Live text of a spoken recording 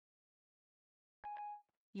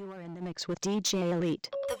You are in the mix with DJ Elite.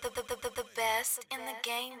 The best in the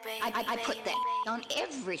game, baby. I put that on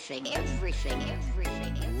everything.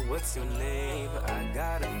 What's your name? I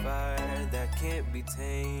got a fire that can't be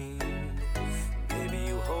tamed. Baby,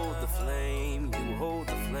 you hold the flame. You hold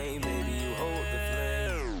the flame. Baby, you hold the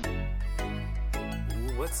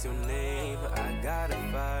flame. What's your name? I got a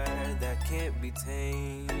fire that can't be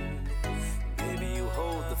tamed. Baby, you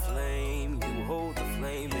hold the flame. You hold the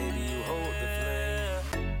flame. Baby, you hold the flame.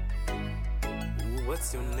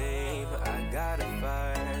 What's your name? I got a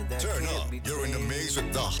fire that Turn can't up. be You're in the tamed. mix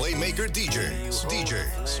with the Playmaker DJs.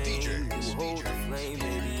 You hold the flame,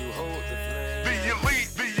 baby, you hold the flame. Be elite.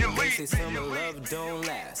 They say summer love don't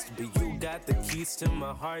last, but you got the keys to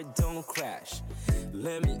my heart, don't crash.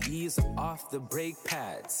 Let me ease off the brake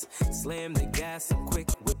pads. Slam the gas, I'm quick,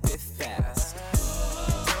 whip it fast.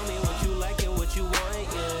 Tell me what you like and what you want,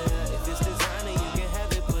 yeah. If it's designer, you can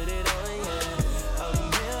have it, put it on, yeah. A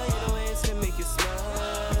million ways to make you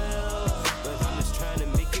smile, but I'm just trying to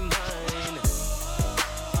make you mine.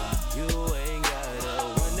 You ain't gotta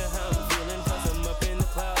wonder how I'm feeling, 'cause I'm up in the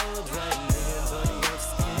clouds, riding hands on your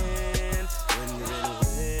skin, wondering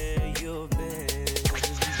where you've been.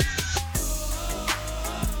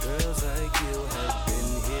 Girls like you have been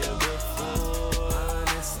here before,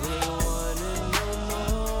 honestly wanna know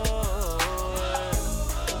more.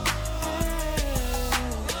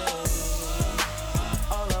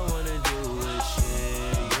 All I wanna do is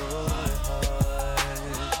share your heart.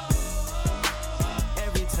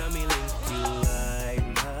 Every time we link, you light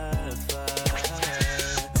my fire.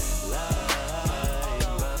 Light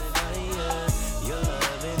my fire. Your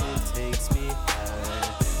loving, it takes me high.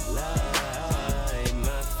 Light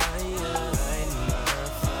my fire. Light my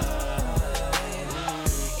fire.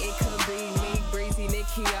 It could be me, Breezy,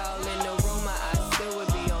 Nikki, all in the room. My eyes still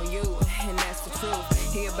would be on you, and that's the truth.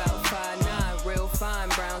 He about 5'9", real fine,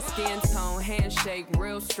 brown skin tone, handshake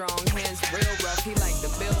real strong, hands real rough. He like the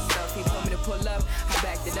bill stuff. He told me to pull up, I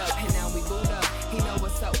backed it up, and now we boot up. He know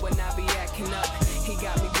what's up when I be acting up. He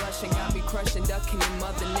got me blushing, got me crushing, ducking them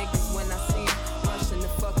other niggas when I see him rushing the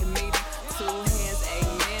fucking meter. 2 hands,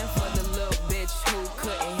 amen for the little bitch who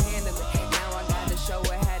couldn't handle it. Now I gotta show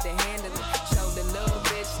her how to handle it. Show the little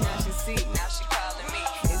bitch, now she see, now she calling me.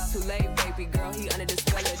 It's too late, baby girl, he under the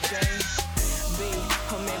spell of J.B.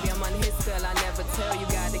 Or maybe I'm under his spell, I never tell. You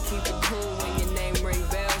gotta keep it cool when your name ring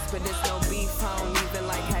bells, but it's no beef, I don't even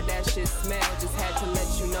like how that shit smell. Just had to let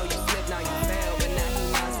you know you slipped, now you fell, but now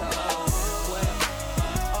he not so well.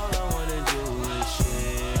 All I wanna do is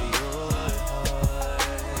share your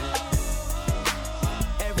heart.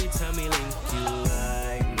 Every time we link, you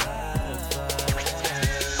light my fire.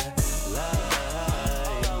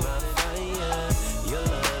 Light my fire. Your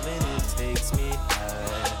loving, it takes me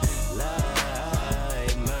high.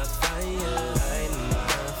 Light my fire. Light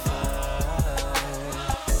my fire.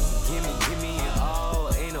 Give me it all,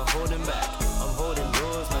 ain't no holding back. I'm holding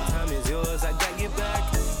yours, my time is yours, I got your back.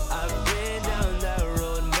 I've been down that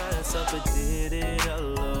road myself, but did it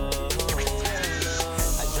alone.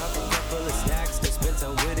 I dropped a couple of stacks to spend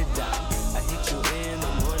time with a dime. I hit you in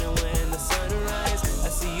the morning when the sun rise. I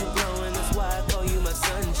see you glowing, that's why I call you my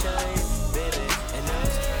sunshine, baby. And I'm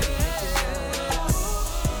just trying to make you mine.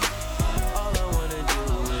 All I wanna do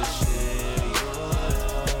is share your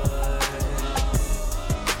heart.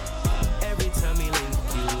 Every time we link,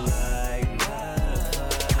 you light my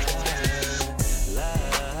fire.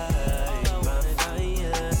 Light my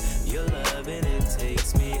fire. Your loving, it takes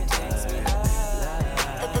me high.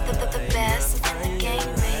 The best in the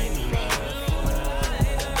game, baby.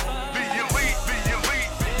 Be elite.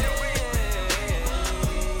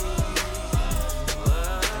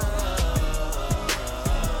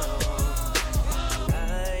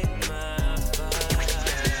 Light my fire.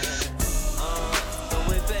 Throw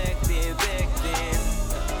it back then.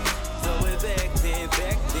 Throw it back then.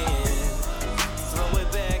 Throw it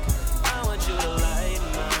back. I want you to light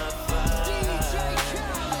my fire.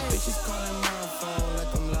 Bitches calling my phone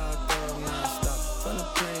like I'm locked up non-stop. From the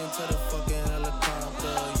plane to the fucking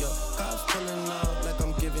helicopter, yo. Cops pulling up like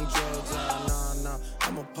I'm giving drugs, nah.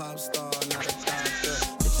 I'm a pop star, not a doctor.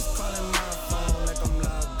 Bitches calling my phone like I'm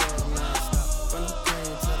locked up non-stop. From the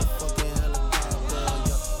plane to the fucking helicopter,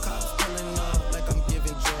 yo. Cops pulling up like I'm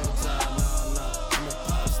giving drugs, nah. I'm a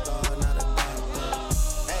pop star, not a doctor.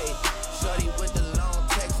 Hey, shorty with the long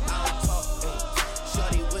text, I don't talk. Ay.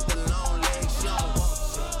 Shorty with the long legs, she don't walk.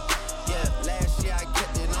 Yeah, last year I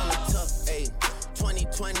kept it on the tuck. Ayy,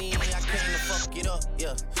 2020 I came to fuck it up.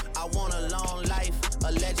 Yeah, I want a long life,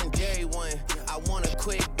 a legendary one. I want a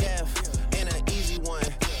quick death and an easy one.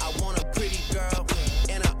 I want a pretty girl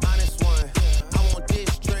and an honest one. I want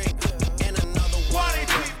this drink and another one.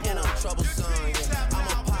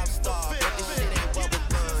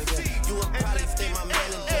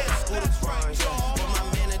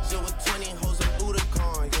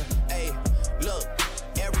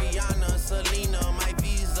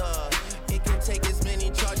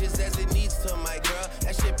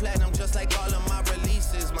 like all of my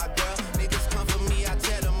releases, my girl. Niggas come for me, I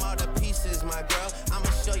tear them all to pieces, my girl. I'ma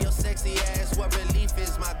show your sexy ass what relief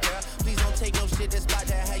is, my girl. Please don't take no shit that's about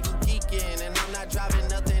to have you geeking. And I'm not driving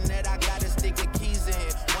nothing that I gotta stick the keys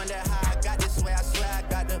in. Wonder how I got this way, I swear I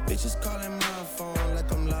got the bitches calling my phone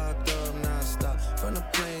like I'm locked up non-stop. From the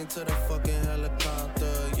plane to the fucking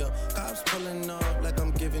helicopter, yo. Cops pulling up like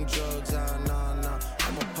I'm giving drugs, nah.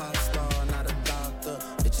 I'm a pop star, not a doctor.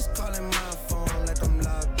 Bitches calling my phone like I'm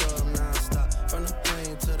locked up non-stop. From the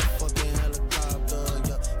plane to the fucking helicopter,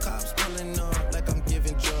 yo. Cops pulling up like I'm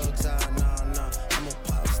giving drugs, nah. I'm a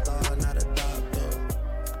pop star, not a doctor.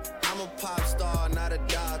 I'm a pop star, not a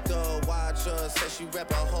doctor. Watch her, said she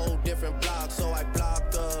rep a whole different block, so I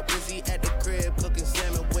blocked her. Busy at the crib, cooking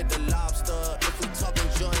salmon with the lobster. If we talking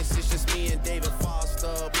joints, it's just me and David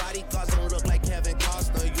Foster. Body cars don't look like Kevin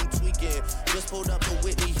Costner, you tweaking. Just pulled up to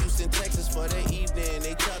Whitney, Houston, Texas for the evening.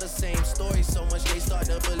 They tell the same story so much they start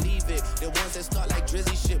to believe it. The ones that start like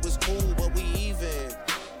Drizzy shit was cool, but we even.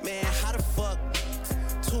 Man, how the fuck?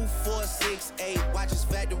 2, 4, 6, 8 watches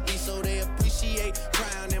factory so they appreciate.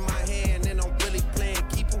 Crown in my hand and I'm really playing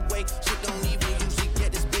keep awake. Shit don't even usually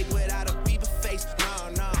get this big without a Bieber face.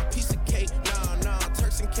 Nah, piece of cake. Nah,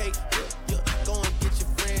 Turks and cake. Yeah. Go and get your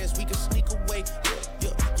friends, we can sneak away.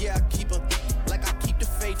 Yeah, I keep her like I keep the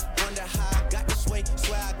faith. Wonder how I got this way.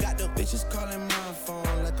 Swear I got the bitches calling my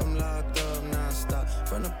phone like I'm locked up non-stop.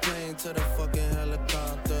 From the plane to the fucking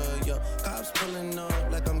helicopter, yo. Cops pulling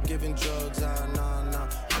up like I'm giving drugs, nah.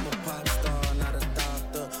 I'm a pop star, not a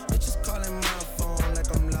doctor. Bitches calling my phone like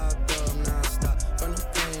I'm locked up non-stop. From the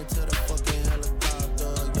plane to the fucking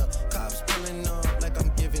helicopter, yo. Cops pulling up like I'm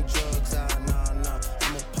giving drugs, nah.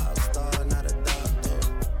 I'm a pop star, not a doctor.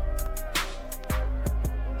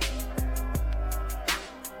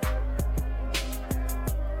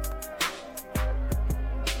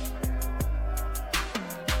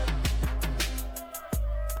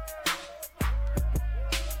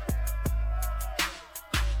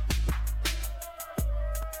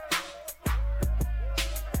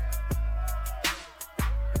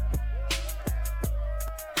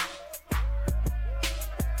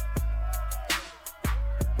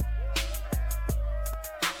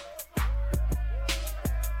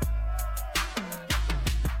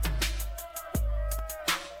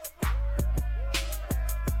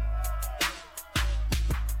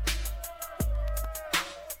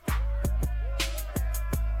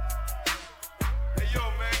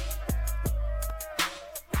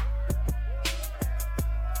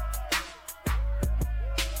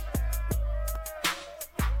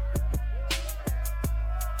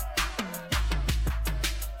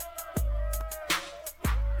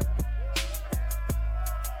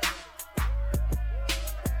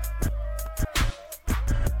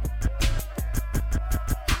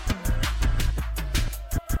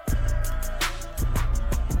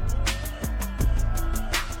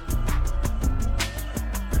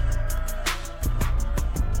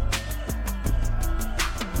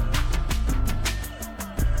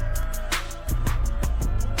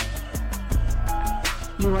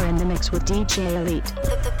 You are in the mix with DJ Elite.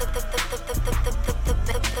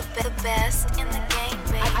 The best in the game,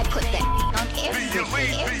 baby. I put that on everything.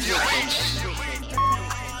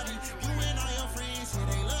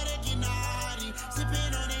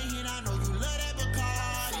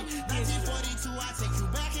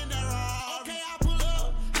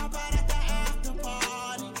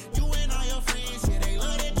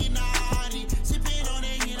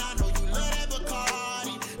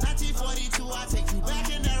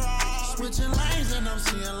 Switching lanes and I'm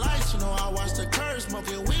seeing lights, you know I watch the curves,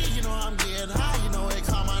 smoking weed, you know I'm getting high, you know it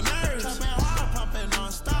calm my nerves. Pumping hard, pumping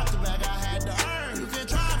non-stop, the bag I had to earn. You can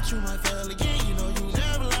try, but you might fail again, you know you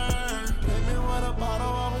never learn. Hit me with a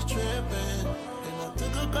bottle, I was tripping, and I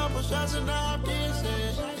took a couple shots and now I'm dancing.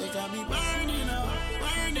 It got me burning up,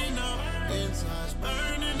 inside's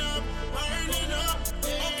burning up,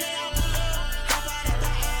 yeah. Okay, I pull up, hop out at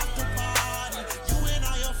the after party. You and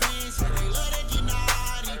all your friends, yeah, they love that get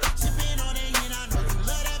naughty. Sipping on it, and I know you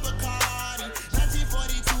love that Bacardi.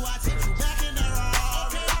 1942, I take you back in the Rari.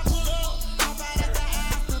 Okay, I pull up, hop out at the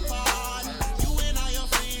after party. You and all your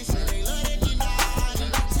friends, yeah, they love that get naughty.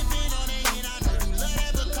 Sipping on it, and I know you love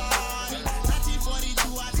that Bacardi. 1942,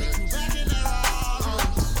 I take you back in the Rari.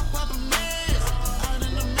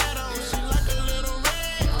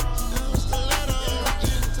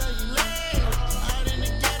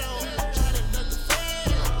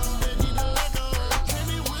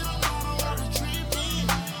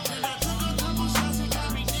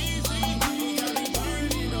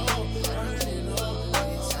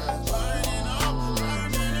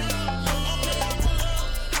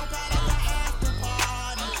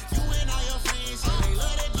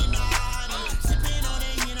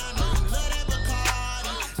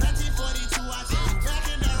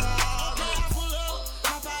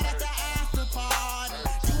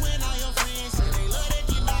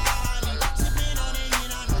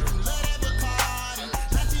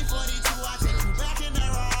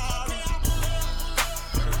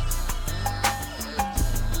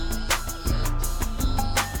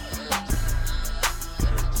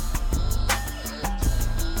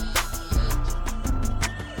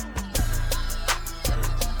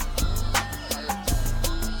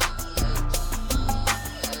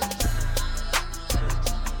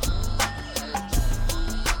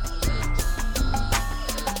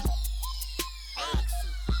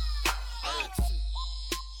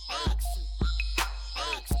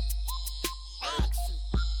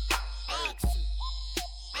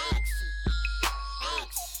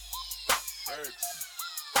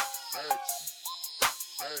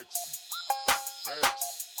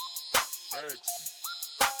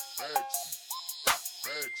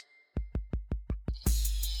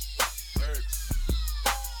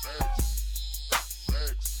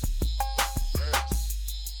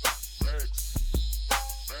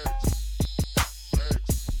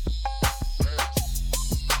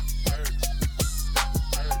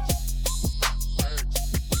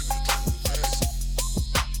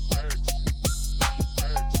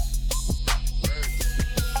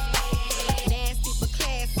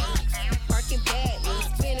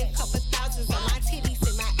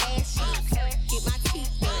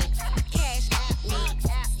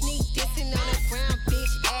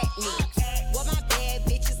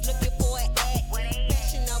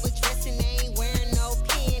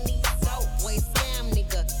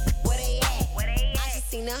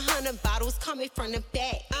 me from the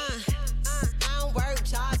back. I don't work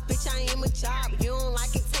jobs, bitch, I am a job. You don't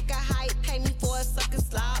like it, take a hike, pay me for a sucker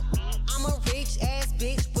slop. I'm a rich ass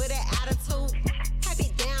bitch with an attitude. Tap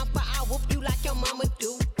it down, but I whoop you like your mama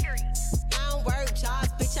do. I don't work jobs,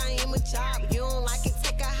 bitch, I am a job. You don't like it,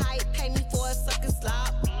 take a hike, pay me for a sucker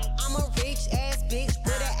slop. I'm a rich ass bitch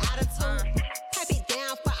with an attitude. Tap it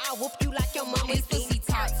down, but I whoop you like your mama This do. pussy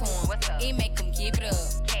talk to him. It make him give it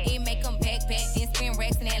up. It make him back, then spin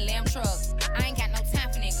racks in that lamb truck. I ain't got no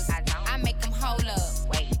time for niggas. I make them hold up.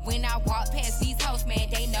 When I walk past these hoes, man,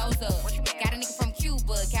 they nose up. Got a nigga from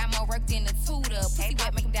Cuba, got more work than a tutor. Pussy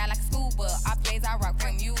wet, make him die like a scuba. Off days I rock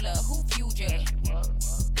from Mueller. Who future?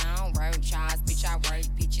 I don't work jobs, bitch, I work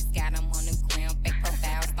bitches. Got them on the ground, fake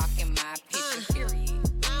profile, stalking my picture, period.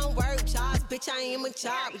 I don't work jobs, bitch, I am a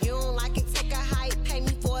job. You don't like it, take a hike, pay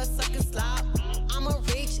me for a sucker slop. I'm a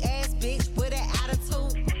rich ass bitch with an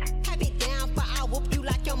attitude. Tap it down, but I whoop you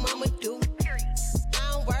like your mama do.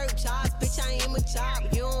 I don't work jobs, bitch, I am a job.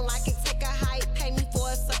 You don't like it, take a hike, pay me for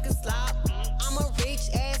a sucker slop. I'm a rich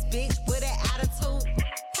ass bitch with an attitude.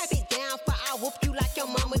 Tap it down, but I whoop you like your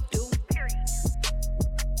mama do.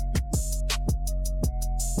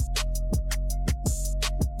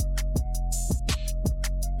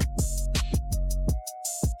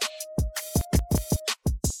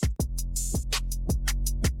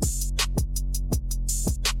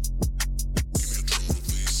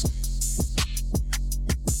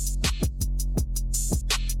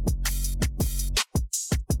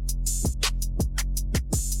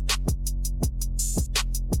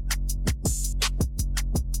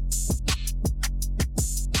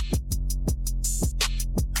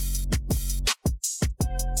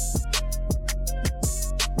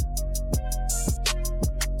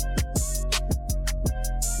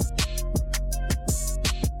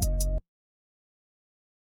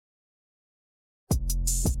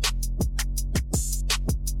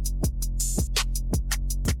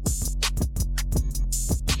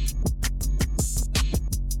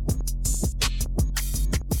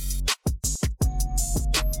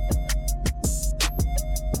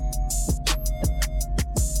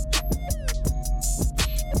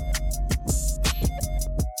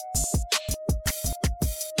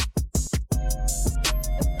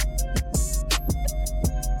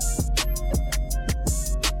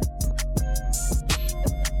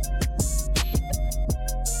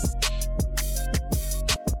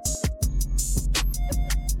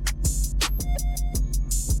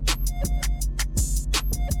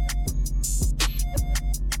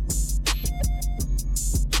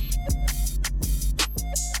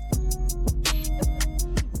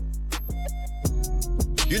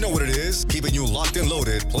 You know what it is. Keeping you locked and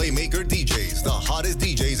loaded. Playmaker DJs. The hottest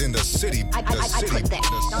DJs in the city. I put that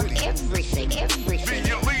on everything. Be your lead, be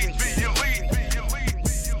your lead, be your lead, be your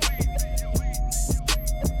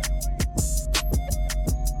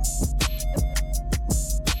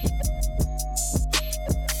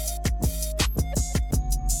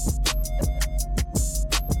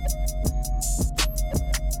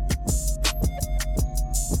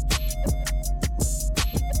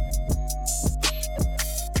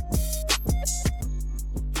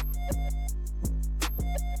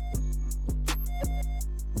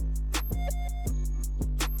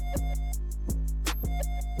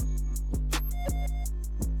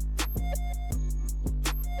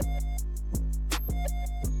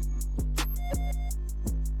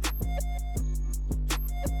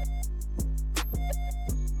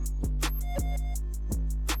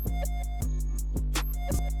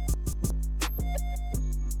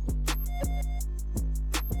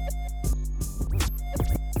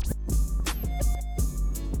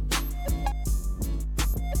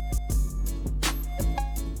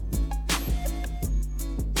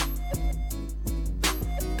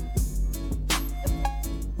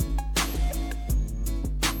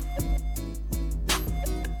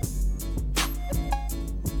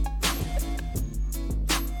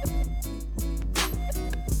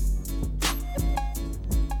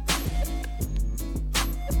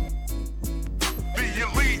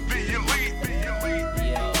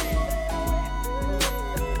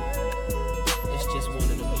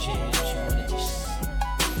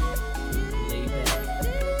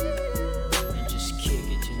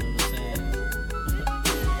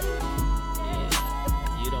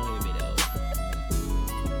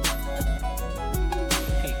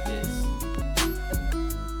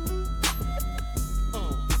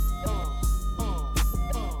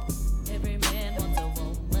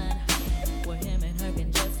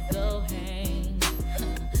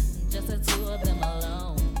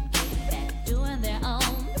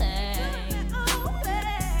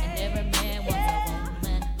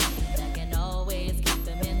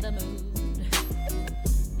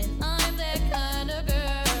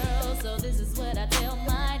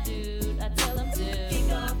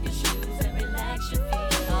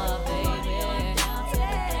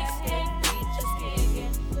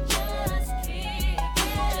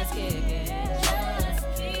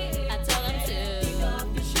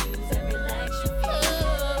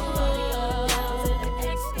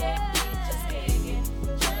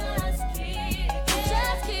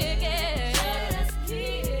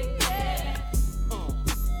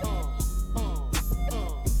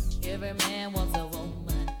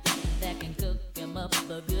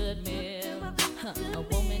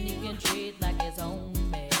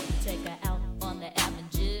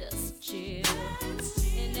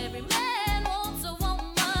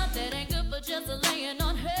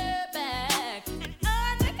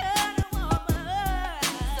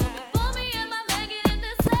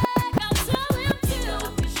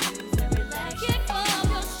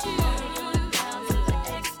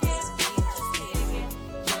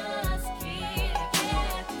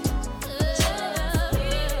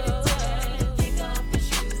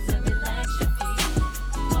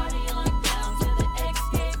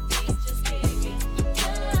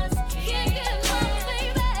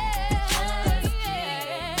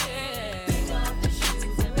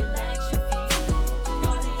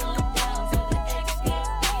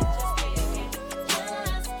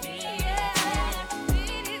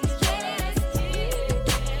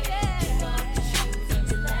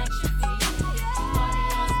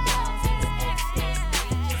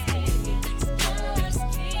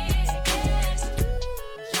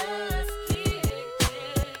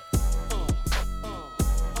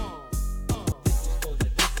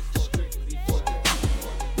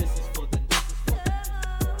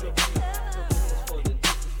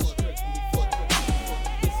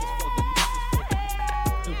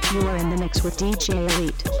mix with DJ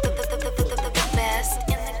Elite. The best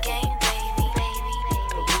in the game, baby.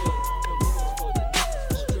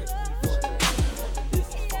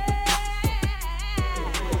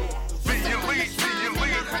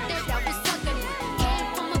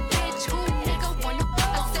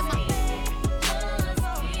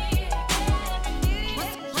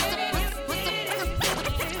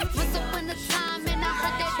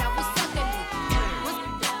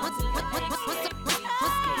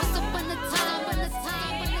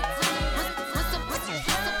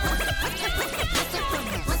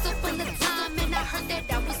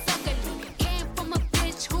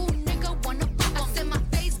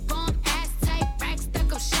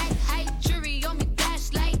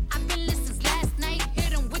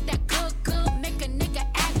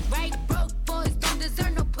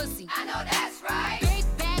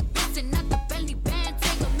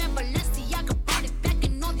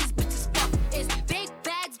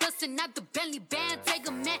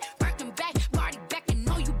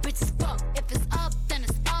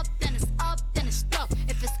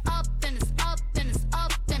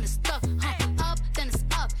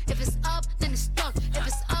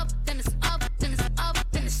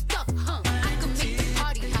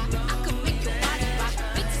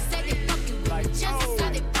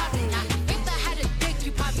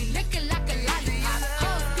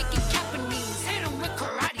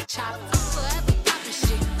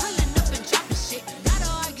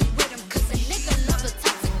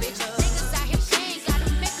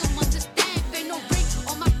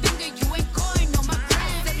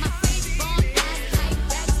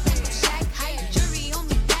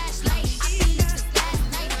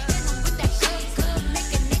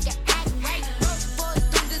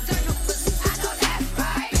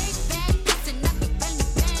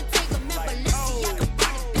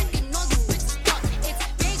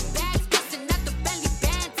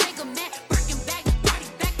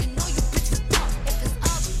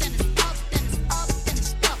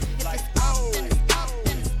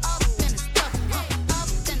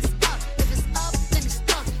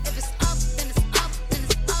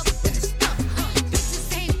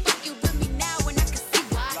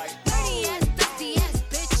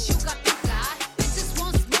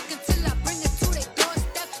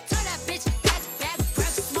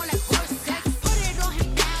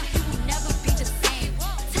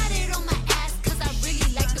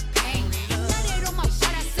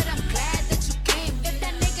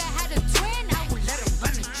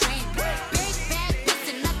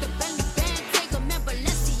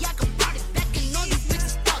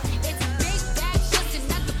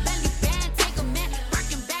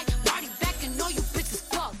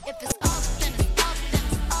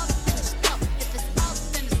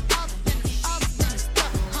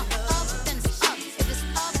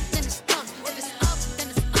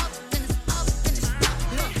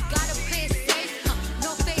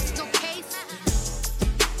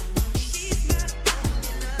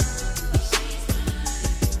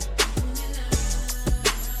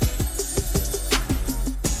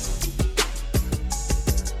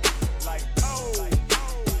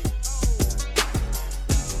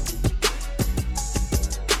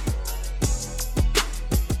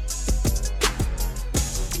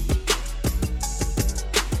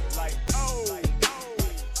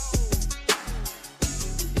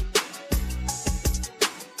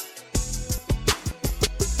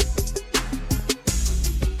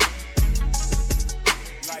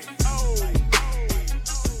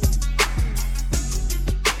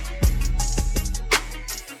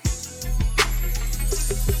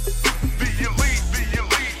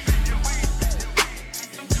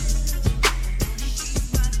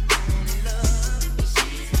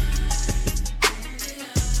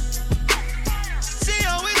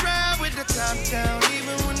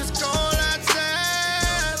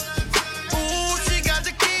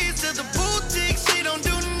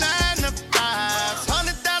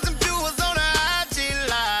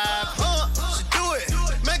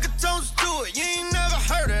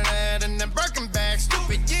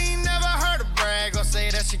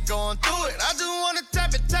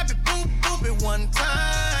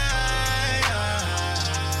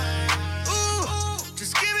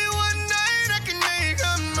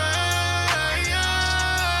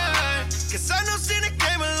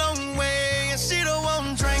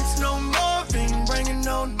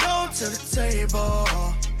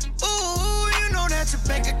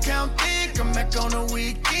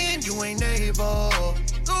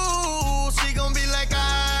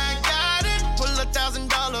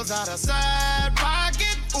 Out of side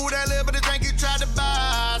pocket. Ooh, that little bit of drink you tried to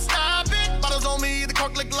buy. Stop it. Bottles on me, the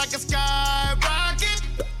cork look like a skyrocket.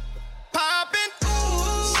 Poppin'.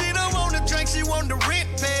 Ooh, she don't wanna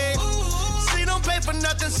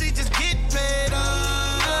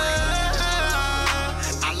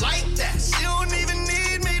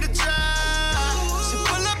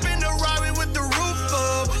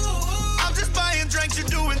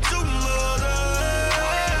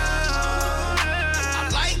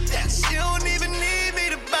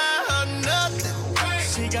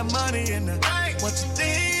got money in the bank. What you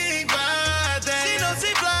think about that? She know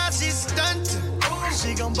she fly, she's stunting.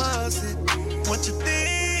 She gon' buzz it. What you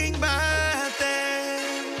think about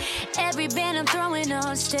that? Every band I'm throwing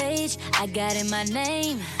on stage, I got in my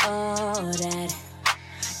name, all that.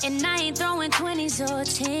 And I ain't throwing 20s or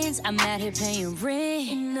 10s, I'm out here paying rent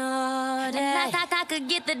and all that. And I thought I could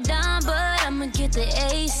get the dime, but I'ma get the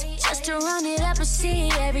ace. Just to run it up and see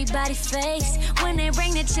everybody's face. When they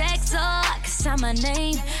bring the checks, oh, I can sign my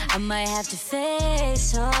name. I might have to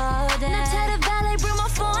face all that. Now tell the valet, bring my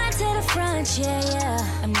phone to the front, yeah,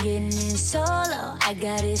 yeah. I'm getting in solo, I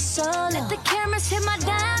got it solo. Let the cameras hit my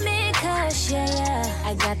diamond cush, yeah, yeah.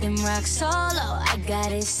 I got them rock solo, I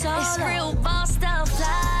got it solo. It's real boss stuff,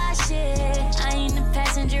 fly shit. I ain't the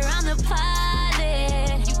passenger, I'm the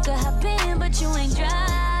pilot. You could hop in, but you ain't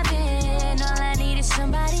driving. All I need is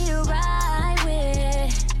somebody to ride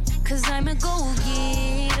with. Cause I'm a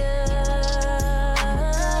go-getter.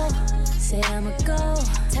 Say I'm a go.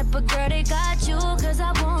 Type of girl they got you, cause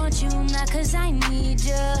I want you, not cause I need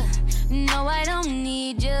you. No, I don't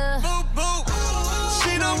need you. Boop, boop.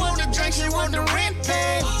 She don't want the drink, she want the rent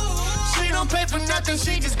paid. She don't pay for nothing,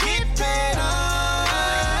 she just get paid.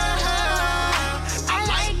 I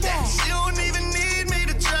like that. She don't even need me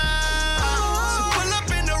to try. So pull up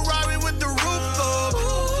in the Rari with the roof up.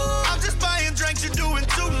 I'm just buying drinks, you're doing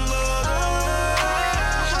too much.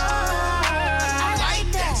 I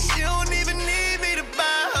like that. She don't even need me to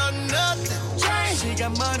buy her nothing. She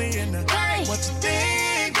got money in the bank. What you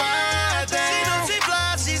think about that? She know she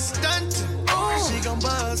fly, she's stunting. She gon'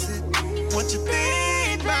 buzz it. What you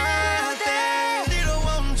think about that? She don't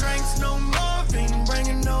want drinks no more. Ain't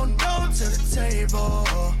bringing no dough to the table.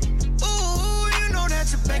 Ooh, you know that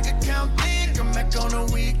your bank account big. Come back on the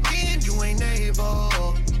weekend, you ain't able.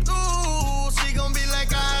 Ooh, she gon' be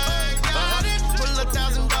like, I got it. Pull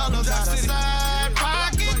 $1,000 out of side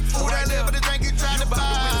pocket. Ooh, that liver the drink you tried to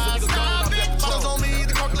buy. Stop it. Bottles on me,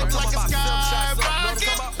 the cork look like a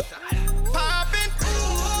skyrocket. Poppin'.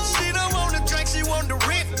 She don't want the drink, she want the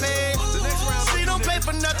rent paid. She don't pay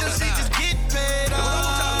for nothing, she just get paid. I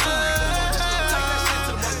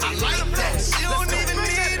like that. She don't even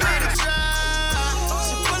need me to try.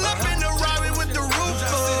 She pull up in the Rari with the roof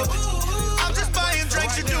up. I'm just buying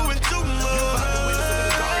drinks, you're doing too much.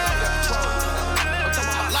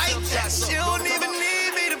 I like that. She don't even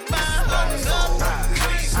need me to buy her nothing.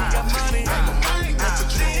 She got money. What you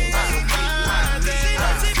think about that? She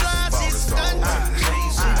knows she fly, she's stunting.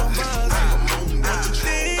 She gon' buzz it. What you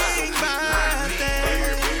think about that?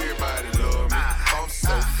 Everybody love me. I'm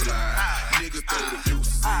so fly. Niggas throw the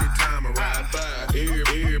deuces every time I ride by.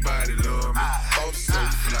 Everybody love me. I'm so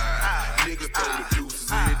fly. Niggas throw the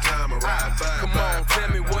deuces every time I ride by. Come on, tell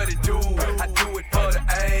me what it do. I do it for the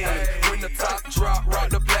A. When the top drop, rock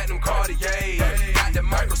the platinum Cartier. Got the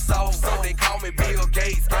Microsoft, so they call me Bill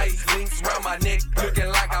Gates. Ice links round my neck, looking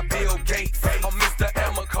like I Bill Gates. I'm Mr.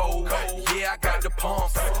 Amico. Yeah, I got the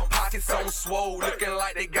pumps. Pockets on swole, looking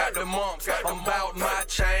like they got the mumps. I'm about my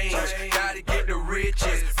change. Gotta get the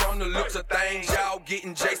riches from the looks of things. Y'all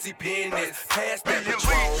getting JC Penney's. Pass that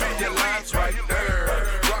Patron, your line's right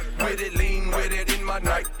there. Rock with it, lean with it in my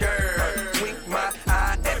night, girl. Wink my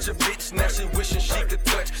eye at your bitch, now she wishing she could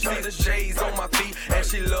touch. See the J's on my feet, and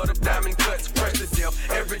she love the diamond cuts. Fresh to death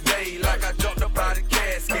every day, like I jumped up out of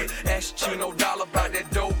casket. Ask Chino Dollar about that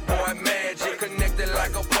dope boy magic. Connected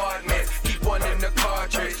like apartments, keep one in the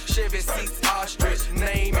cartridge. Chevy seats, ostrich,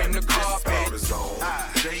 name in the carpet. J's on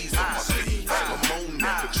my feet, I'm on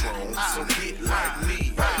that Patron, so get like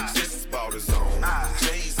me. This about his own.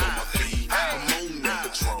 J's on my feet, I'm on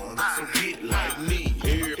that Patron, so get like me.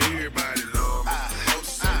 Everybody love me, I'm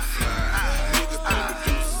so fly. Niggas throw the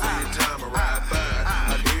deuces every time I ride by.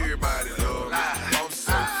 Everybody love me, I'm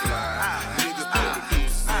so fly. Niggas throw the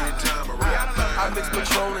deuces every time I ride by. I mix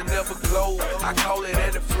Patron and never glow, I call it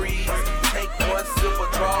antifreeze. Take one sip of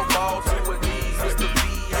draw ball to a knees, Mr.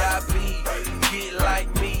 VIP. Get like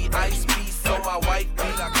me, ice piece on my white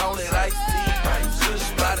beat, I call it iced tea.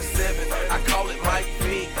 Shush by the 7, I call it Mike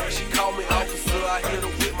Vick. She call me officer, I hit her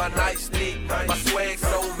with my nightstick. My swag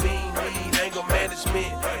so mean, need anger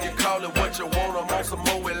management. You call it what you want, I'm on some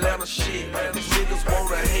more Atlanta shit. These niggas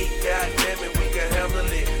wanna hate, goddamn it, we can handle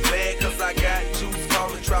it. Mad cause I got juice, call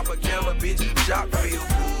me Tropicana, bitch. Jock feel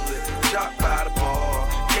good, jock by the bar.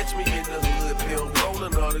 Catch me in the hood, pimp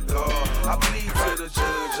rolling on the guard. I plead to the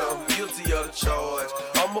judge, I'm guilty of the charge.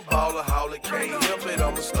 I'm a baller, howler, can't help it,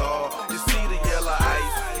 I'm a star. You see the yellow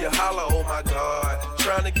ice, you holler, oh my God.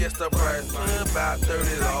 Trying to guess the price, about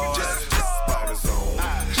 30 dollars. Just about his own.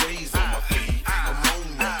 J's on my feet, I'm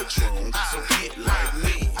on that Patron, so get like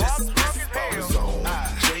me. Just about his own.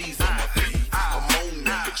 J's on my feet, I'm on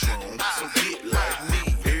that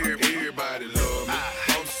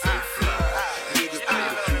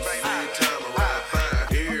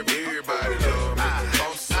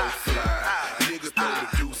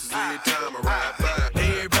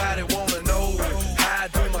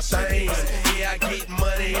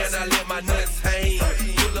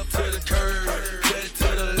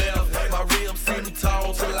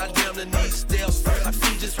of these steps. I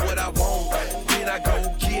see just what I want, then I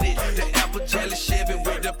go get it. The apple jelly Chevy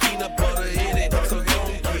with the peanut butter in it. So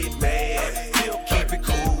don't get mad, still keep it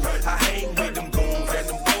cool. I hang with them goons and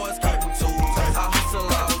them boys keep them tools. I hustle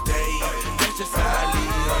all day, that's just how I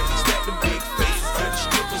live. Stack them big faces to the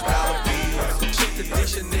strippers dollar bills. Check the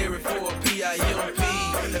dictionary for a PIMP.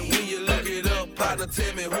 And when you look it up, partner,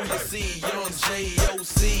 tell me who you see. Young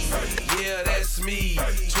J.O.C. Yeah, that's me.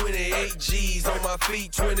 28 G's on my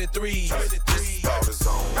feet, 23. This ball is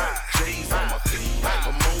on. J's on my feet. I'm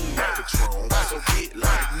on that Patron, so get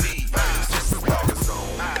like me. This ball is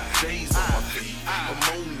on. J's on my feet. I'm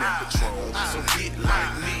on that Patron, so get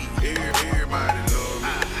like me. Everybody love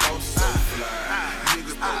me. I'm so fly.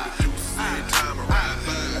 Niggas throw the deuces every time I ride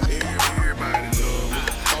by. Everybody love me.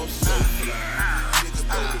 I'm so fly. Niggas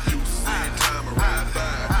throw the deuces every time I ride by.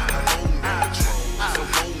 I'm on that Patron, so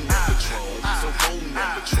on that Patron, so on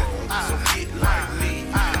that Patron, so get like me.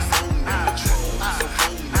 On that Patron, so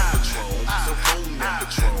on that Patron, so on that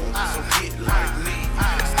Patron, so get like me.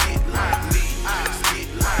 Get like me. Get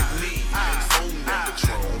like me. On that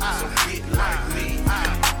Patron, so get like me.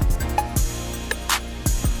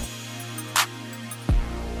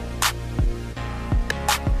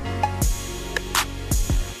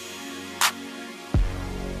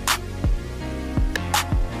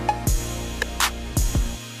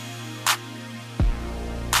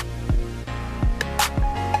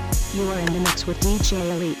 You are in the mix with DJ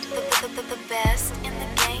Elite. The best in the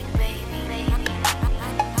game, baby.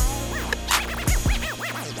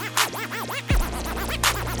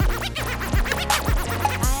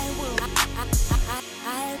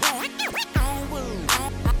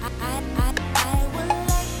 I would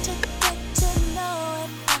like to get to know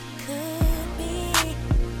if I could be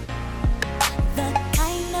the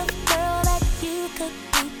kind of girl that you could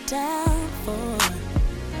be down for.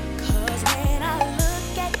 'Cause when I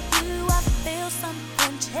look at you, I feel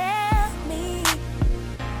something tell me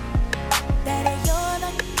that you're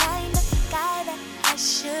the kind of guy that I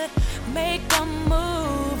should make a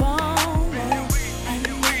move on. And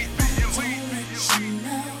if I don't let you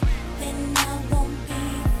know, then I won't be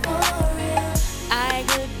for real. I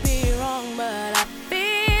could be wrong, but I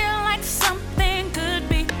feel like something could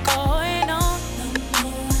be going on. The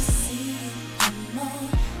more I see you, the more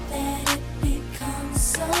that it becomes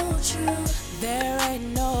so true. There ain't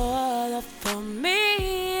no other for me,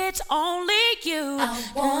 it's only you. I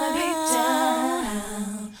wanna be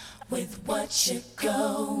down with what you're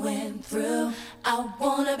going through. I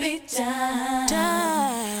wanna be down.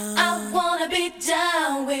 I wanna be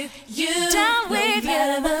down with you. Down with no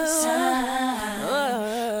matter the time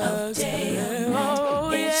of day or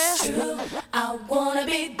night. It's true. I wanna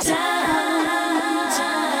be down.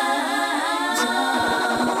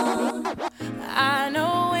 I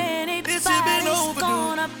know anybody's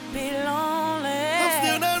gonna be lonely. I'm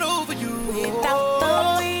still not over you. Without the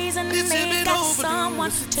reason they got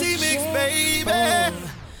someone to share. Baby.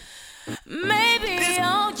 Maybe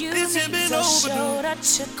all you this shit need been is a overdue. shoulder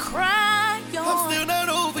to cry on. I'm still not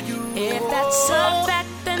over you. If that's a fact,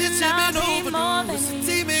 then I'll be more than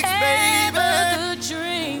you ever could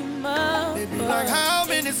dream of. Baby, like how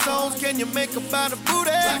many songs can you make about a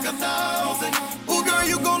booty? Like 1,000. Ooh, girl,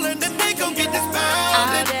 you gon' let that thing come get this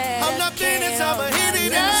pounding. I'm not finished, I'ma hit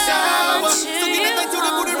it in the shower. So get that thing to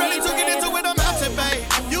the booty, ready to get into it. I'm out there, babe.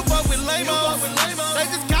 You fuck with lame-os. They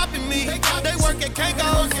just copy me. They work at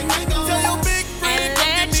Kango's. Tell your big friend,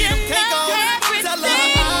 come get me them Kango's. Tell her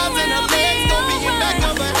eyes and her legs gon' be in back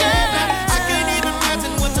of her head. I can't even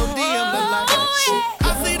imagine what your DM look like.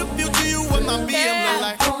 I see the future, you what my BM look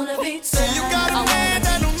like. Say you got a man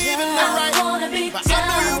that don't even look right. But I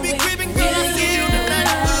know you be creeping, girl, I see you tonight.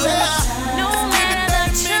 No matter the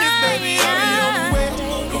Minutes, baby, I'll be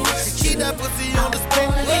on the way. Keep that pussy on the spin.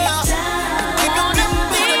 Keep your big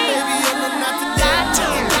booty, baby, on the night today.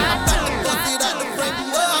 Pussy out the front.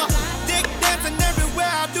 Dick dancing everywhere,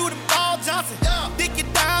 I do the ball Johnson. Dick you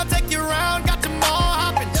down, take you around, got your mall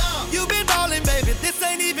hopping. You been ballin', baby, this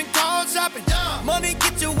ain't even called shopping. Money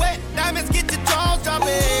get you wet, diamonds get your jaws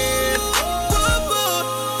dropping.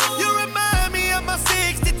 You remind me of my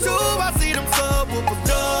 62, I see them subwoofers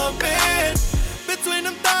jumping. Between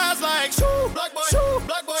them thighs like shoo, black boy, shoo,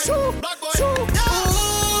 black boy, shoo, black boy, shoo.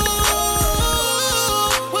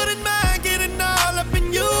 Wouldn't mind getting all up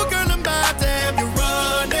in you, girl, I'm about to have you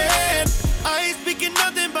running. I ain't speaking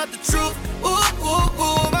nothing but the truth. Ooh, ooh,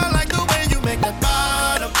 ooh, I like the way you make that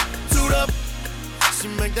bottom toot up. She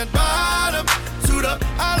make that bottom toot up.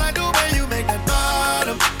 I like the way you make that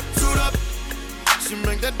bottom toot up. She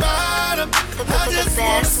make that bottom. I just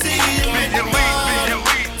wanna see you make that bottom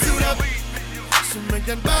toot up. She make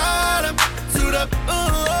that bottom toot up.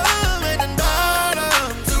 Ooh.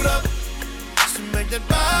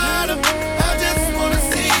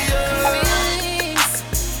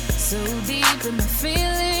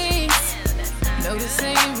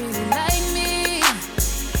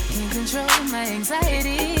 can't control my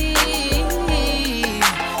anxiety.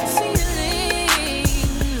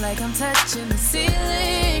 Feeling like I'm touching the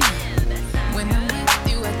ceiling. When I'm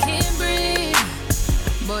with you, I can't breathe.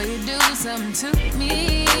 Boy, you do something to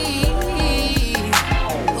me.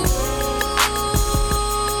 Ooh,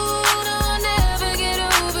 no, I'll never get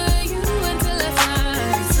over you until I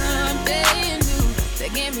find something new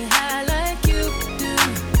that get me high like you do.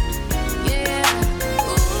 Yeah.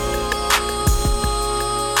 Ooh,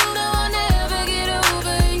 no, I'll never get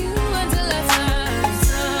over you until I find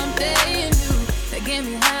something new that get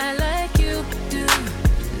me high like you do.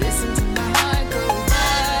 Listen to my heart go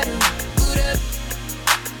bottom, boot up,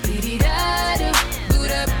 dee-dee-da-do,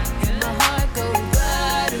 boot up, and my heart go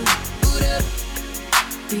bottom, boot up,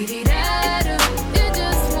 dee-dee-da-do. It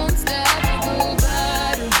just won't stop, it go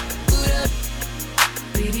bottom, boot up,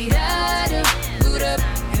 dee-dee-da-do, boot up,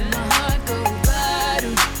 and my heart go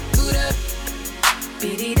bottom, boot up,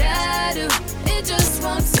 dee-dee-da-do. It just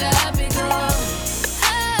won't stop, it go.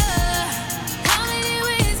 How many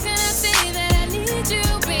ways can I say that I need you,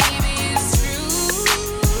 baby? It's true.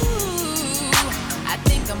 I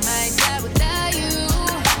think I might die without you.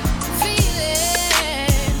 Feeling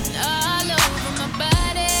all over my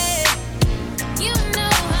body. You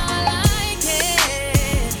know how I like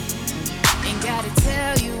it. Ain't gotta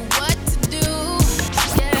tell you what to do.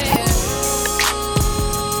 Yeah. Ooh,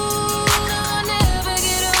 no, I'll never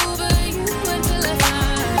get over you until I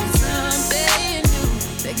find something new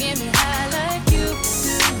that get me high like you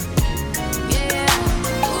do. Yeah.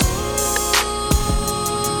 Ooh,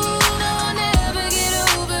 no, I'll never get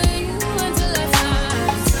over you until I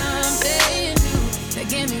find something new that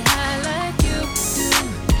get me high like you do.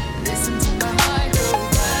 Listen to my heart go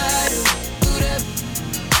bottom, boot up,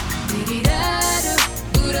 dee-dee-da-do,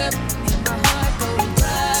 boot up, and my heart go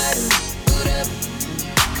bottom, boot up,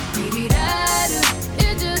 dee-dee-da-do.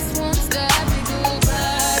 It just won't stop, it go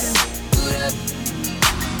bottom, boot up,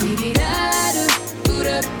 dee-dee-da-do, boot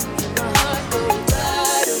up, and my heart go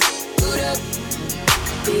bottom, boot up,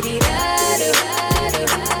 dee-dee-da-do.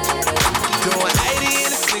 Doing 80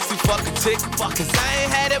 and a 60, fuck a tick. Cause I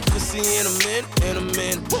ain't had that pussy in a minute.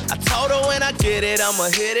 I told her when I get it, I'ma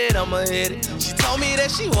hit it. She told me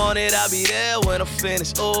that she want it, I'll be there when I'm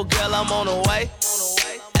finished. Oh, girl, I'm on the way.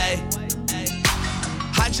 Ay.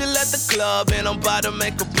 I just left the club and I'm about to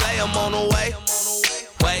make a play. I'm on the way.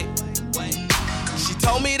 Wait. She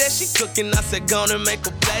told me that she cooking, I said gonna make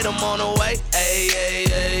a plate. I'm on the way. Ay.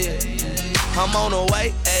 I'm on the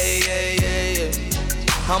way. Ay.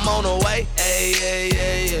 I'm on the way.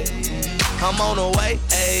 Ay. I'm on the way.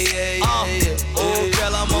 Ay. Oh,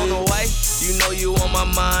 girl, I'm on the way. You know you on my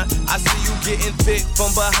mind. I see you getting thick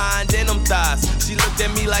from behind in them thighs. She looked at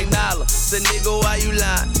me like Nala. Said, nigga, why you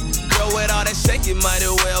lying? Girl, with all that shake, it might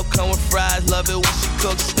as well come with fries. Love it when she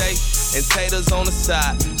cooks steak and taters on the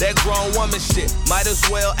side. That grown woman shit, might as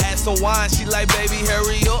well add some wine. She like, baby,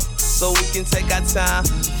 hurry up so we can take our time.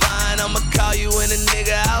 Fine, I'ma call you and a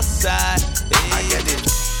nigga outside. I get it.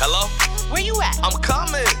 Hello? Where you at? I'm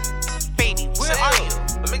coming. Baby, where are you?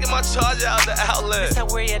 Let me get my charger out the outlet. So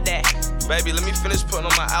where you at? Baby, let me finish putting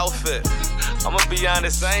on my outfit. I'ma be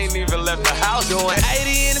honest, I ain't even left the house. Doing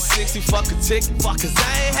 80 and a 60, fuck a tick. Cause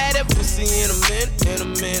I ain't had that pussy in a minute.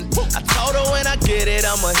 I told her when I get it,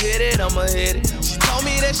 I'ma hit it. She told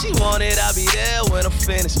me that she want it, I'll be there when I'm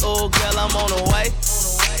finished. Oh, girl, I'm on the way.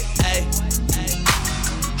 Ay.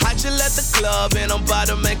 I just left the club and I'm about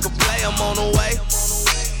to make a play. I'm on the way.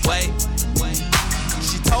 Wait.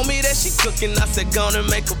 She told me that she cooking, I said gonna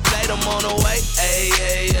make a plate. I'm on the way.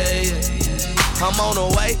 Ay. I'm on the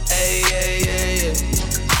way. Ay.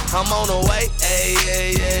 I'm on the way.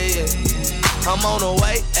 Ay. I'm on the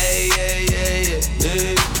way. Ay.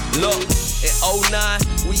 Look, in 09,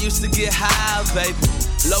 we used to get high, baby.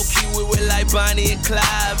 Low key, we were like Bonnie and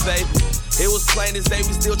Clyde, baby. It was plain as day,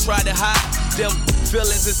 we still tried to hide them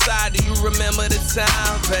feelings inside. Do you remember the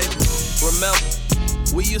time, baby? Remember,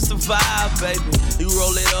 we used to vibe, baby. You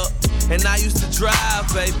roll it up, and I used to drive,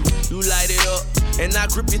 baby. You light it up, and I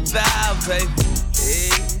grip your thigh, baby. Hey,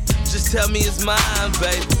 just tell me it's mine,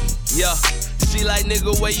 baby. Yeah, she like,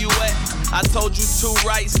 nigga, where you at? I told you 2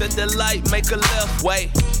 rights at the light, make a left,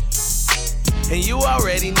 wait. And you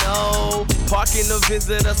already know, parking the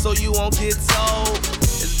visitor so you won't get told.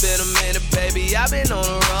 It's been a minute, baby, I've been on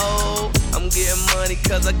the road. I'm getting money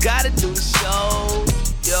cause I gotta do the show.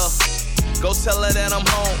 Yeah, go tell her that I'm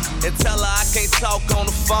home. And tell her I can't talk on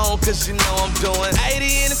the phone cause you know I'm doing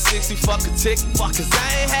 80 and a 60, fuck a tick. Cause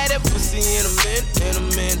I ain't had that pussy in a minute.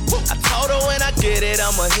 I told her when I get it,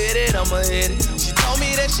 I'ma hit it. She told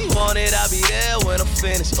me that she want it, I'll be there when I'm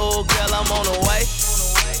finished. Oh, girl, I'm on the way.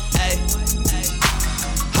 Ay.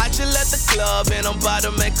 I Angel at the club and I'm about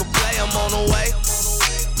to make a play. I'm on the way.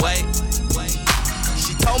 Wait.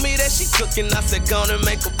 She told me that she cooking. I said, gonna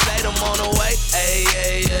make a plate. I'm on the way. Ay,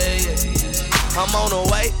 ay, ay, ay. I'm on the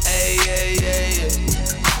way. Ay, ay, ay, ay.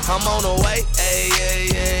 I'm on the way. Ay,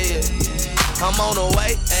 ay, ay, ay. I'm on the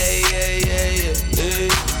way. Ay, ay, ay,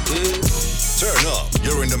 ay. Turn up.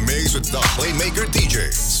 You're in the mix with the Playmaker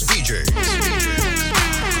DJs.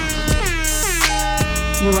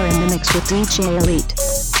 You are in the mix with DJ Elite.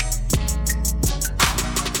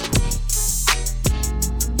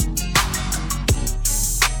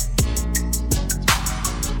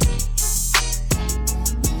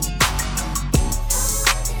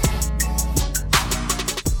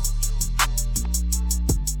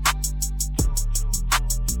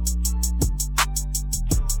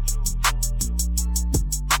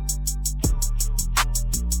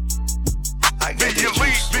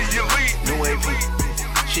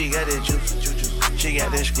 She got that juice, she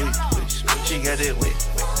got that squeeze, she got that wet.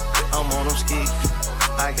 I'm on them skis,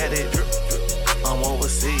 I got that drip, I'm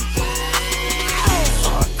overseas.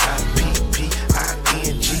 R-I-P-P-I-N-G,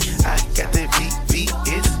 I got that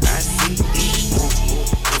V-V-S-I-C-E.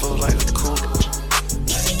 Flow like a cool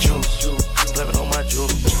juice, living on my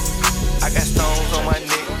jewels. I got stones on my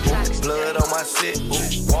neck, blood on my set,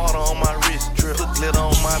 water on my wrist, drip, glitter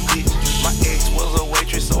on my bitch. My ex was a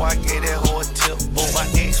waitress, so I gave that whole tip. My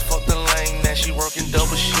ex fucked the lane, now she working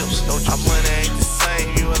double shifts. Our money ain't the same,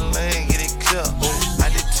 you a lane, get it clear. I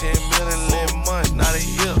did 10 million in months, not a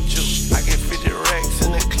year. I get 50 racks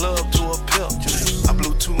in the club to a pill. I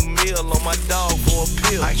blew 2 mil on my dog for a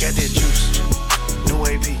pill. I got that juice, new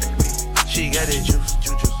AP. She got that juice,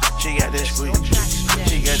 she got that squeeze,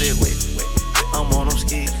 she got that wet. I'm on them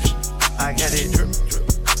skis, I got that drip,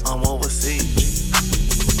 I'm overseas.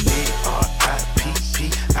 B-R-I-P-P-I-N-G,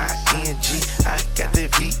 I got that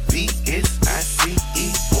V-V-S-I-C-E.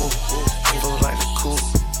 Flow like a cool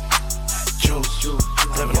juice,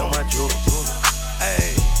 living on my jewels.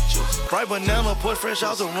 Ayy, bright banana, put fresh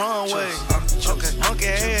out the runway. Okay, monkey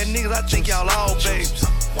head niggas, I think y'all all babes.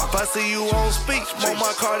 If I see you on speech, want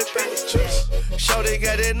my Cardi B. Show they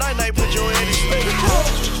got that night, put your head in space.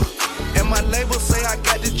 And my label say I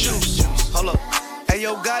got the juice. Hold up. Hey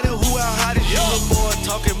yo, got it, who out hot as you? Little boy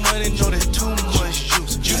talking money, know that too much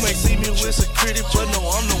juice. You may see me with security, but no,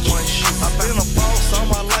 I'm the one shoot. I've been a boss all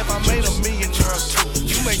my life, I made $1 million too.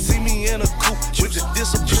 You may see me in a coupe with the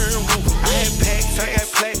disappearing roof. I had packs, I got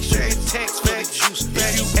plaques, you get tax for the juice.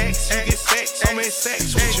 If you X, you get facts, I'm in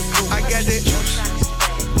sex with your boo. I got that juice,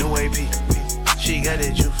 new AP. She got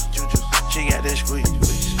that juice, she got that squeeze,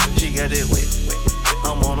 she got that wet.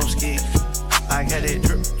 I'm on them skis, I got that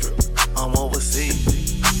drip, I'm overseas.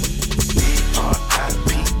 B-R-I-P-P-I-N-G,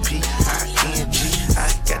 I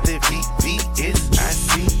got that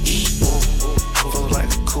V-V-S-I-C-E. Flow like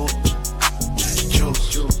a cool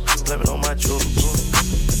juice, living on my jewels.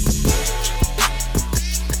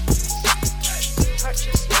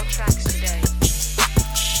 Purchase your tracks today.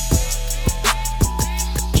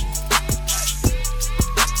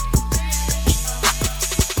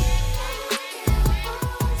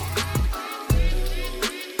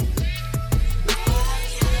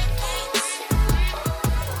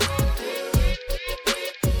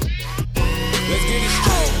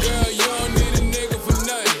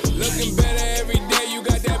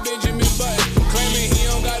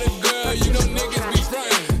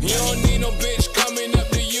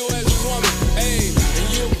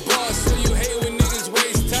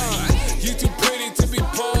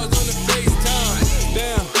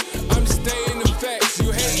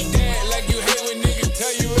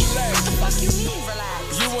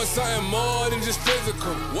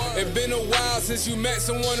 It's been a while since you met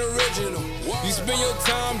someone original. You spend your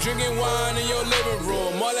time drinking wine in your living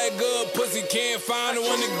room. All that good pussy can't find the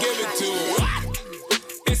one to give it to.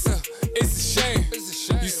 It's a shame.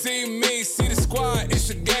 You see me, see the squad, it's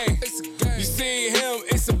a game. You see him,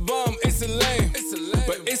 it's a bum, it's a lame.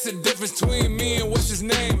 But it's a difference between me and what's his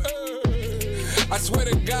name. I swear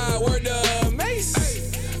to God, word to Mace.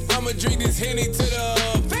 I'ma drink this Henny to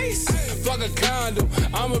the face. Fuck a condom,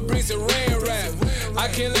 I'ma bring some rain rap. I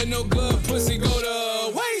can't let no good pussy go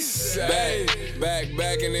to waste.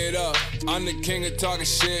 Backing it up. I'm the king of talking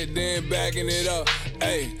shit, then backing it up.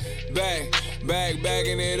 Ayy,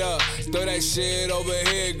 backing it up. Throw that shit over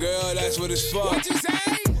here, girl, that's what it's for. What you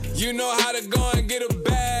say? You know how to go and get a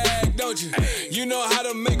bag, don't you? You know how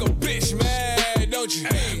to make a bitch mad, don't you?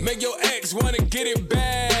 Make your ex wanna get it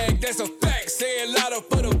back, that's a fact. Say it louder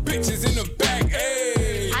for the bitches in the back,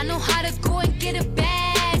 ayy. I know how to go and get a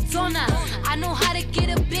bag, don't I? I know how to get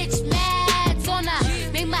a bitch mad, don't I?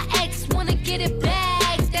 Make my ex wanna get it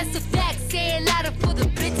back, that's a fact. Say it louder for the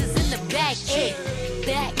bitches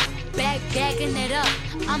back, backing it up.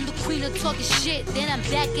 I'm the queen of talking shit, then I'm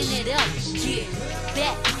backing it up.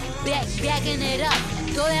 Yeah, backing it up.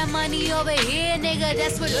 Throw that money over here, nigga,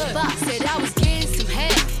 that's what it's about. Said I was getting some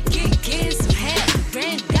head, getting some head.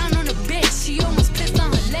 Ran down on a bitch, she almost pissed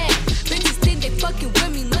on her leg. Bitches think they fucking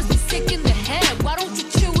with me, must be sick in the head. Why don't you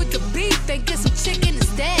chill with the beef and get some chicken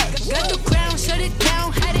instead? Got the crown, shut it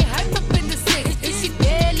down, had it hyped up in the six. If she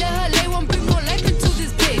dead, let her lay, won't bring more life into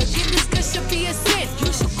this bitch. Forgiveness could should be a sin,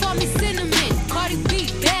 you should call me cinnamon. Cardi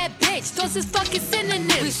B, bad bitch, those is fucking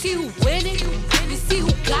synonyms. We see who winning, we see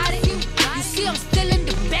who got it. You see I'm still in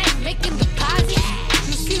the bank, making deposits.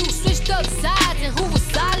 You see who switched up sides and who was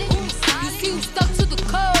solid. You see who stuck to the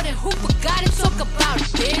code and who forgot it. Talk about it,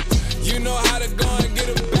 bitch. You know how to go and get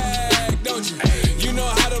a bag, don't you? You know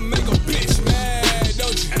how to make a bitch mad,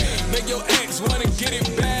 don't you? Make your ex wanna get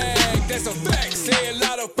it back. That's a fact. Say it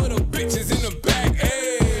louder for the bitches in the back.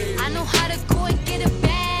 Hey. I know how to go and get a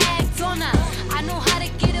bag, don't I? I know how to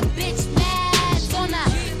get a bitch mad, don't I?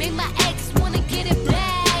 Make my ex wanna get it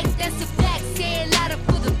back. That's a fact. Say it louder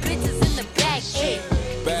for the bitches in the back. Hey.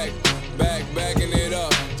 Backing it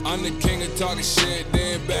up. I'm the king of talking shit,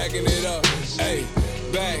 then backing it up. Hey,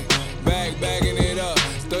 backing it up.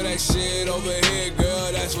 Throw that shit over here,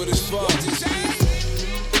 girl, that's what it's for.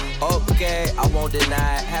 Okay, I won't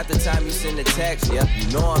deny it. Half the time you send a text, yeah, you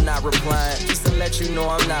know I'm not replying. Just to let you know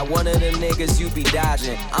I'm not one of them niggas you be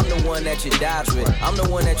dodging. I'm the one that you dodge with. I'm the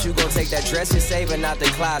one that you gon' take that dress you're saving out the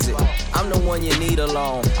closet. I'm the one you need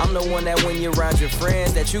alone. I'm the one that when you're around your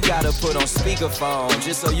friends that you gotta put on speakerphone.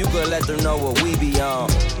 Just so you could let them know what we be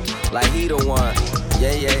on. Like he the one.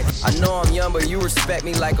 Yeah. I know I'm young, but you respect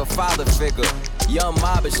me like a father figure. Young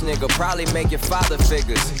mobbish nigga, probably make your father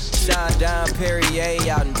figures. Shine down Perrier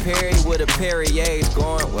out in Perry with a Perrier's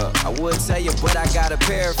going. Well, I would tell you, but I gotta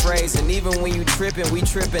paraphrase. And even when you trippin', we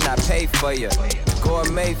trippin', I pay for you.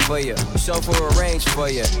 Gourmet for you, chauffeur arrange for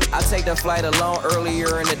you. I take the flight alone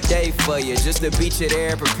earlier in the day for you. Just to beat you there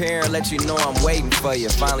and prepare and let you know I'm waiting for you.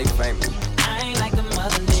 Finally famous. I ain't like them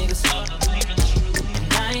other niggas.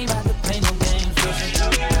 I ain't about to play no games with you.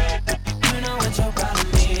 You know what your problem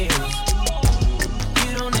is.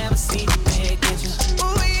 You don't ever see the big picture.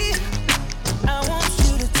 Ooh, I want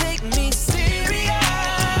you to take me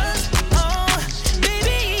serious. Oh,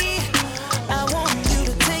 baby, I want you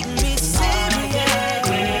to take me serious.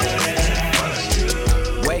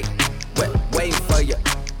 Wait for you.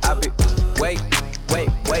 I be wait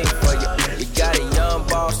for you. You got a young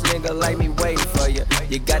boss nigga like me waiting for you.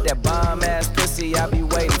 You got that bomb ass pussy, I be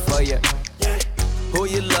waiting for you. Who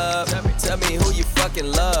you love? Tell me who you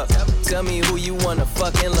fucking love. Tell me who you wanna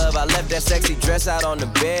fucking love. I left that sexy dress out on the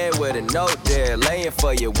bed with a note there, laying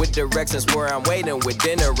for you. With directions where I'm waiting with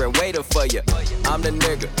dinner and waiting for you. I'm the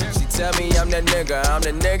nigga. She tell me I'm that nigga. I'm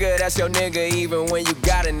the nigga that's your nigga, even when you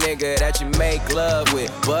got a nigga that you make love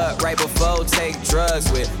with. But right before take drugs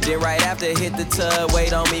with. Then right after hit the tub,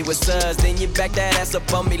 wait on me with suds. Then you back that ass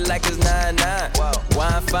up on me like it's 9-9.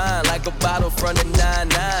 Wine fine like a bottle from the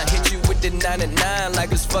 9-9. Hit you with the 99.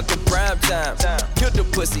 Like it's fucking prime time. Killed the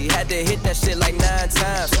pussy, had to hit that shit like 9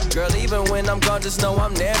 times. Girl, even when I'm gone, just know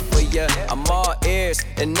I'm there for ya. I'm all ears,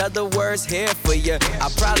 in other words, here for ya.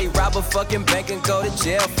 I'll probably rob a fucking bank and go to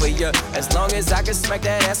jail for ya. As long as I can smack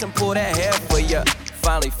that ass and pull that hair for ya.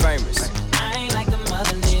 Finally famous. I ain't like them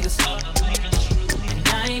other niggas.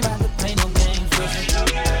 I ain't about to play no games with you.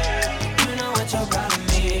 You know what your problem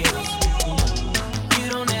is. You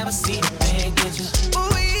don't ever see the big picture.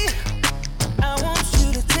 I want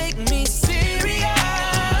you to take me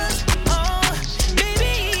serious. Oh,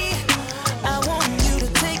 baby, I want you to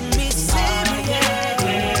take me serious.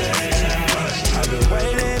 I've been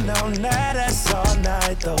waiting all night, that's all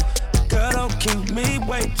night though. Girl, don't keep me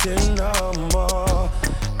waiting no more.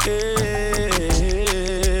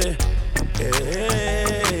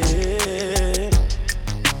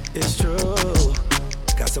 It's true.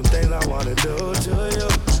 Got some things I wanna do to you,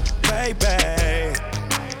 baby.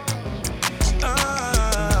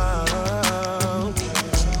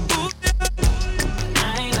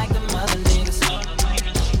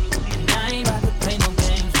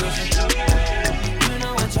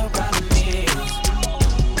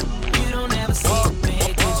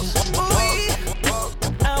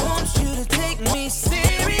 I want you to take me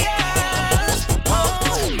serious. Oh.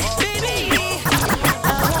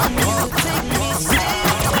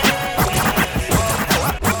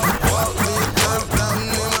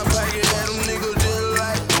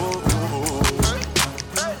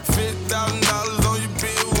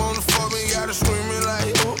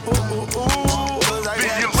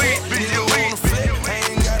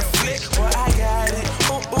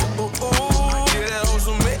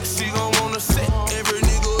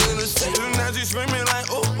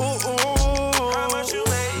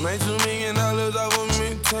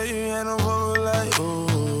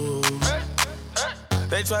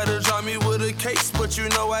 tried to drop me with a case, but you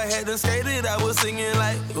know I hadn't skated. I was singing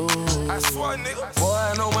like, ooh. I swear, nigga. Boy,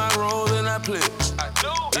 I know my role and I play it. I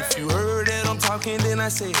do. If you heard that I'm talking, then I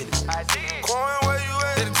said it. I did. Coin, where you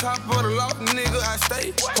at? At the top of the loft, nigga, I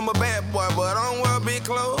stay. I'm a bad boy, but I don't wear big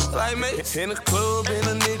clothes like me. In the club, and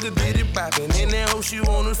a nigga did it poppin'. In that hoe, she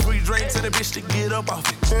want a free drink, tell the bitch to get up off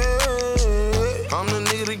it. Hey, I'm the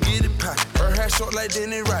nigga to get it poppin'. Her hair short like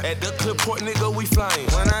Denny Rock. At the clip point, nigga, we flyin'.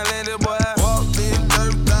 When I landed, boy, I walked in,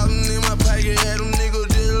 30,000 in my pocket, had them niggas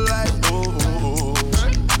just like, ooh.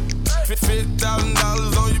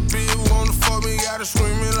 $50,000 on your bill, wanna fuck me, gotta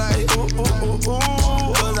screamin' like, ooh, ooh, ooh,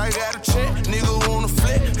 ooh. Cause I got a check, nigga wanna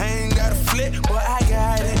flip, I ain't got a flip, but I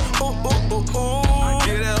got it, ooh, ooh, ooh, ooh.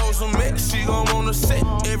 Get that hoe some mix, she gon' wanna sit,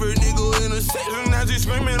 every nigga in the section, now she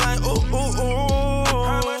screamin' like, ooh, ooh, ooh.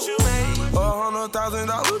 How much you made?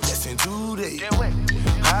 $100,000 just in 2 days.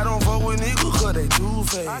 I don't fuck with niggas cause they too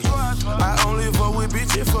fake. I only fuck with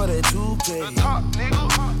bitches for that toupee.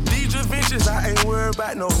 These adventures, I ain't worried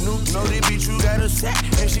about no nukes. Know this bitch, you got a sack,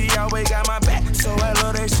 and she always got my back. So I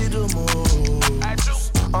love that shit the most. I do.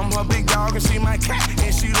 I'm her big dog and she my cat,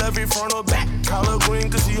 and she love it front or back. Call her green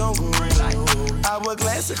cause she on green. I wear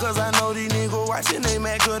glasses cause I know these niggas watching. They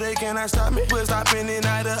mad cause they cannot stop me. But stopping it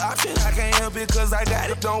not an option. I can't help it cause I got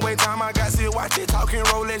it. Don't wait time, I got shit watch it. Talking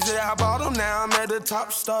Rolex, yeah, I bought them. Now I'm at the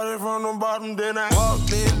top, started from the bottom. Then I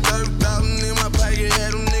walked in, 30,000 in my pocket.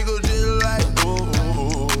 Had them niggas just like, ooh.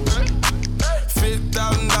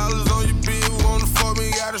 $50,000 on your bill, wanna fuck me,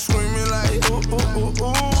 gotta screamin' like, ooh, ooh, ooh,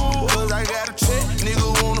 ooh. Cause I got a check,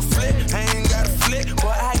 nigga wanna flip, I ain't got a flip,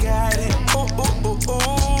 but I got it, ooh, ooh, ooh,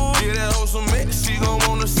 ooh. Get that hoe some mix, she gon'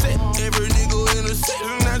 wanna sit, every nigga in the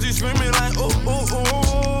section, now she screamin' like, ooh, ooh, ooh.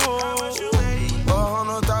 How much you made?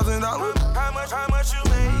 $100,000. How much you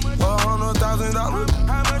made? $100,000.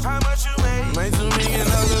 How much you made? Made $2 million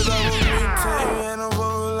over me, and I'm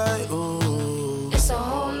over like, ooh. It's a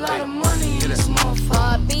whole lot of money in this motherfucker.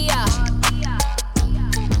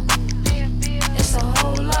 It's a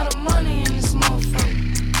whole lot of money in this motherfucker.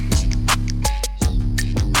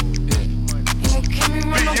 Ain't no can me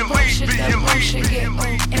run no bullshit, that bullshit get old.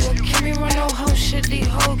 Ain't no can me run no hoe shit, these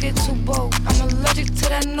hoes get too bold. I'm allergic to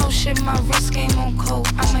that no shit, my wrist game on cold.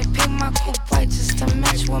 I might pick my coupe white just to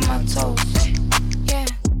match with my toes. Yeah,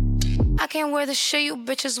 I can't wear the shit you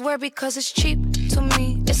bitches wear because it's cheap to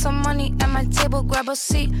me. It's some money at my table, grab a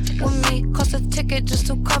seat with me. Cost a ticket just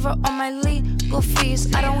to cover all my legal fees.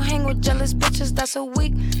 I don't hang with jealous bitches, that's a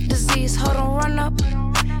weak disease. Hold on, run up.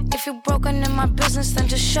 If you broken in my business, then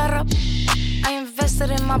just shut up. I invested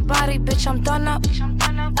in my body, bitch, I'm done up.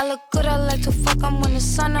 I look good, I like to fuck, I'm when the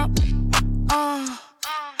sun up.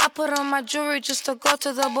 I put on my jewelry just to go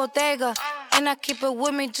to the bodega. And I keep it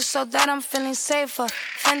with me just so that I'm feeling safer.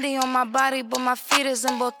 Fendi on my body, but my feet is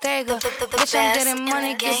in Bottega. Bitch, I'm getting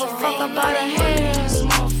money, give a fuck about a haters,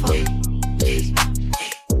 motherfucker.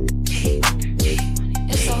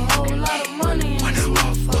 It's a whole lot of money in this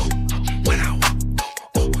motherfucker.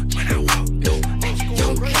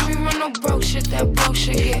 Can we run no broke shit, that broke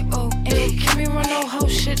shit get old. And can we run no hoe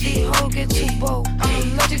shit, these hoes get too bold.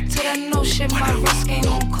 I'm allergic to that no shit, my wrist game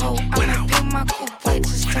on cold. I'ma pick my coupe white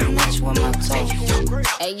just to match with my toes.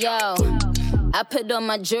 Hey yo, I put on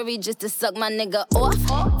my jewelry just to suck my nigga off.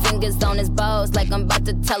 Fingers on his balls like I'm about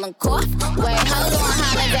to tell him cough. Wait, hold on,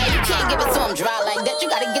 holiday, you can't give it to him dry like that. You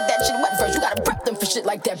gotta get that shit wet first, you gotta prep them for shit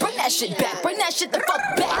like that. Bring that shit back, bring that shit the fuck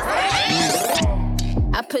back.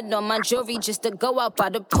 I put on my jewelry just to go out by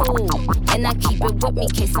the pool. And I keep it with me in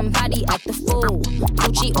case somebody act the fool.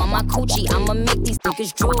 Gucci on my coochie, I'ma make these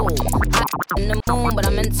niggas drool. I'm in the moon, but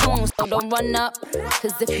I'm in tune, so don't run up.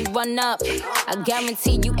 Cause if you run up, I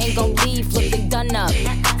guarantee you ain't gon' leave looking done up.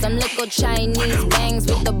 Some little Chinese bangs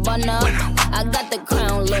with the bun up. I got the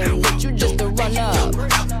crown, little bitch, you just a run up.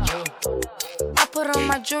 I put on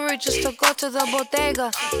my jewelry just to go to the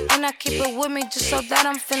bodega. And I keep it with me just so that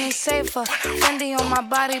I'm feeling safer. Fendi on my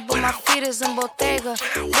body, but my feet is in Bottega.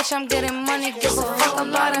 Bitch, I'm getting money, give a fuck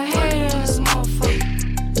about a haters, motherfucker.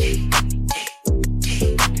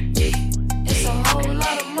 It's a whole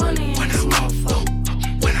lot of money in this motherfucker.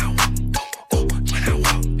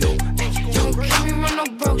 Can we run no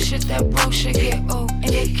broke shit, that broke shit get old.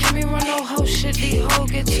 And can we run no hoe shit, these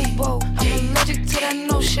hoes get too bold. I'm allergic to that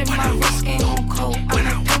no shit, my wrist game on cold.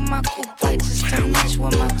 I'ma pick my coupe white just to match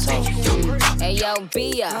with my toes. Hey yo,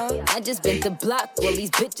 Bia, I just been the block, all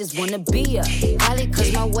these bitches wanna be ya. Probably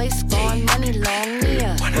cause my waist going money long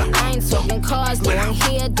near. But I ain't talking cars, long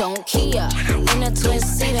hair, don't Kia. In a twin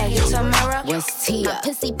seater, you Chapparel. what's Tia? My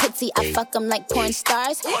pissy pitsy, I fuck them like porn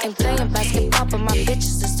stars. Ain't playing basketball, but my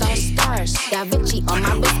bitches is all stars. Got Richie on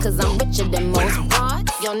my wrist, cause I'm richer than most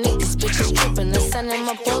broads. Yo, niggas bitches trippin', let's send him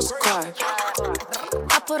a postcard.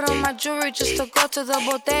 I put on my jewelry just to go to the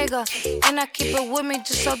bodega. And I keep it with me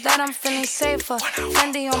just so that I'm feeling safer.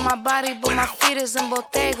 Fendi on my body, but my feet is in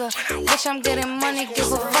Bottega. Bitch, I'm getting money,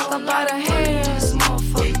 give a fuck about a haters,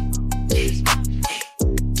 motherfucker.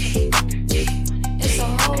 It's a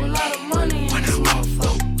whole lot of money in this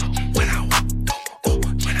motherfucker.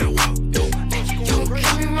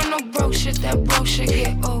 Can we run no broke shit, that broke shit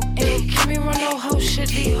get old. Hey, can we run no hoe shit,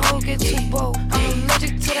 these hoes get too bold. I'm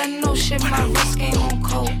allergic to that no shit, my wrist game on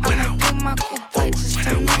cold. I'ma do my coupe just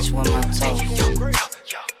to match with my toes.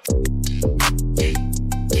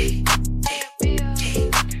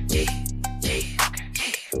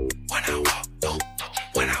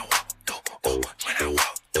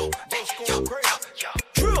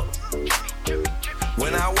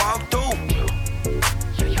 When I walk through,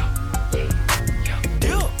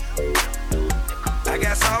 I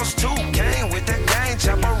got sauce too. Came with the gang,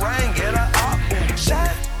 Chapparel, get a up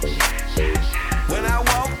shot. When I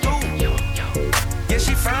walk through, yeah,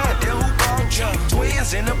 she fine. Then who brought you?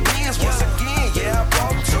 Twins in the Benz once again, yeah, I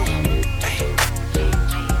brought two.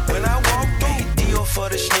 When I walk through, deal for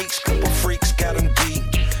the sneaks, couple freaks got them geek.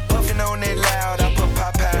 Puffin' on that loud, I put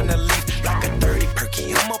Popeye in the leaf like a 30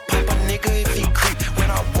 perky. I'ma pop a nigga if he creep. When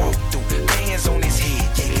I walk through, hands on his head,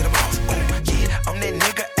 yeah, get him off. Oh, yeah, I'm that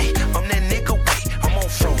nigga, ayy, I'm that nigga, wait. I'm on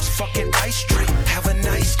froze, fucking ice straight. Have a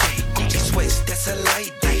nice day, Gucci sweats, that's a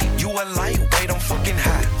light day. You a lightweight, I'm fucking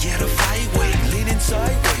hot. Yeah, the fight weight, leaning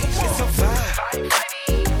sideways, it's a vibe.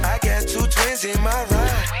 I got two twins in my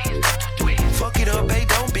ride. Fuck it up, babe,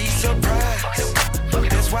 don't be surprised.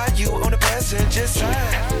 That's why you on the passenger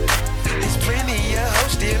side. There's plenty of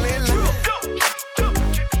hoes still in line.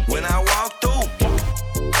 When I walk through,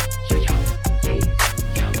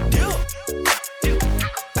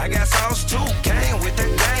 I got sauce too. Came with the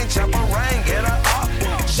gang, Chapparel, get a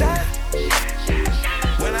up shot.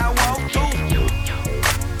 When I walk through,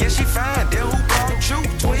 yeah, she fine. Then who brought you?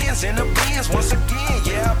 Twins in the Benz once again,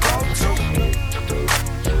 yeah, I brought two.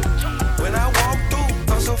 When I walk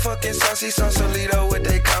through, I'm so fucking saucy, Sausalito, what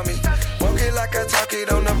they call me. Walk it like I talk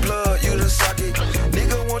it on the plug, you the socket.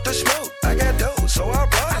 Nigga want the smoke, I got dope, so I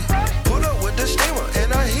brought it. Pull up with the steamer,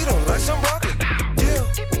 and I heat them like some broccoli. Yeah,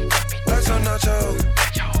 like some nacho.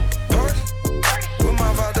 Party, with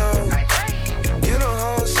my Vado. Get them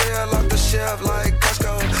wholesale off the shelf like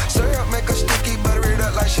Costco. Syrup make her sticky, butter it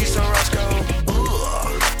up like she's some Roscoe.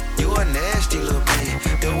 Ooh, you a nasty little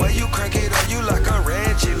bit. The way you crank it up, you like a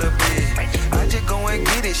Reggie little bit. I just go and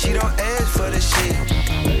get it, she don't ask for the shit.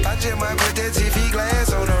 I just might put that TV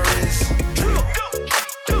glass on her wrist.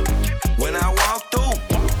 When I walk through,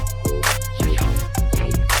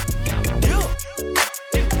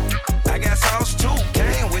 I got sauce too.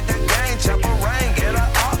 Came with the gang, Chapparel, get a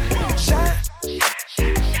up shot.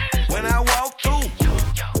 When I walk through,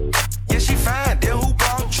 yeah, she fine. Then who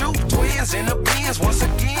brought you? Twins in the Benz once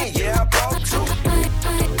again, yeah, I brought two.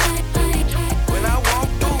 When I walk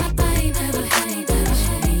through, I ain't never show me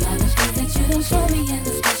all the things that you don't show me, and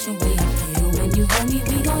the special way I feel when you hold me.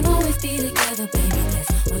 We gon' always be together, baby. That's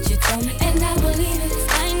what you told me, and I believe it.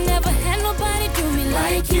 I ain't never had nobody do me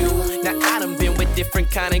like you. Now I done been with different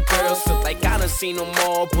kind of girls, feel like I done seen them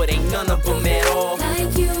all, but ain't none of them at all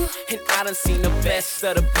like you. And I done seen the best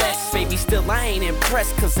of the best, baby, still I ain't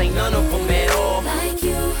impressed, cause ain't none of them at all like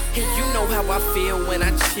you. And you know how I feel when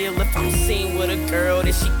I chill. If I'm seen with a girl,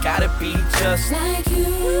 then she gotta be just like you.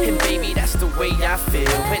 And baby, that's the way I feel,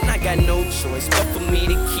 and I got no choice but for me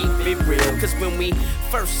to keep it real. Cause when we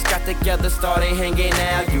first got together, started hanging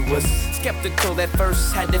out, you was skeptical at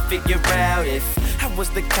first, had to figure out if I was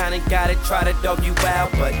the kind of guy that try to dog you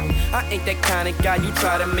out. But I ain't that kind of guy you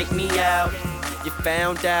try to make me out. You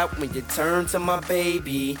found out when you turned to my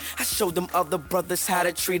baby. I showed them other brothers how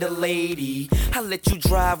to treat a lady. I let you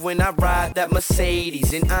drive when I ride that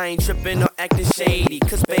Mercedes, and I ain't tripping or acting shady,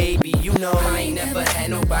 cause baby, you know I ain't never had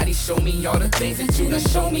nobody show me all the things that you done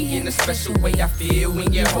show me. In a special way I feel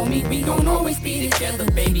when you hold me. We gon' always be together,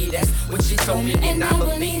 baby, that's what you told me, and I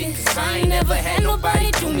believe it, cause I ain't never had nobody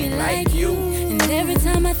do me like you. And every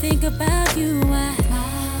time I think about you,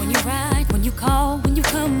 when you ride, when you call, when you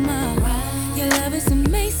come up, your love is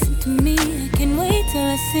amazing to me. I can't wait till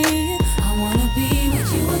I see you. I wanna be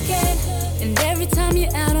with you again. And every time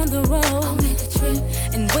you're out on the road, I'll make a trip.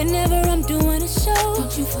 And whenever I'm doing a show,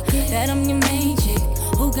 don't you forget that I'm your main chick,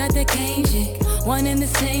 who got that game chick, One and the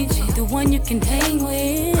same chick, the one you can hang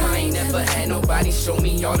with. I ain't never had nobody show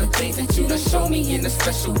me all the things that you done show me. In a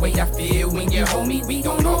special way I feel when you hold me. We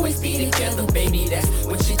gon' always be together, baby, that's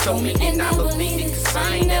what she told me. And I believe it, cause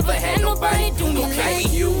I ain't never had nobody do me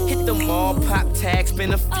like you. Hit the mall, pop tags,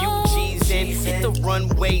 spend a few G's in. Hit the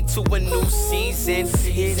runway to a new season.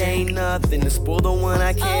 It ain't nothing to spoil the one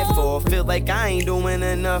I care for. Feel like I ain't doing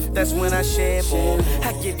enough, that's when I share more.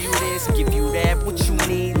 I give you this, give you that, what you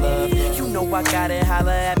need, love. You know I gotta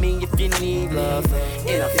holler at me if you need love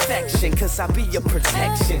and affection, cause I be your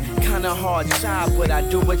protection. Kinda hard job, but I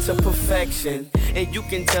do it to perfection. And you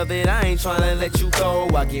can tell that I ain't tryna let you go.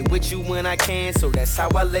 I get with you when I can, so that's how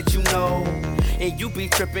I let you know. And you be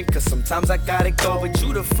trippin', cause sometimes I gotta go. But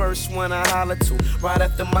you the first one I holler to, right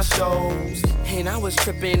after my shows. And I was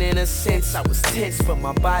trippin' in a sense, I was tense, but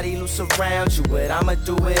my body loose around you. But I'ma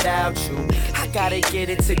do without you. I gotta get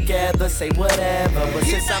it together, say whatever. But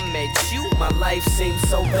since I met you, my life seems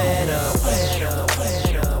so better.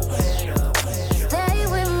 Stay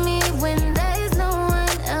with me when there's no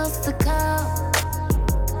one else to call.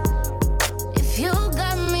 If you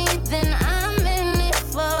got me, then I'm in it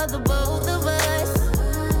for the both of us.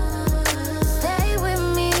 Stay with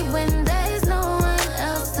me when there's no one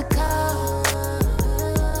else to call.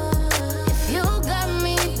 If you got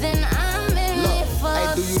me, then I'm in it for.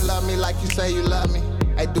 Hey, do you love me like you say you love me?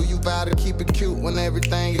 Hey, do you vow to keep it cute when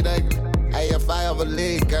everything get ugly? Hey, if I ever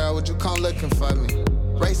leave, girl, would you come looking for me?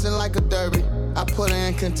 Racing like a derby, I put her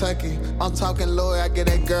in Kentucky. I'm talking lawyer, I get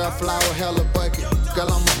that girl flower, hella bucket. Girl,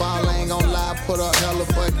 I'm a ball, I ain't gon' lie, put up hella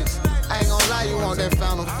buckets. I ain't gon' lie, you want that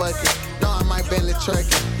fountain bucket. No, I might Bentley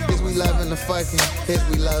truckin'. Is we loving the fucking? Is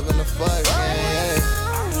we loving the fucking? Yeah.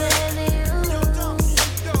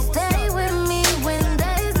 Stay with me when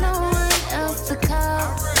there's no one else to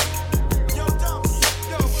call.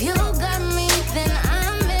 If you got me, then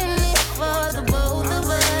I'm in it for the both of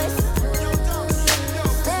us.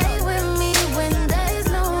 Stay with me when there's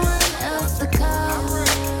no one else to call.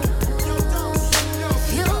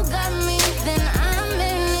 If you got me, then I'm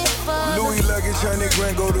in it for Louis luggage, 100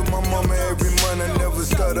 grand, go to my mama every month. I never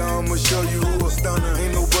stutter, I'ma show you who a stunner.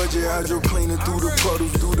 Ain't no budget, hydro cleaner through the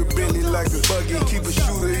puddles, through the Bentley like a buggy. Keep a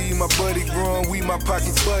shooter, eat my buddy, growing weed, my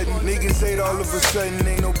pockets button. Niggas hate all of a sudden,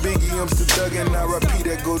 ain't no biggie, I'm still thuggin'. I repeat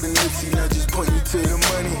that golden Nipsey, now just point me to the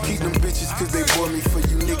money. Keep them bitches, cause they bought me for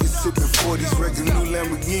you niggas sippin' 40s, regular new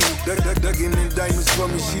Lamborghini. Duckin' in diamonds for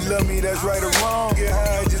me, she love me, that's right or wrong. Get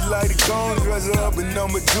high, just light the cones, dress her up in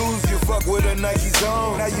number 2s. You fuck with her Nike's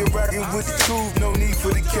on. Now you're rockin' with the truth, no need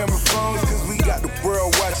for the camera phones, cause we got the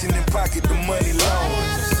world watching and pocket the money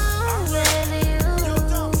loans.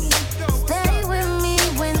 Stay with me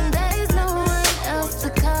when there's no one else to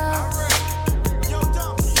call.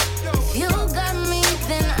 If you got me,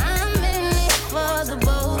 then I'm in it for the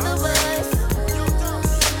both of us.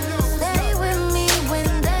 Stay with me when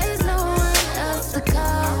there's no one else to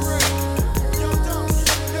call.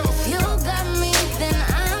 If you got me, then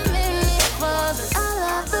I'm in it for the. I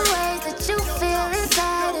love the ways that you feel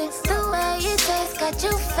inside it. The way you taste got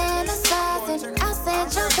you fantasizing. I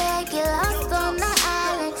sent your bag, get lost on the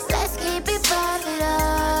island. Let's keep it private,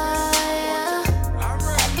 yeah.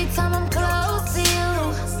 Every time I'm close to you,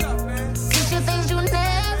 teach you things you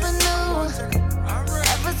never knew.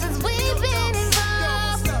 Ever since we've been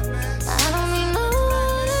involved, I don't need no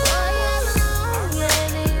one.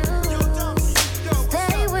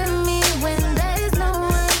 Stay with me when there's no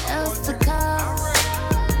one else to call.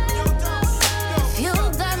 If you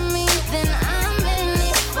got me, then I'm in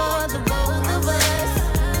it for the both of us.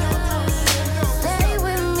 Stay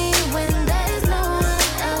with me when there's no one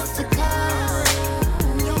else to call.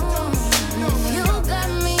 If you got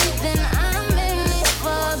me, then I'm in it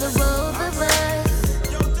for the both of us.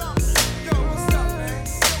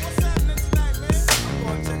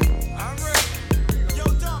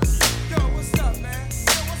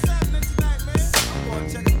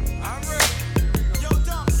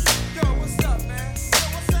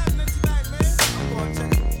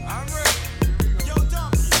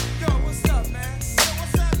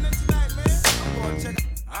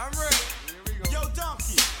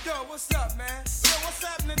 What's up, man? Yo, what's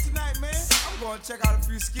happening tonight, man? I'm gonna check out a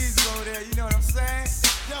few skeezers over there, you know what I'm saying?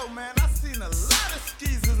 Yo, man, I seen a lot of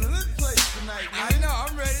skeezers in this place tonight, man. I know,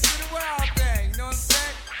 I'm ready to do the wild thing, you know what I'm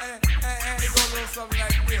saying? And it goes a little something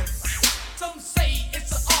like this. Some say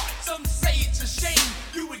it's an art, some say it's a shame.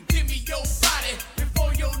 You would give me your body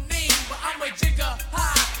before your name, but I'm a jigger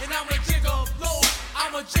high and I'm a jigger low.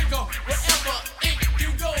 I'm a jigger wherever it you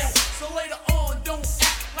go. So later on, don't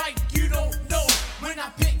act like you don't know. When I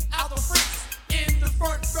pick out the freaks in the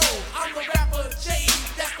front row, I'm the rapper J,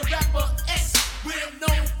 that's the rapper X. We're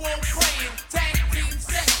known for praying, tag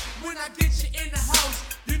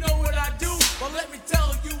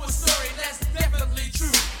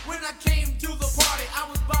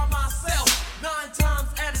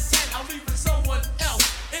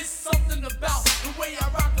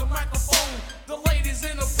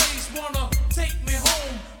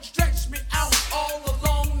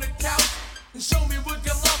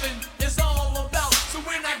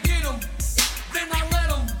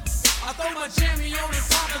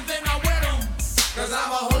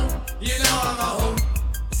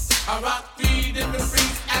I rock 3 different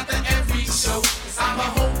freaks after every show. 'Cause I'm a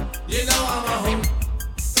hoe, you know I'm a hoe.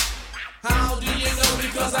 How do you know?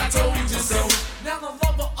 Because I told you so. Now the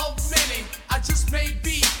lover of many, I just may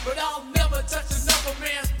be, but I'll never touch another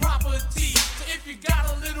man's property. So if you got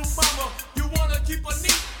a little mama, you wanna keep her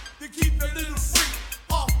neat, then keep the little freak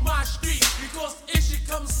off my street. Because if she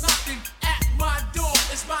comes knocking at my door,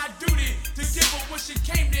 it's my duty to give her what she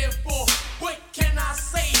came there for. What can I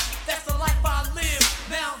say? That's the life I live.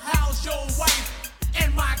 Now how's your wife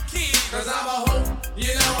and my kids? 'Cause I'm a hoe,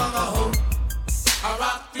 you know I'm a hoe. I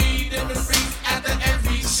rock 3 different freaks after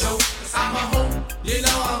every show. 'Cause I'm a hoe, you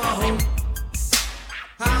know I'm a hoe.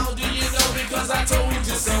 How do you know? Because I told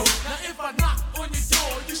you so. Now if I knock on your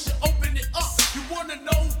door, you should open it up. You wanna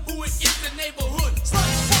know who it is, the neighborhood.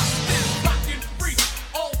 Sluts, busters, rockin' freaks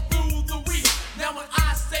all through the week. Now when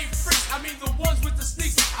I say freaks, I mean the ones with the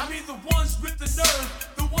sneaks. I mean the ones with the nerve,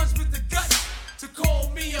 the ones with the guts to call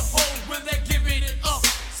me a hoe when they're giving it up.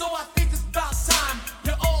 So I think it's about time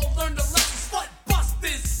you all learn the lesson. Slut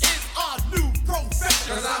busters is our new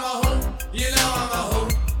profession. 'Cause I'm a hoe, you know I'm a hoe.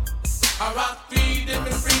 I rock 3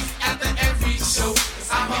 different freaks after every show.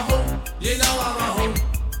 'Cause I'm a hoe, you know I'm a hoe.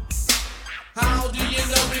 How do you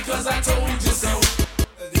know? Because I told you so.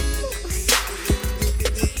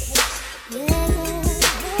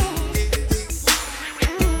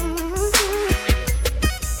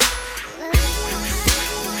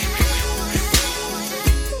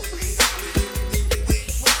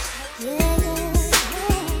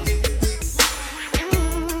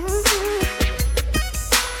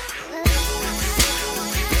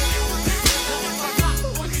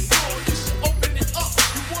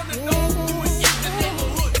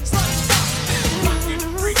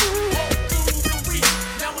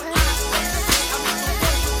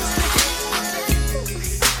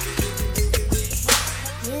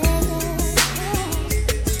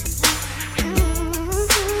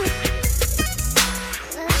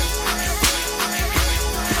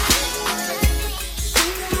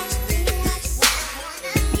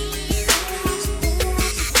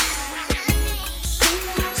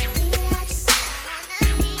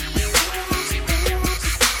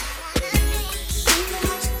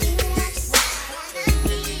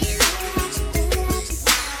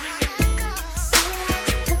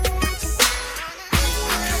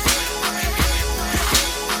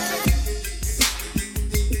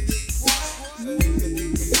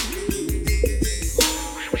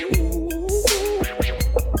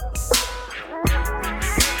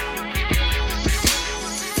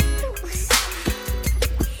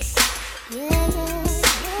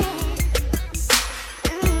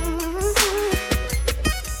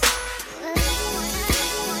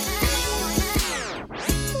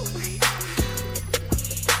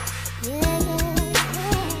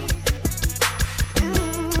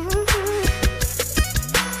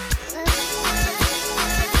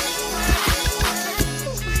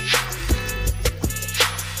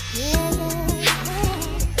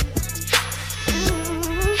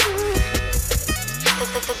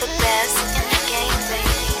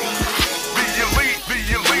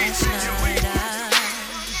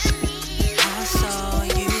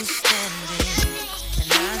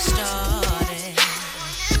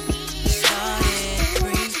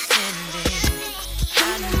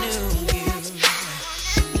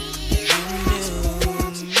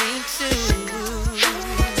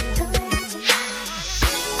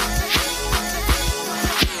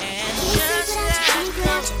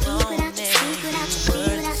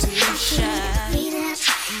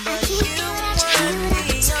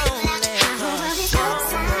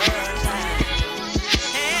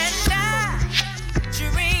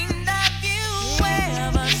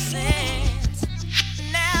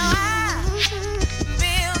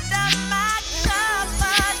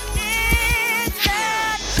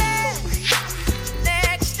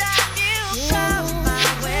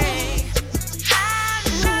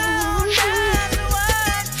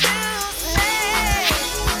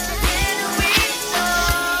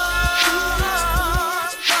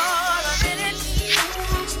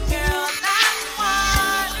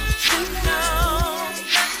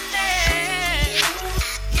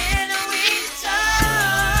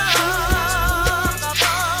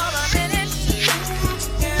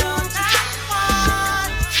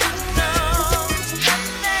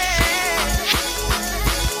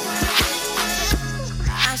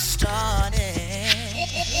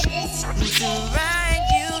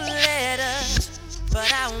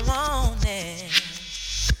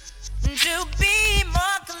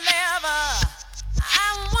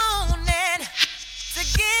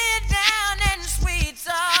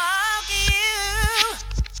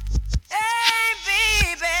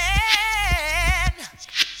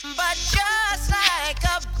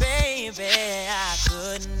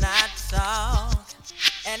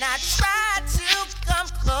 And I tried to come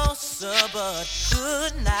closer, but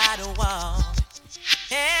could not walk.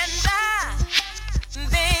 And I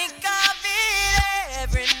think of it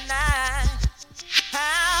every night.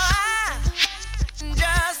 How I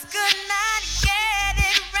just could not get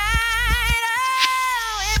it right.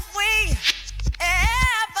 Oh, if we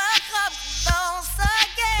ever come close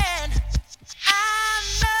again, I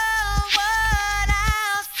know what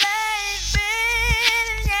I'll say then,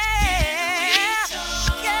 yeah.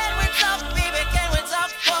 Can we talk, baby? Can we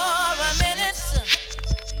talk for a minute?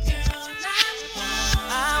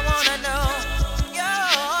 I wanna know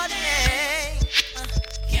your name.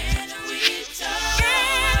 Can we talk?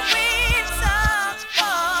 Can we talk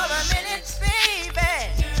for a minute, baby?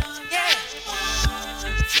 Yeah.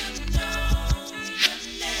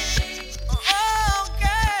 Oh,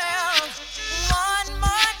 girl, one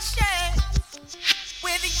more chance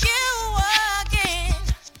with you again.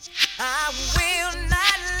 I will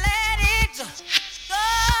not let it go.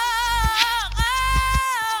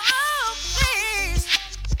 Please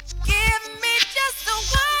give me just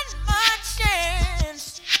one more chance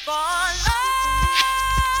for love,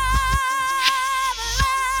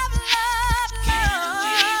 love, love, love.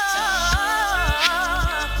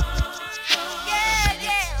 Yeah,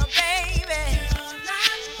 yeah, baby.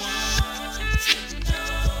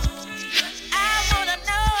 I wanna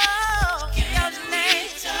know your name.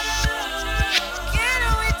 Can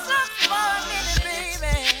we talk for a minute,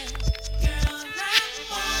 baby?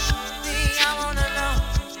 See, I wanna know.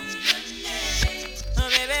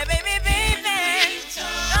 Baby, baby, baby.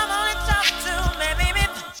 Come on and talk to me, baby.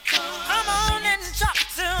 Come on and talk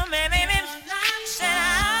to me, baby. Said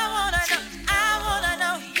I wanna know, I wanna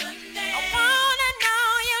know. I wanna know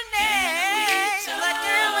your name. Like,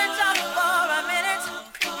 can we talk for a minute?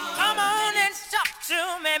 Come on and talk to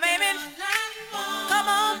me, baby. Come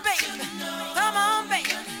on, baby. Come on,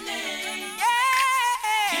 baby. Yeah.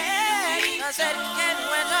 I said, can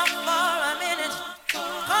we talk for a minute?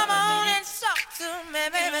 Come on and talk to me,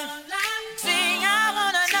 baby. See, I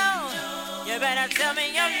wanna know. You better tell me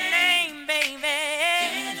your name, baby.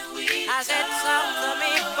 I said, talk to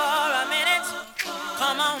me for a minute.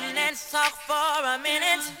 Come on and talk for a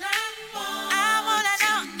minute. I wanna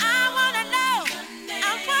know, I wanna know.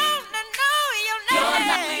 I wanna know your name.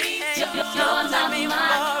 Talk to me for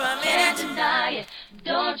a minute. Deny it.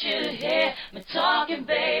 Don't you hear me talking,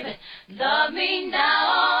 baby? Love me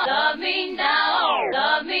now, love me now,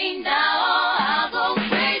 love me now. I'll go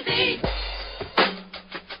crazy.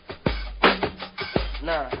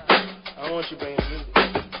 Nah, I don't want you bringing the music.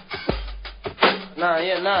 Nah.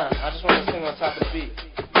 I just want to sing on top of the beat.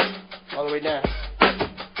 All the way down.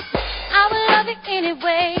 I will love you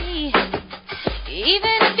anyway,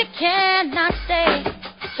 even if you cannot stay.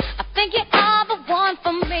 I think you are the one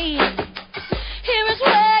for me. Here is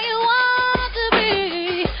where you want to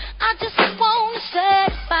be. I just want to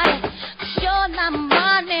satisfy you, 'cause you're not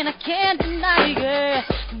mine and I can't deny it.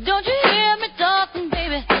 Don't you hear me talking,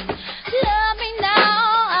 baby? Love me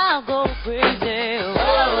now, I'll go crazy.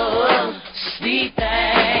 Oh, sweet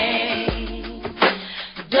thing.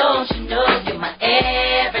 Don't you know you're my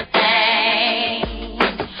everything?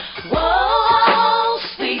 Whoa,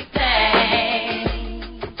 sweet thing.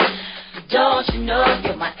 Don't you know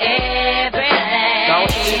you're my everything? Now, I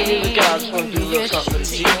want you to leave the music out. I just want to do a little something for the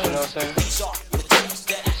G, you know what I'm saying?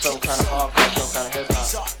 Some kind of hardcore, some kind of hip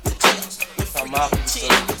hop. Some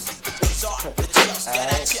mafia stuff.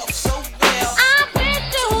 Alright. I wish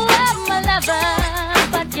you were my lover,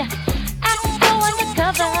 but you act so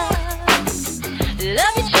undercover.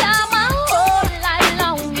 Love you, child, my whole life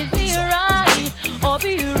long. Is be right or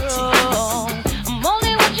be wrong? I'm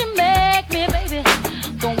only what you make me, baby.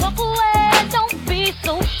 Don't walk away, don't be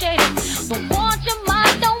so shady. Don't want your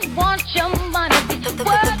mind, don't want your money. The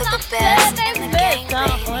words I said, they make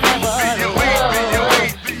up whatever.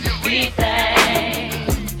 Sweet thing.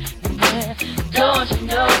 Don't you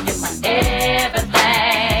know you're my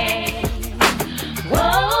everything?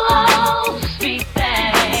 Whoa, sweet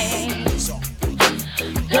thing.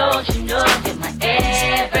 Don't you know you're my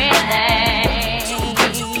everything?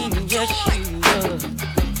 Yes, you are.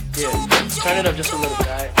 Yeah, turn it up just a little bit,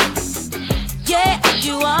 alright? Yes,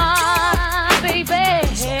 you are, baby.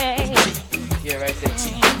 Yeah, right there.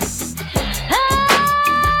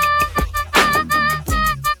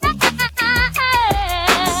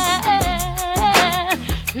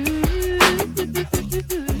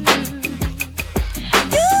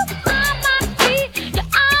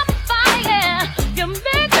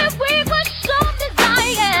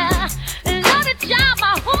 Love the job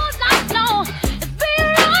my whole life long. It's be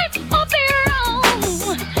right or be wrong.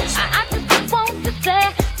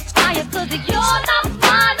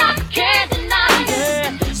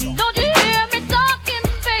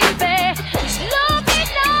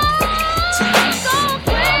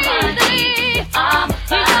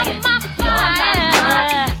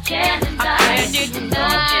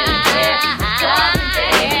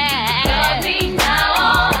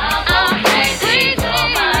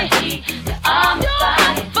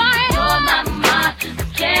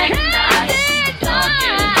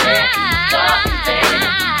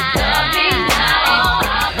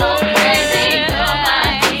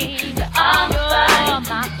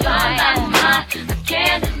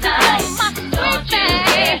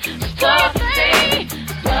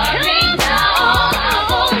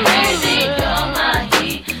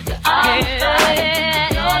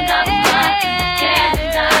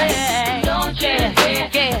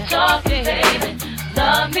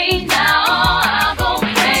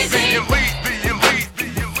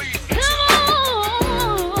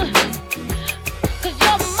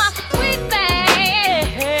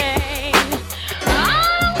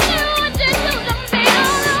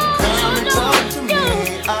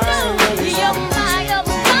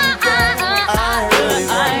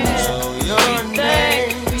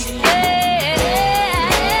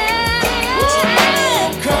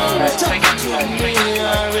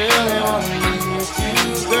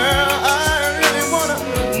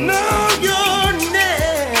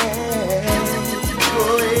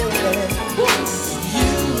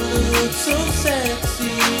 so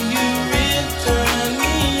sexy, you really turn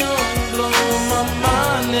me on, blow my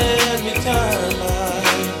mind every time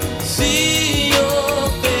I see your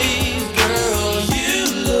face, girl. You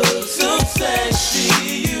look so sexy,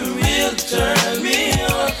 you really turn me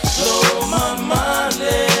on, blow my mind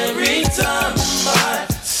every time I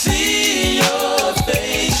see your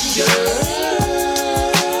face, girl.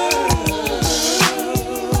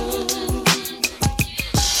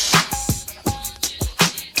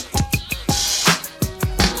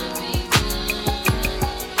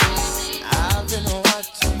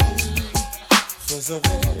 So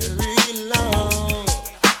very long,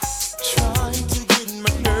 trying to get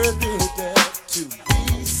my nerve built up to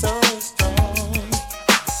be so strong.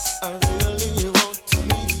 I really want to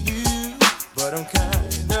meet you, but I'm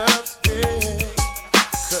kind of scared,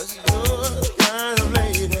 'cause you're the kind of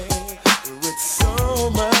lady with so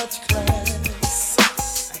much class.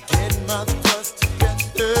 I get my thoughts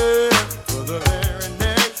together for the very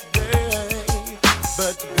next day,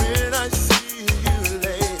 but when I see you,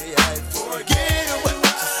 lady, I forget.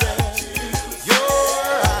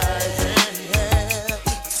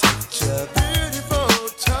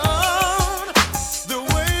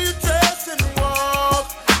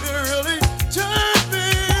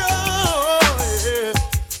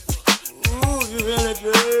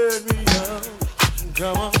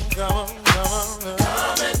 Come on, come on, come on.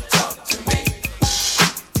 Come and talk to me.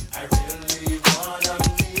 I really wanna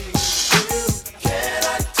meet you. Can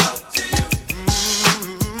I talk to you?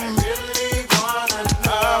 I really wanna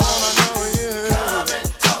know you. Come and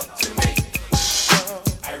talk to me.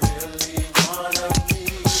 I really wanna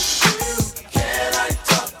meet you. Can I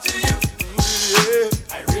talk to you?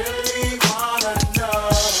 I really wanna know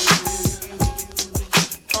you.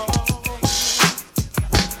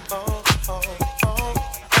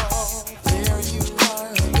 There you are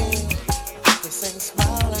again, the same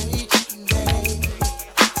smile each day.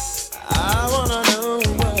 I wanna know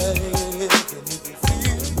what it is that make you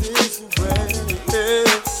feel this way.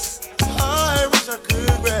 I wish I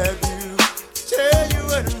could grab you, tell you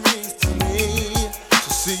what it means to me, to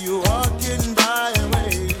see you walking by a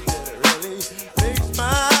way that really makes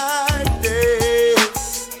my day.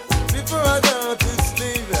 Before I go to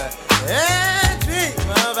sleep and dream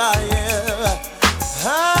about you,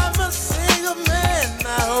 I'm a single man, I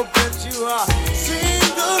hope that you are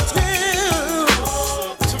single too.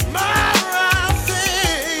 Tomorrow I'll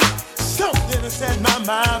say something to set my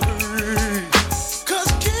mind free, 'cause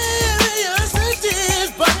curiosity is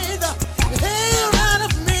burning the hell out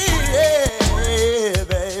of me, yeah,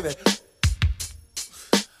 baby.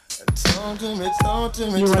 Talk to me, talk to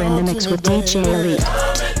me, You are in the mix with DJ Elite.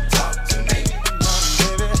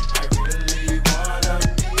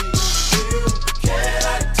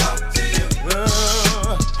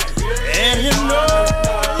 And you know,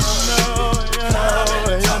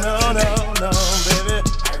 baby,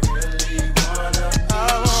 I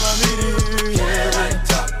wanna meet you. Can I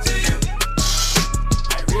talk to you?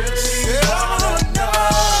 I wanna know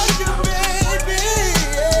you, baby.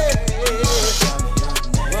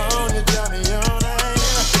 Won't you tell me your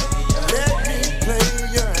name? Let me play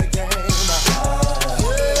your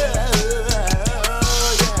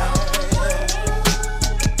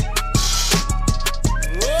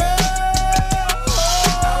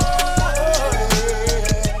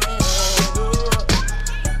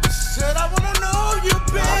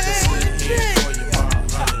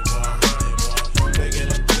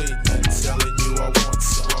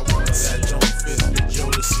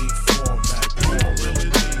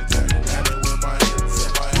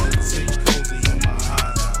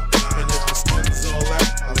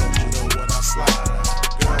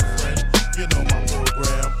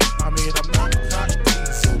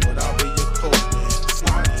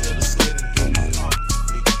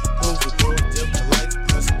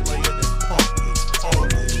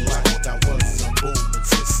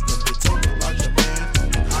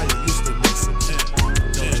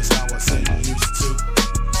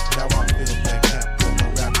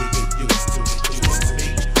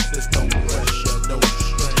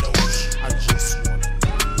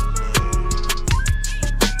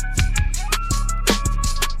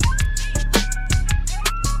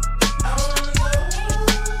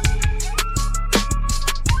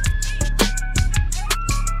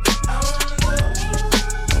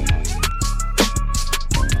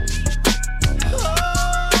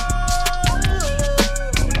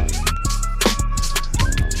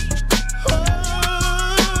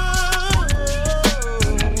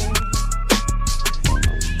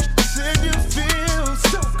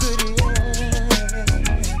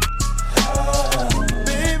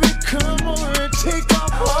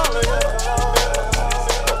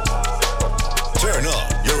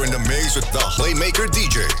Playmaker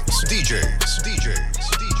DJs.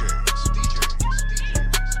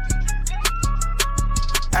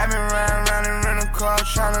 I've been riding in rental car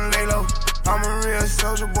tryna lay low. I'm a real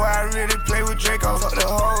soldier boy, I really play with Draco. Fuck the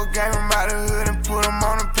whole game, I'm out the hood and put him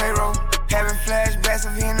on the payroll. Having flashbacks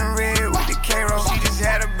of hitting the red with the K-roll. She just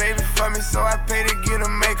had a baby for me, so I paid to get a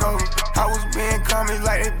makeover. I was being commies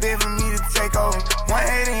like they bid for me to take over.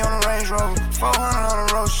 180 on the Range Rover, 400 on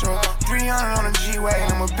the road show, 300 on the G-Wagon.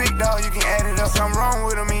 I'm a big dog, you can add it up. Something wrong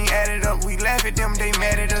with them, he add it up. We laugh at them, they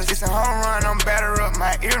mad at us. It's a home run, I'm batter up.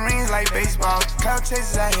 My earrings like baseball. Cloud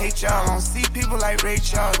chasers, I hate y'all. I don't see people like Ray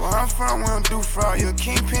Charles. Where I'm from, we don't do fraud. You a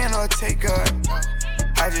kingpin or a taker.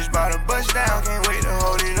 I just bought a bus down, can't wait to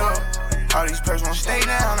hold it up. All these perks won't stay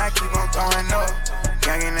down, I keep on throwing up.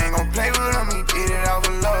 Youngin' ain't gon' play with him, he did it out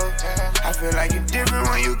of love. I feel like it's different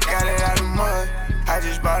when you got it out of mud. I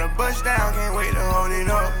just bought a bus down, can't wait to hold it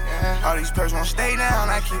up. All these perks won't stay down,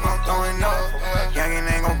 I keep on throwing up. Youngin'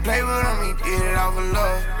 ain't gon' play with him, he did it out of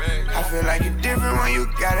love. I feel like it's different when you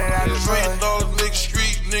got it out of mud. $3 nigga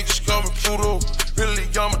street, niggas coming Pluto. Really,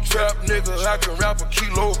 I'm a trap nigga, I can rap a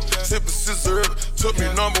kilo. Sippin' scissor, took me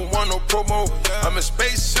 #1, no promo. I'm in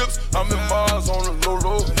spaceships, I'm in Mars on the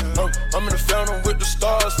low. I'm in the fountain with the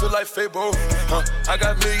stars, feel like Fable. I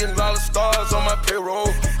got $1 million stars on my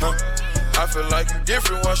payroll. I feel like you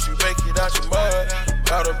different once you make it out your mud.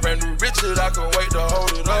 Got a brand new Richard, I can wait to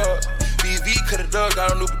hold it up. BV coulda dug,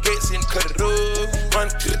 got a new baguettes and cut it up. Run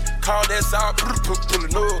to call that out, pull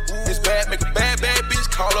it up. It's bad, make a bad bitch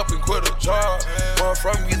call up and quit a job. One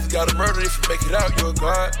from you, either gotta murder if you make it out, you're a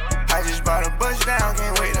god. I just bought a bus down,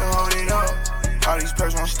 can't wait to hold it up. All these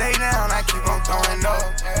perks won't stay down, I keep on throwing up.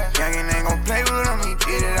 Youngin' ain't gon' play with him, he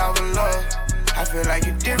did it out of love. I feel like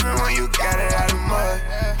it's different when you got it out of mud.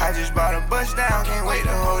 I just bought a bus down, can't wait to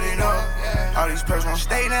hold it up. All these perks won't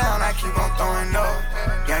stay down, I keep on throwing up.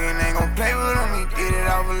 Youngin' ain't gon' play with him, he did it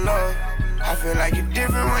out of love. I feel like it's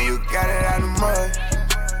different when you got it out of mud.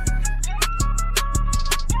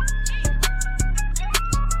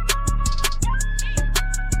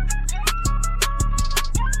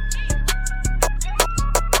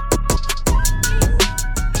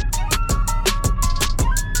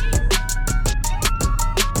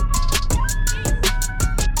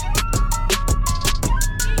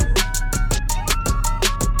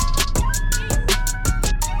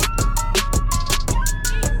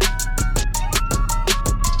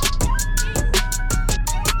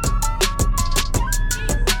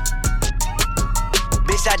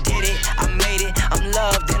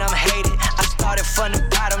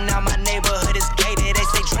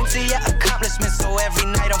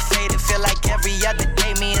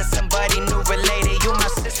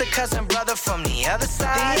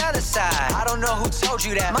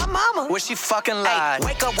 Where she fucking lied.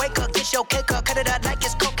 Wake up, get your cake up, cut it up like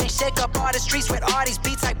it's cocaine. Shake up all the streets with all these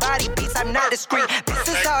beats like body beats. I'm not discreet. This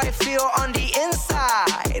is how I feel on the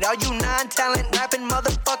inside. All you non-talent rapping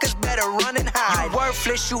motherfuckers better run and hide. You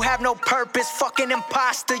worthless, you have no purpose, fucking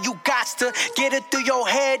imposter. You gots to get it through your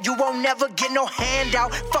head. You won't never get no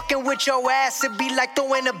handout. Fucking with your ass, it be like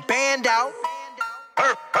throwing a band out.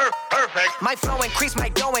 Perfect. My flow increase, my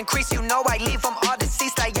dough increase. You know I leave from all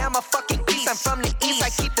deceased. I am a fucking beast. I'm from the east. I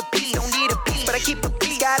keep the peace. Don't need a piece, but I keep a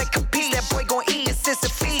piece. Gotta compete. That boy gon' eat. This is a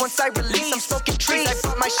feast. Once I release, I'm smoking trees. I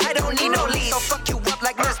bought my shit. I don't need no lease. So fuck you up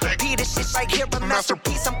like Mr. P. This shit right here, a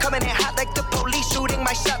masterpiece. I'm coming in hot like the police. Shooting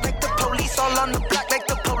my shot like the police. All on the block like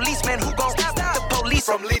the policeman. Who gon' stop the police?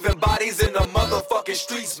 From leaving bodies in the motherfucking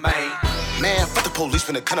streets, man. Man, fuck the police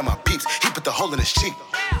finna cut on my peeps. He put the hole in his cheek.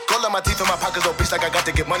 Call out my teeth in my pockets, oh bitch, like I got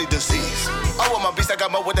to get money disease. Oh, with my beast, I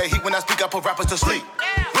got more with that heat. When I speak, I put rappers to sleep.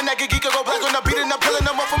 When I get geek, I go black on the beat and I'm pulling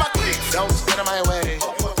them up for my cleats. Don't stand in my way.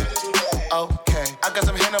 Okay, I got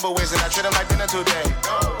some Hannibal ways and I treat them like dinner today.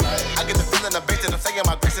 I get the feeling of bass and I'm saying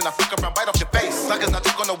my grace and I fuck around, bite off your face. Suckers not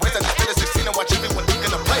talk on the waist, I just feel the 16 and watch everyone look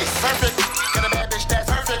in the place. Perfect, got a bad bitch, that's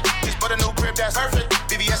perfect. Just bought a new crib, that's perfect.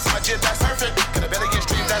 VVS in my jib, that's perfect. Got a belly and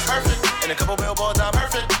streams, that's perfect. And a couple billboards, I'm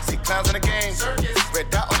perfect. See clowns in the game. Red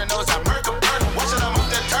dot on the nose, I'm Merc, I'm Durkin. Watch it, I'm up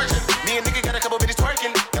detergent. Me and nigga got a couple bitches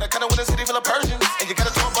twerking. Got a kind of with a city full of Persians. And you got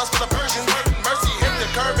a tour bus full of Persians. Mercy hit the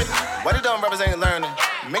curbing. Why the dumb rappers ain't learning?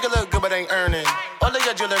 Make it look good, but ain't earning. All of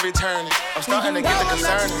your jewelry turning. I'm starting to get the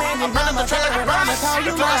concerning. I'm running the track like a burner.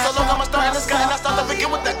 The flying so long, I'ma start in the sky and I start to forget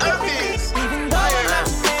what the earth is.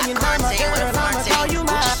 I quarantine with a quarantine.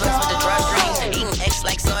 Gucci sweats with the drawstrings. Eating X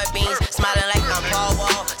like soybeans. Smiling like I'm Paul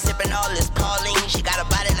Wall. Sipping all this Pauline. She got a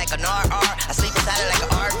body like an RR. I sleep inside it like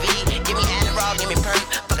an RV. Give me Adderall, give me perk.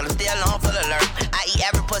 Fuckin' I'm still on full alert. I eat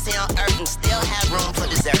every pussy on earth and still have room for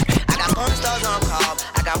dessert. I got porn stars on call.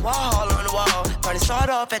 I got Warhol on the wall. honey, sawed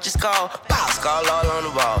off at your skull. Bow, skull all on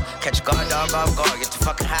the wall. Catch a guard, dog off guard. Get too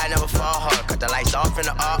fucking high, never fall hard. Cut the lights off in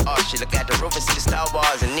the RR. She look at the roof and see the Star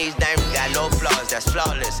Wars. And these dames got no flaws, that's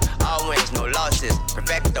flawless. All wins, no losses.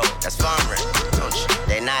 Perfecto, that's farming. Don't you?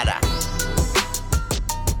 They nada.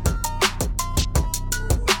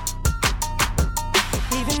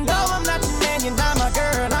 Even though I'm not your man, you're not my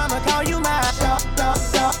girl, I'ma call you my dog.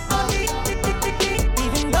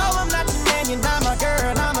 Even though I'm not your man, you're not my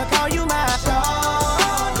girl, I'ma call you my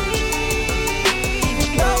dog.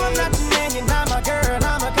 Even though I'm not your man, you're not my girl,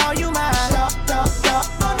 I'ma call you my dog.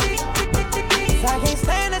 I can't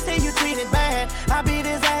stand to see you treated bad. I beat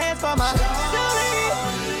his ass for my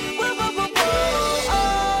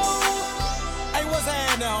Hey, what's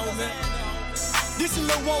happening, homie? This is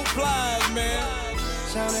Lil Woke Plies, man.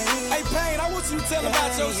 Hey, Payne, I want you to tell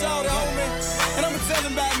about your shawty, homie. And I'ma tell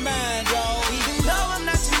him about mine, dawg. Even though I'm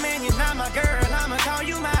not your man, you're not my girl, I'ma call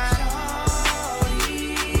you my dog.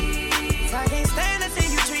 I can't stand to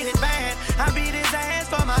see you treated bad. I beat his ass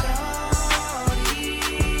for my dog.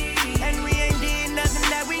 And we ain't did nothing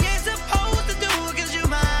that we ain't supposed to do, cause you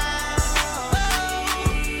mine.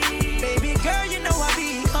 Baby girl, you know I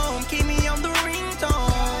be home, keep me on the ringtone.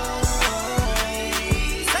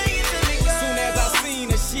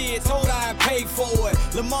 Told her I'd pay for it.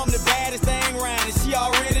 Lil' mom the baddest thing around and she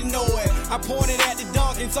already know it. I pointed at the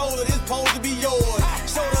dunk and told her this supposed to be yours.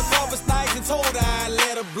 Showed her a couple snipes and told her I'd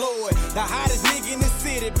let her blow it. The hottest nigga in the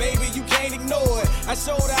city, baby, you can't ignore it. I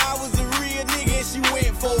showed her I was a real nigga and she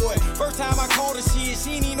went for it. First time I called her shit,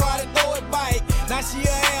 she didn't even know how to throw it bite. Now she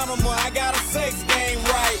an animal, I got a sex game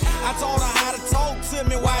right. I taught her how to talk to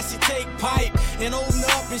me while she take pipe. And open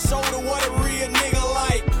up and show her what a real nigga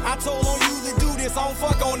like. I told her you to do this, I don't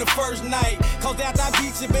fuck on the first night. Cause after I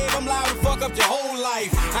beat you, babe, I'm liable to fuck up your whole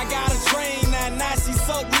life. I got a train now she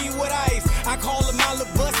suck me with ice. I call her my little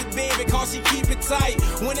busted baby cause she keep it tight.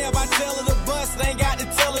 Whenever I tell her to bust, I ain't got to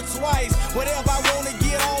tell her twice. Whatever I wanna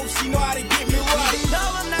get on, she know how to get me right. Even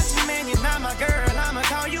though I'm not your man, you're not my girl, I'ma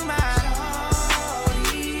call you my dog.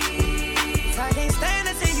 I can't stand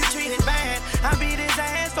to see you treated bad. I beat his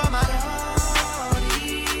ass for my dog.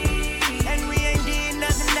 And we ain't did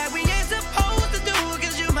nothing that we ain't supposed to do,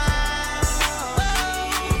 cause you mine.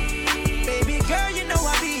 Baby girl, you know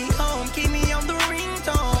I be home, keep me on the ringtone.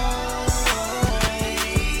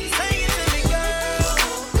 Sing it to me, girl.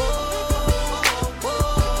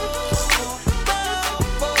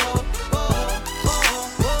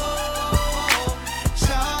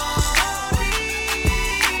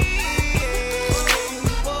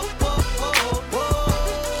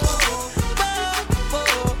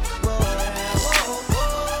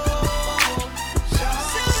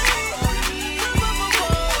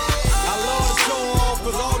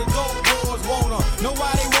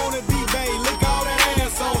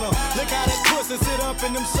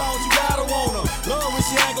 In them songs, you gotta want her. Love when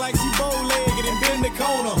she act like she bow-legged and bend the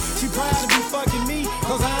corner. She proud to be fucking me,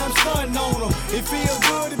 cause I'm stunting on her. It feels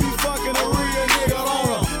good to be fucking a real nigga on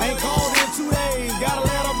her. Ain't called in 2 days, gotta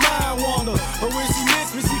let her mind wander. But when she miss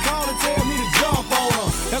me, she call and tell me to jump on her.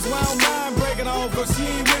 That's why I'm mind breaking off, cause she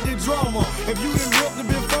ain't with the drummer. If you done ripped her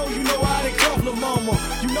before, you know how they cuff the mama.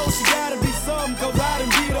 You know she gotta be something, cause I done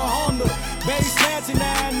beat her Honda. Baby snatching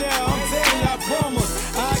now, I'm telling you, I promise.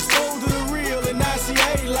 I exposed her to real and now she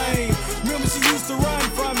ain't lame. Remember she used to run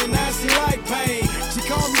from me, now she like pain. She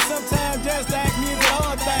called me sometimes just to ask me the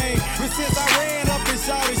other thing. But since I ran up and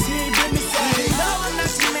shot her,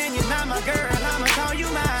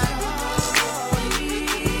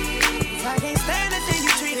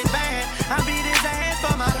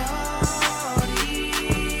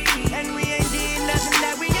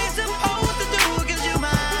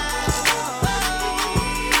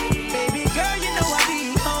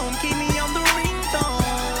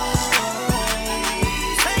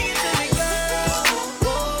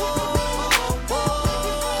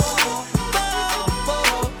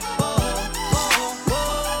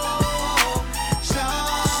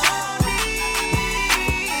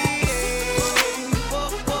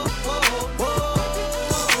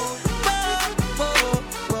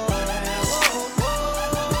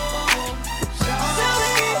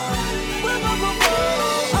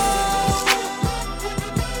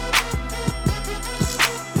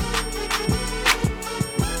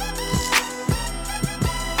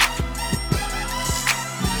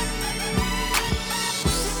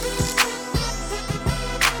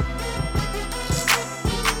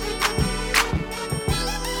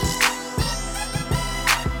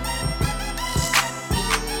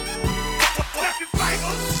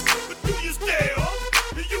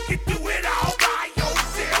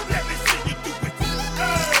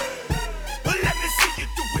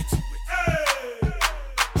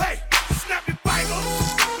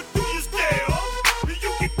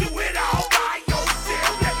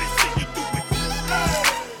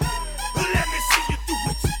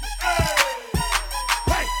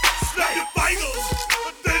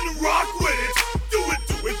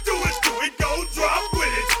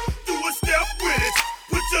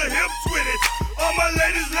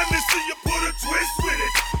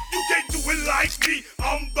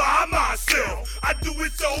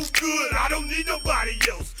 don't need nobody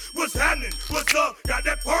else. What's happening? What's up? Got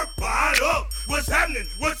that perk fired up. What's happening?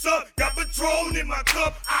 What's up? Got Patron in my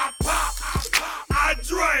cup. I pop, I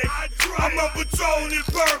drink. I'm a Patron and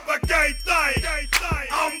perk, I can't think.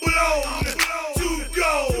 I'm blown to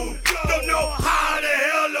go. Don't know how the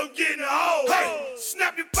hell I'm getting home. Hey,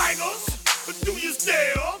 snap your fingers, but do you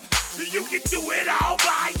still? You can do it all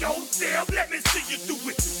by yourself. Let me see you do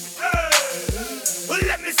it. Hey,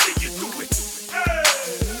 let me see you do it.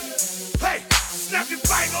 Hey, snap your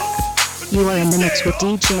fingers. You are in the mix with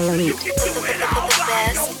DJ Elite. I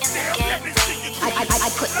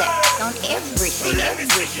put that on everything.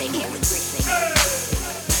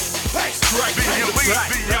 Strike to the back,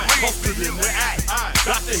 posted in the act.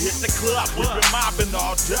 About to hit the club, we've been mobbing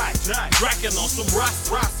all day. Drinking on some rust,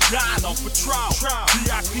 dying on Patron.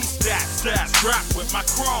 VIP stats, strapped with my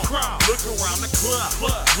chrome. Look around the club,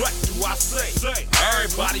 what do I say?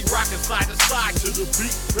 Everybody rocking side to side to the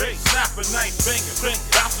beat. Snapping ain't fingers,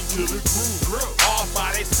 bouncing to the groove. All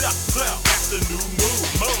by themselves, that's the new move.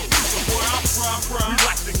 From where I'm from, we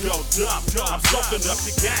like to go dumb. I'm soaking up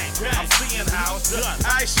the game, I'm seeing how it's done.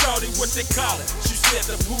 I ain't shorty what they call it. She said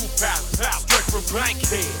the pool palace, straight from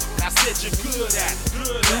Bankhead. I said you're good at it.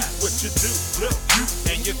 What you do, you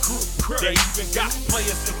and your crew. They even got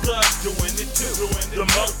players and thugs doing it too. The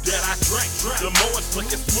more that I drink, the more it's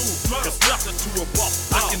looking smooth. Cause nothing to a ball,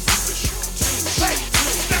 I can do the shoot too. Hey,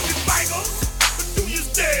 snap your fingers, but do you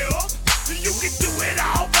still? You can do it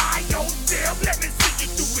all by yourself. Let me see you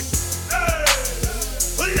do it.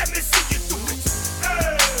 Let me see you do it.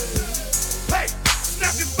 Hey,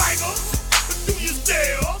 snap your fingers, but do you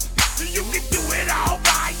still? You can do it all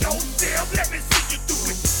by yourself. Let me see you do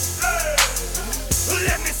it.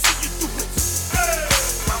 Let me see you do it.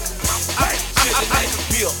 I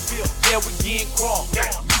feel, yeah, we getting crunk.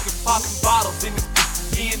 You can pop some bottles in this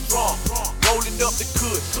bitch, getting drunk. Rolling up the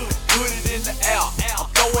kush, put it in the air. I'm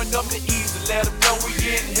throwing up the easy, let them know we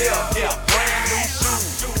getting here. Yeah, brand new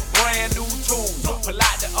shoes, brand new tools. Pull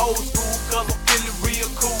out the old school, cause I'm feeling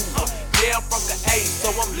real cool. Yeah, I'm from the A,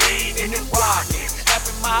 so I'm leaning and rocking.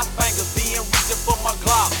 Snapping my fingers, then reaching for my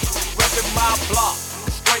Glock. Repping my block,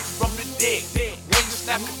 straight from the deck. When you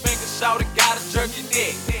snap your fingers, shout it, gotta jerk your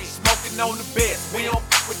neck. Smoking on the best, we don't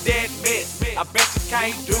f with that mess. I bet you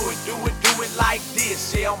can't do it like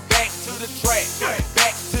this. Yeah, I'm back to the track,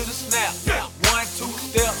 back to the snap. 1, 2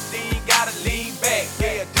 steps, then you gotta lean back.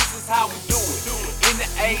 Yeah, this is how we do it in the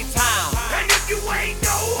A-time. And if you ain't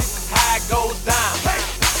know, this is how it goes down. Hey,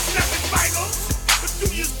 snap your fingers, but do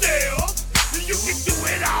you still? You can do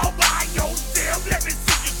it all by yourself. Let me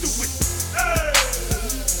see you do it.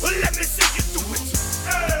 Let me see you do it.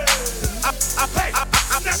 Snap your fingers,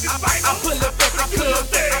 I pull up back, I pull up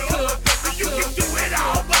back, I pull up back. You can do it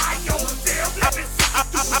all by yourself. Let me see you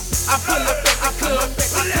do it. I pull up back, I pull up back,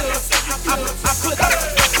 Let me see you do it.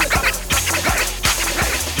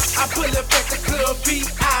 I pull up at the club,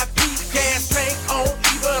 VIP, gas tank on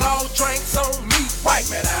E, but all drinks on me. Wipe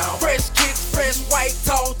me down. Fresh kicks, fresh white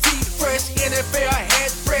tall tee, fresh NFL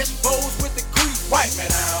hat, fresh bows with the crease. Wipe me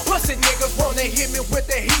down. Pussy niggas wanna hit me with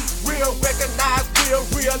the heat. Real recognize,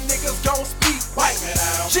 real niggas gon' speak. Wipe me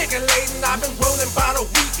down. Chicken laden, I've been rolling by the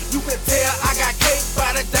week. You can tell I got cake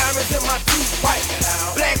by the diamonds in my teeth. Wipe me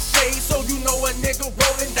down. Black shades, so you know a nigga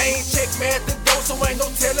rolling. They ain't check me at the door, so ain't no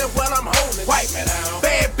telling what I'm holding. Wipe me down.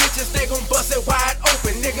 Bad bitches, they gon' bust it wide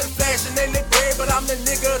open. Niggas flashing in the bread, but I'm the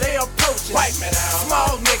nigga they approaching. Wipe me down.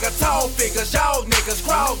 Small nigga, tall figures, y'all niggas,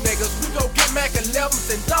 crowd niggas. We gon' get Mac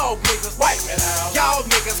 11s and dog niggas. Wipe me down. Y'all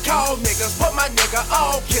niggas, call niggas, but my nigga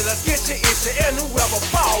all killers. Get your issue and whoever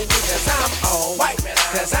fall with us, I'm on. Wipe me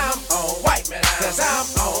down. Cause I'm on. Wipe me down. Cause I'm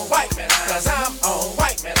on. Wipe me down. Cause I'm on.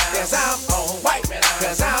 Wipe me down. Cause I'm on. Wipe me down.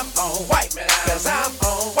 Cause I'm on. Wipe me down. Cause I'm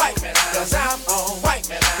on. Wipe me down. Cause I'm on. Wipe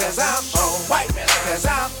me down. Cause I'm on. Wipe me down. Cause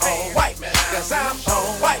I'm on. Wipe me down. Cause I'm on. Wipe me down. Cause I'm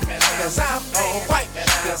on. Wipe me down. Cause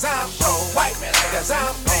I'm on. Wipe me down. Cause I'm on. Wipe me down. Cause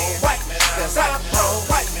I'm on. Wipe me down. Cause I'm on.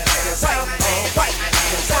 Wipe me down. Cause I'm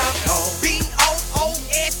on.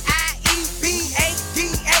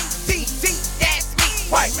 BOOSIEBADATZ, that's me.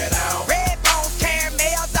 Wipe me down. Red bones,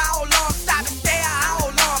 caramels, all on, stop and stare,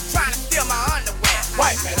 all on, trying to steal my underwear.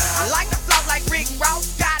 Wipe me down. I like to flow like Rick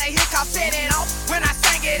Ross, got a hit called Set It Off. When I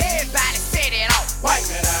sing it, everybody set it off. Wipe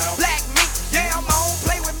me down. Black meat, yeah, I'm on,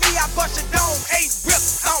 play with me, I bust your dome. 8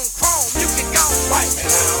 whips on chrome, you can go. Wipe me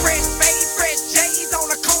down. Fresh fade, fresh J's on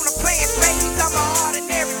the corner playing spades. I'm an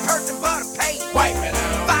ordinary person, but I'm paid. Wipe me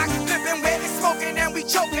down. Fox flipping, where we smoking and we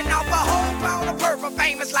choking off a whole pound of purple,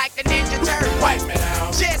 famous like the Ninja Turtle. Wipe me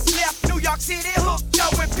down. Just left New York City, hooked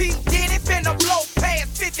up with P. Diddy, finna blow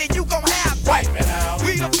past 50, you gon' have it. Wipe me down.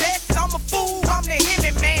 We the best, I'm a fool, I'm the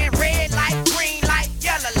Hemi man. Red light, green light,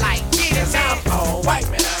 yellow light, get it, man.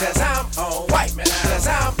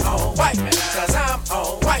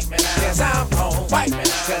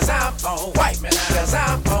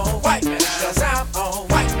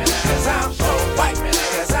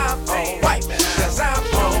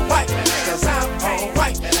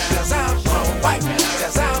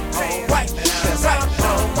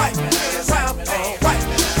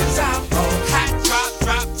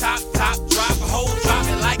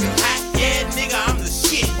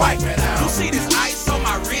 Wipe it out. You see this ice on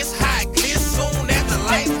my wrist, how it glitz soon as the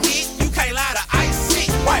lights hit. You can't lie to ice sick.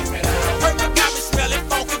 Wipe it out. Purple got me smelling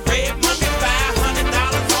funky red monkey. $500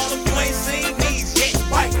 on them, you ain't seen these yet.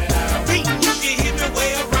 Wipe it out. Beat, you can hit me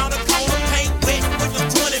way around the corner, paint wet with them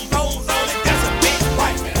 20 rolls on it. That's a bet.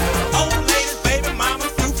 Wipe it out. Old ladies, baby mama,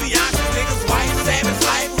 few fiancés, niggas, white savage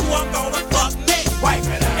life. Who I'm gonna fuck next? Wipe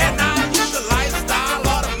it out. And I use the lifestyle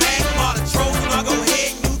or the Magnum or the Trojan. I go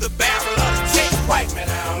ahead and use the barrel of the tech. Wipe it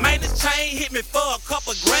out. Man, this chain hit me for a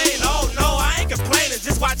couple grand. Oh no, I ain't complaining.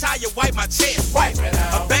 Just watch how you wipe my chest. Wipe it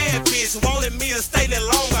out. A bad bitch wanted me to stay there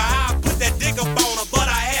longer. I put that dick up on her, but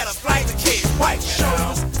I had a flight to catch. Wipe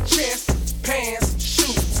shoulders, chest, pants,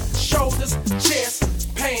 shoes. Shoulders, chest,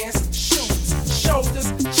 pants, shoes.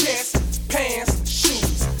 Shoulders, chest, pants,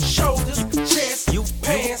 shoes. Shoulders, chest,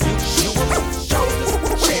 pants, shoes. Shoulders,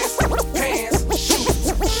 chest, pants, shoes.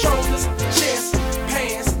 Shoulders, chest,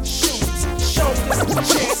 pants, shoes. Shoulders,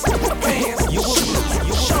 chest, pants, shoes.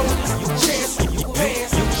 Shoulders, chest,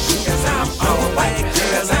 pants, shoes. 'Cause I'm all white.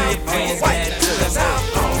 'Cause I'm all white. 'Cause I'm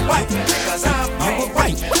all white. 'Cause I'm all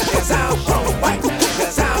white. 'Cause I'm all white.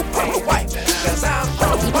 'Cause I'm all white. 'Cause I'm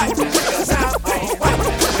all white. 'Cause I'm all white.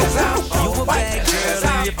 'Cause I'm all white. You a bad girl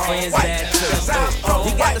and your friends bad too.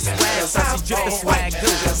 You got the swag, so she drip the swag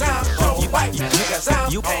good. 'Cause I'm all white. 'Cause I'm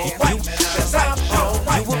all white. 'Cause I'm all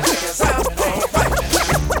white. 'Cause I'm all white.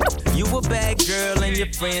 You a bad girl and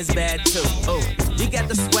your friends bad too. Oh, you got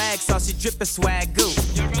the swag, so she drip the swag good.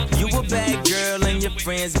 You a bad girl and your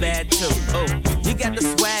friends bad too. Oh, you got the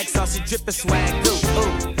swag, so she drip the swag good.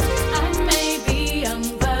 Oh. I may be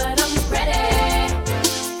young, but I'm ready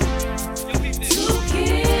to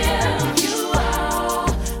give you all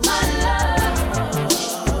my love.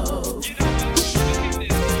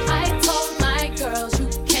 I told my girls you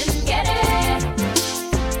can get it.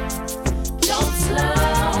 Don't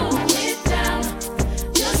slow it down,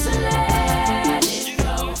 just let it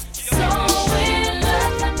go. So in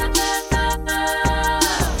love,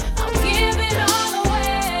 I'll give it all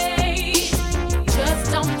away. Just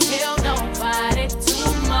don't tell nobody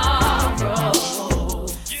tomorrow.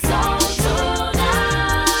 So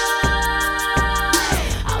tonight,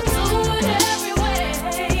 I'll do it every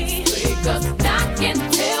way. Because knock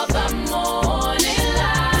until the morning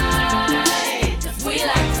light. 'Cause we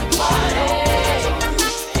like to party.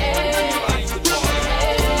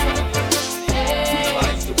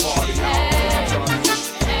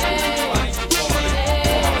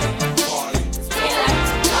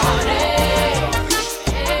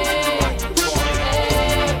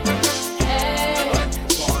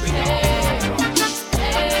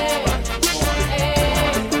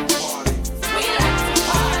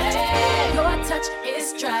 Your touch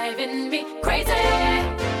is driving me crazy.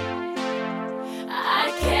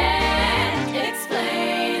 I can't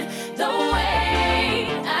explain the way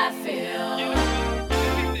I feel.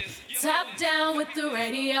 Top down with the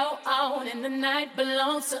radio on, and the night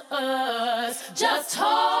belongs to us. Just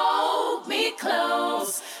hold me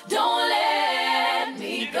close, don't let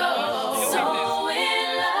me go. So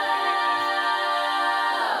in love,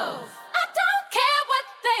 I don't care what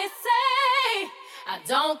they say. I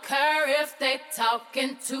don't care if they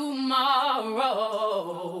talking tomorrow.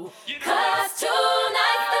 'Cause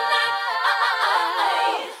tonight's the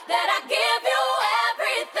night that I give you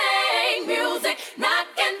everything. Music not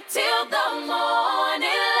until the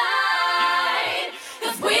morning light.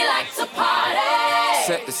 'Cause we like to party.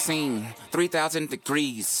 Set the scene, 3,000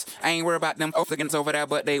 degrees. I ain't worried about them Ophigans over there,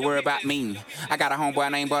 but they worry about me. I got a homeboy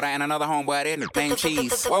named Butter and another homeboy that named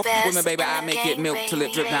Cheese. Walk with me, baby, I make it milk till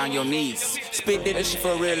it drip down your knees. Spit this shit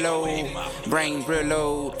for real low, brain real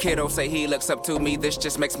low. Kiddo say he looks up to me, this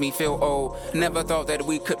just makes me feel old. Never thought that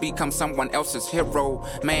we could become someone else's hero.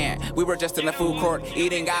 Man, we were just in the food court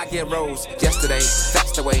eating I get rolls. Yesterday,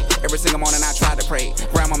 that's the way. Every single morning I try to pray.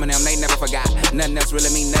 Grandmama and them, they never forgot. Nothing else really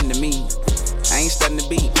mean nothing to me. I ain't studying the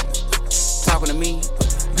beat. Talking to me,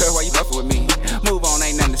 girl, why you fucking with me? Move on,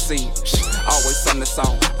 ain't nothing to see. Always something to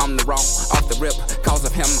saw. I'm the raw, off the rip. Cause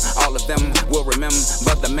of him, all of them will remember.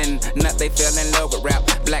 But the men, nut, they fell in love with rap.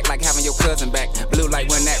 Black like having your cousin back. Blue like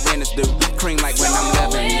when that rent is due. Cream like when I'm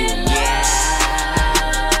loving you. Yeah.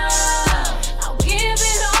 I'll give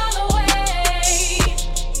it all away.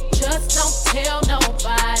 Just don't tell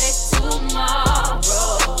nobody tomorrow.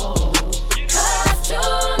 'Cause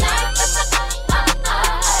tonight,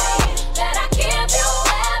 that I give you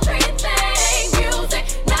everything. Music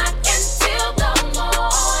not until the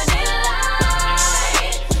morning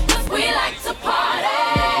light. 'Cause we like to party.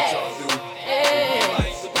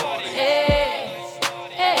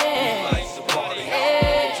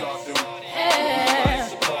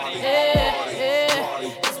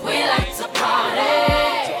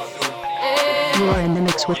 You are in the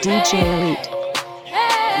mix with DJ Elite.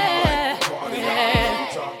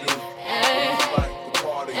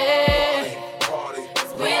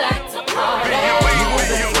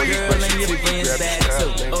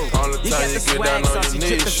 Get down on your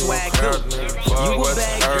knees, you crowd nigga. Fuck what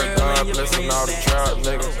you heard, God blessing all the trout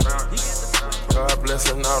niggas. God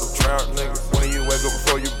blessing all the trout niggas. When you wake up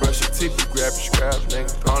before you brush your teeth, you grab your scrap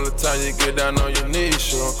nigga. Only time you get down on your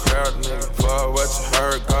knees, you crowd nigga. Fuck what you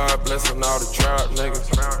heard, God blessing all the trout niggas.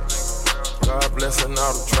 God blessing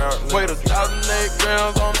all the trout niggas. Weighed 1,008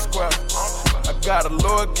 grams on the square. I got a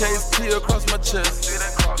lowercase T across my chest.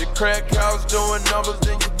 Your crack house doing numbers,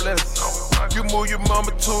 then you bless. You move your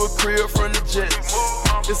mama to a crib from the jets.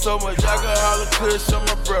 It's so much alcohol and kush on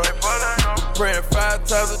my bro. We're praying 5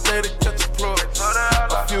 times a day to catch a plug.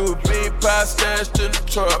 A few bean pie stashed in the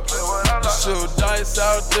truck. Shoot dice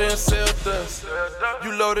out there and sell dust.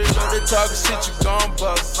 You loaded up, they talking shit, you gon'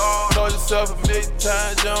 bust. Told yourself 1,000,000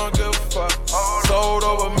 times, you don't give a fuck. Sold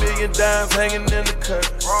over 1,000,000 dimes hanging in the cut.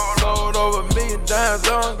 Sold over 1,000,000 dimes,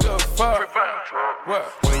 don't give a fuck.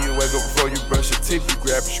 What? When you wake up before you brush your teeth, you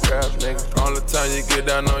grab your scrap, nigga. Only time you get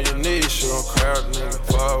down on your knees, you don't crowd, nigga.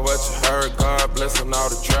 Fuck what you heard, God blessing all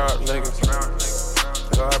the trout, niggas.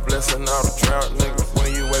 God blessing all the trout, niggas.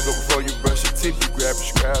 When you wake up before you brush your teeth, you grab your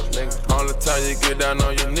scrap, nigga. Only time you get down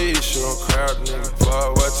on your knees, you don't crowd, nigga.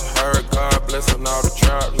 Fuck what you heard, God blessing all the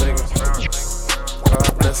trout, niggas.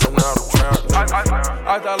 God blessing all the trout, niggas.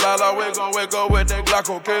 I thought Lala wake up with that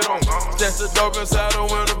Glockocato. That's the dope inside the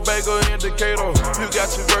window, bagel indicator. You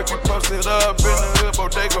got your work, you posted up in the hood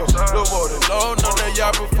bodega. No more than low, none that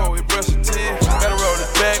y'all before we brush your teeth. Gotta roll the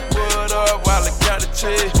backwood up while it got the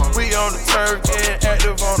cheese. We on the turf, getting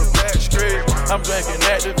active on the back street. I'm drinking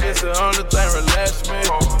active, it's the only thing relax me.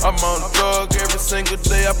 I'm on the drug every single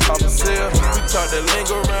day, I pop a seal. We talk that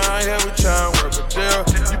lingo around here, we try and work a deal.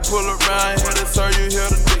 You pull around here, that's all you hear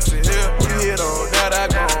the Dixie Hill. You hit on that, I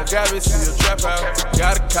gon' got me see a trap out.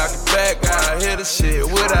 Gotta cock it back, gotta hit the shit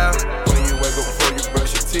without. When you wake up before you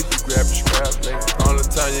brush your teeth, you grab your scrap, nigga. Only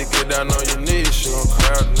time you get down on your knees, you don't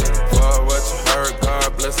crowd, nigga. Fuck what you heard, God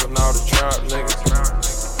blessing all the trout niggas.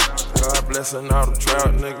 God blessing all the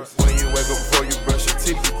trout niggas. When you wake up before you brush your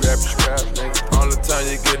teeth, you grab your scrap, nigga. Only time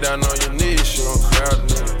you get down on your knees, you don't crowd,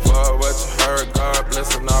 nigga. Fuck what you heard, God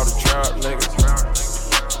blessing all the trout niggas.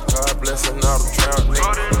 God blessing all the trout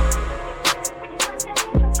niggas.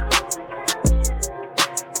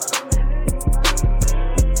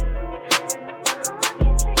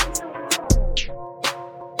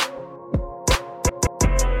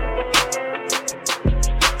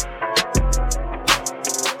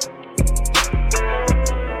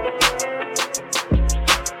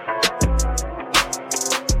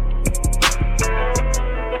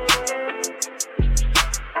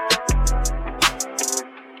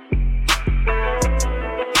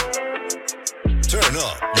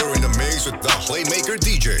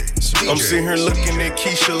 I'm sitting here looking at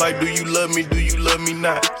Keisha like, do you love me, do you love me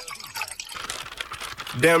not?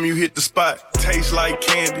 Damn, you hit the spot. Taste like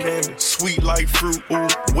candy, sweet like fruit, ooh,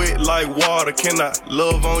 wet like water. Can I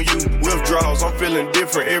love on you? Withdrawals, I'm feeling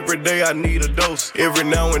different. Every day I need a dose. Every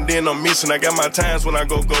now and then I'm missing. I got my times when I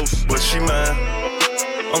go ghost. But she mine,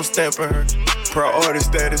 I'm stamping her. Priority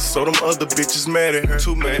status, so them other bitches mad at her.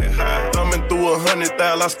 Too mad high. Thumbing through 100,000,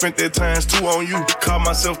 I spent that times 2 on you. Call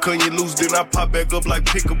myself cutting you loose, then I pop back up like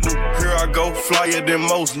Pickaboo. Here I go, flyer than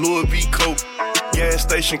most, Louis V. Coke. Gas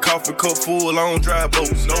station, coffee cup full, I don't drive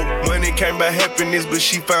boats. No money came by happiness, but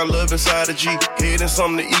she found love inside a G. Head and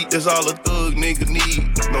something to eat, that's all a thug nigga need.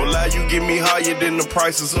 No lie, you get me higher than the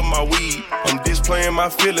prices of my weed. I'm displaying my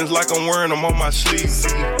feelings like I'm wearing them on my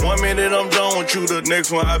sleeves. 1 minute I'm done with you, the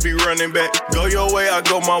next one I be running back. Go your way, I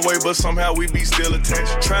go my way, but somehow we be still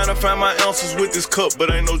attached. Trying to find my ounces with this cup,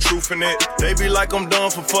 but ain't no truth in that. They be like I'm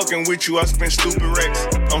done for fucking with you, I spend stupid racks.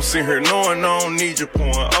 I'm sitting here knowing I don't need you,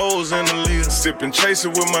 pouring O's in the lid, sipping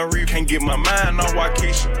chasing with my reef. Can't get my mind on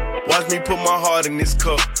Waukesha. Watch me put my heart in this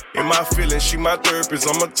cup. In my feelings, she my therapist.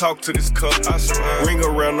 I'ma talk to this cup. I swear. Ring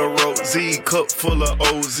around the road, Z cup full of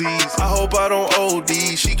OZs. I hope I don't OD.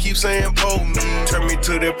 She keeps saying pull me. Turn me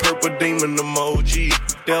to that purple demon emoji.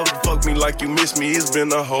 Devil fuck me like you miss me. It's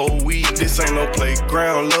been a whole week. This ain't no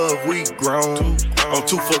playground, love. We grown. I'm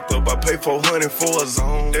too fucked up. I pay 400 for a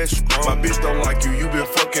zone. That's strong. My bitch don't like you. You been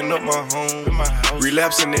fucking up my home. In my house.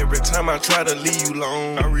 Relapsing every time I try to leave you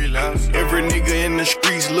alone. I relapse. Every nigga in the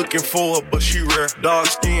streets looking for her, but she rare. Dark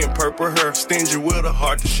skin, purple hair, stingy with a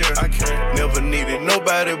heart to share. I can't never needed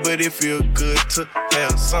nobody, but it feel good to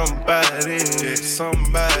have somebody.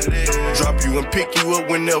 Somebody drop you and pick you up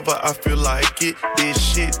whenever I feel like it. This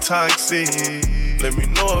shit toxic. Let me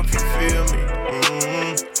know if you feel me.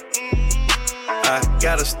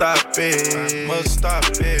 Gotta stop it, must stop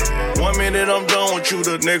it. 1 minute I'm done with you,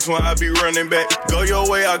 the next one I be running back. Go your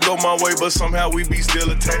way, I go my way, but somehow we be still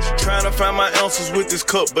attached. Trying to find my answers with this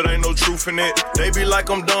cup, but ain't no truth in it. They be like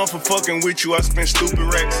I'm done for fucking with you, I spend stupid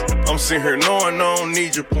racks. I'm sitting here knowing I don't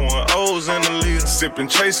need you, pouring O's in the lid. Sipping,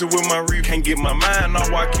 chasing with my reef, can't get my mind off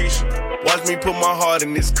Waukesha. Watch me put my heart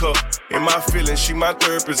in this cup. In my feelings, she my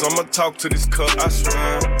therapist, I'ma talk to this cup, I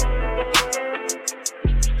swear.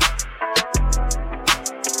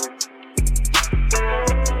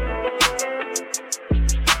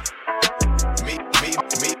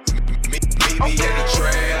 Meet me in the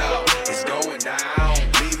trail, it's going down.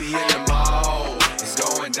 Meet me in the mall, it's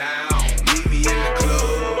going down. Meet me in the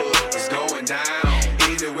club, it's going down.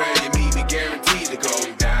 Anywhere you meet me, guaranteed to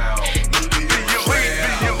go down. Meet me in the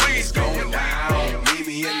trail, it's going down. Meet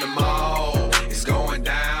me in the mall, it's going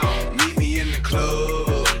down. Meet me in the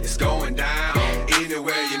club, it's going down.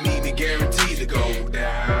 Anywhere you meet me, guaranteed to go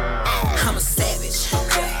down. I'm a savage,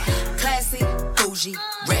 classy, bougie,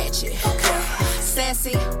 ratchet,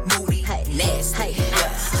 sassy, moody, nasty,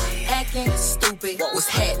 acting stupid. What's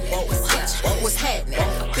happening? What's happening?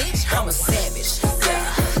 Bitch, I'm a savage,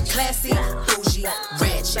 classy, bougie,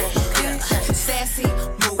 ratchet, sassy,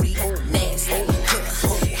 moody, nasty,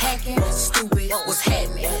 hacking, stupid. What's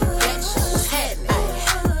happening? Bitch, what's happening?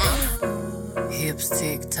 Hips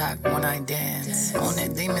tick tock when I dance. On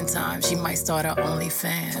that demon time, she might start her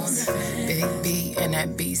OnlyFans. Big B and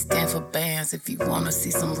that B stand for bands. If you wanna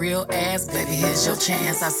see some real ass, baby, here's your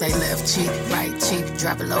chance. I say left cheek, right cheek,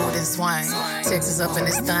 drop it low and swing. Texas up in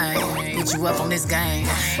this thing, put you up on this game.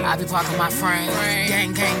 I be parking my frame,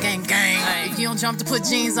 gang, gang, gang, gang. If you don't jump to put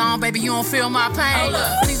jeans on, baby, you don't feel my pain.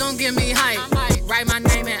 Please don't give me hype, write my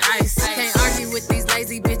name in ice. Can't argue with these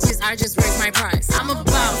lazy bitches, I just raise my price. I'm a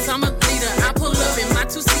boss, I'm a leader, I pull up in my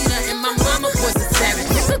two-seater, and my mama was a savage.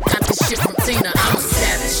 Got this shit from Tina, I'm a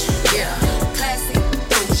savage, yeah. Classy,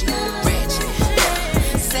 bougie, ratchet,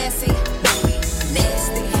 sassy, moody,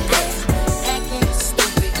 nasty, acting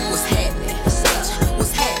stupid. What's happening?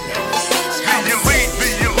 What's happening? I'm a savage. Classy,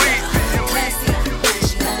 bougie, ratchet,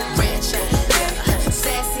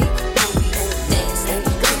 sassy, moody, nasty,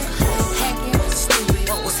 acting stupid.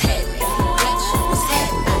 What's happening? What's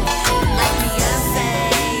happening? Like Beyonce,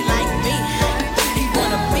 like me. He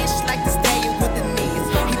want a bitch like the stallion with the knees.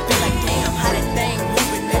 He feel like, damn, how that thing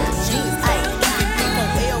moving in the jeans. Ay, even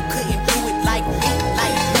Big L couldn't do it like me,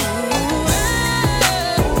 like me.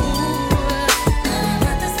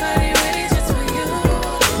 Got this party ready just for you.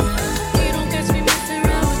 You don't catch me messing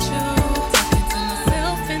around with you. Talking to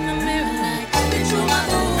myself in the mirror like, bitch, you my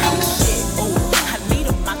boo. I'm the shit, ooh. I need a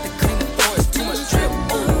mop to clean the floor, it's too much drip,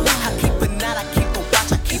 ooh. I keep a knot, I keep a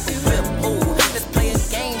watch, I keep a whip, ooh. Let's play a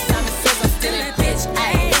game, Simon says I'm still that bitch,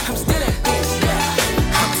 ayy. I'm still that bitch,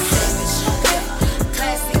 yeah. I'm a savage,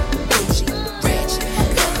 classy, bougie, ratchet,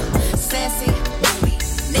 sassy, moody,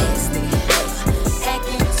 nasty,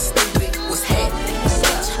 acting stupid. What's happening?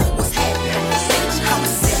 What's happening? I'm a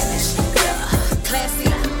savage, classy,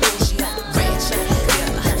 bougie, ratchet,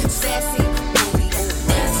 sassy, moody,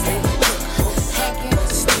 nasty, acting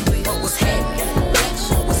stupid. What's happening?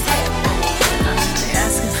 What's happening? They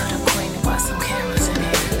asking for the queen, why some cameras in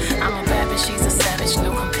here? I'm a bad bitch, she's a savage,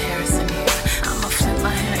 no comparison here. I'ma flip my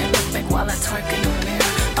hair and look back while I twerk in the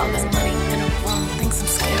mirror. All this money in the room, think some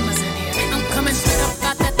scammers in here. I'm coming straight up,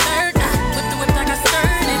 got that third eye. Whip the whip like I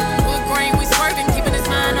stirred it. Wood grain, we swerving, keeping his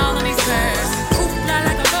mind all on these curves. Coop fly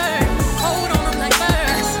like a bird, hold on them like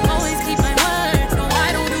birds. Always keep my word, no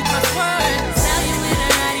I don't do crosswords. Sally with her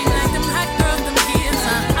riding like them hot girls, them kids.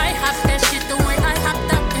 I hop that shit the way I hopped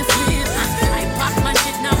up and slid. I pop my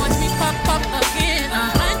shit, now watch me pop up again. I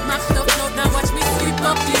mop the floor, now watch me sweep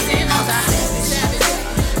up these ends. Savage,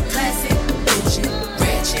 classy, bougie,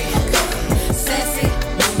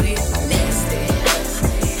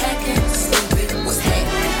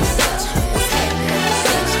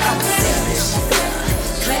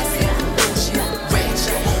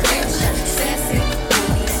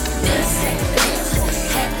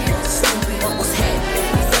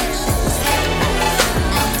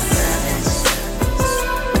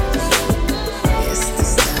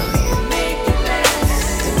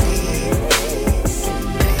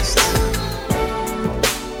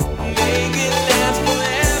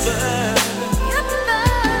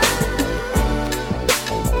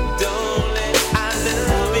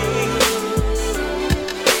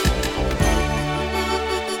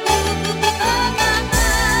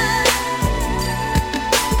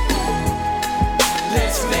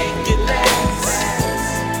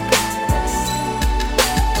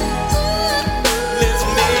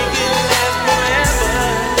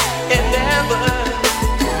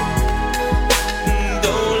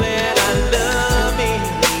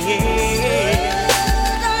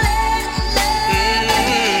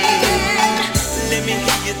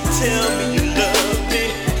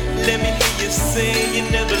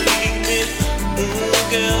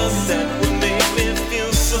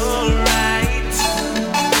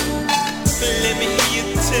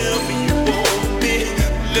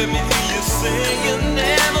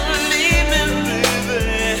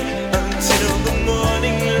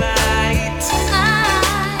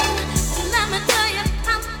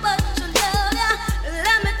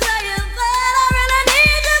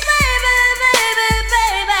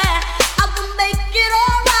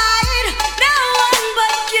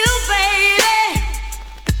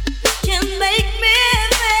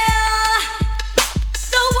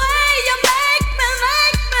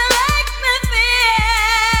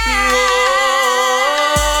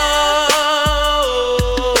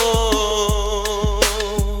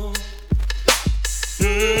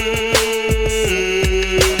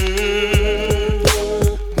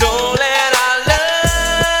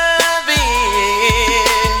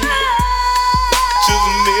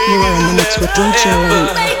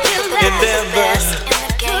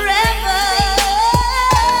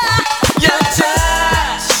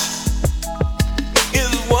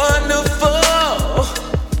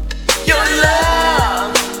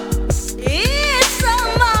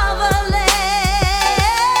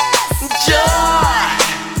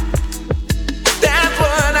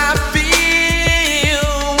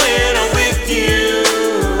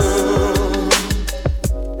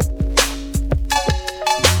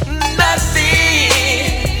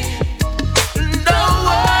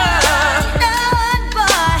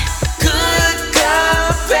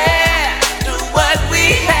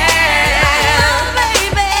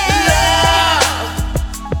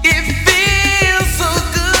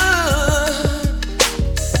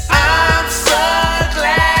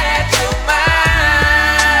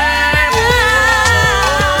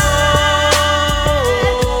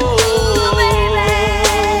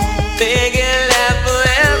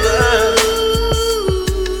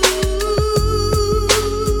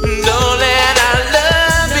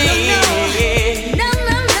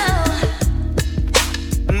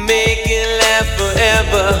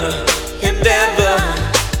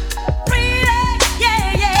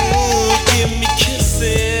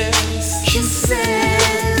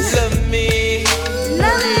 kisses. Love me,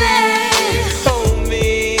 Love me. hold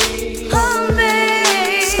me, Hold me.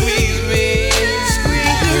 squeeze me,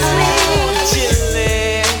 Squeeze me.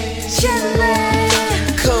 chillin',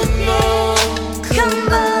 Chillin'. come on, Come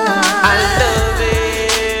on. I love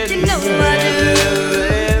it. You know I do.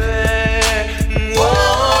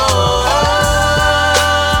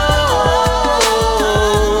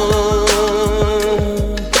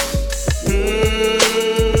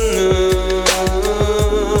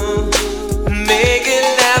 Make it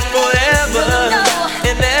last forever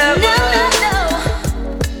and ever.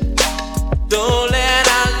 Don't let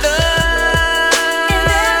our love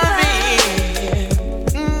be.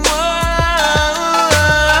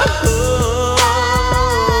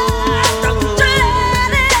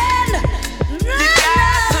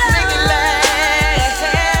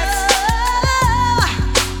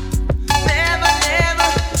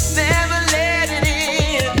 Never let it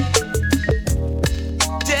end.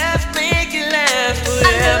 Just make it last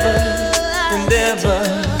forever and ever.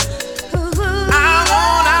 I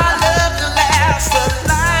want our love to last a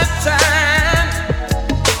lifetime.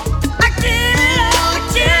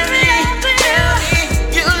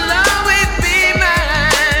 You'll always be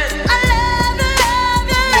mine.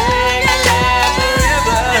 Make it last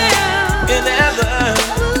forever and ever.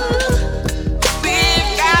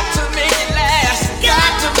 We've got to make it last.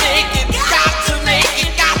 Got to make it. Got to make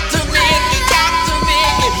it. Got to make it. Got to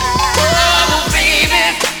make it. Oh, baby.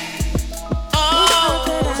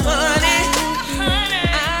 Oh, honey.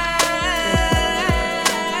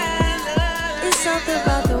 It's something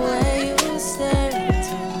about the way you stare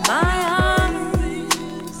into my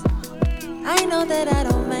eyes. I know that I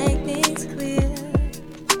don't make things clear.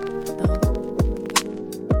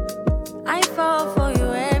 I fall for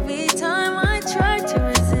you every time I try to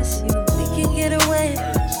resist you. We can get away.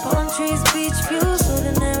 Palm trees, beach views,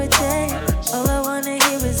 ordinary day. All I wanna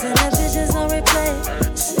hear is in the visions on replay.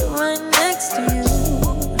 Sit right next to you.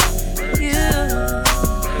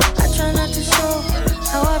 I try not to show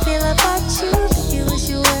how I feel about you. Think you wish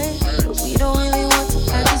you were, but we don't really want to.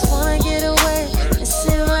 I just wanna get away and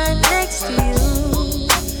sit right next to you.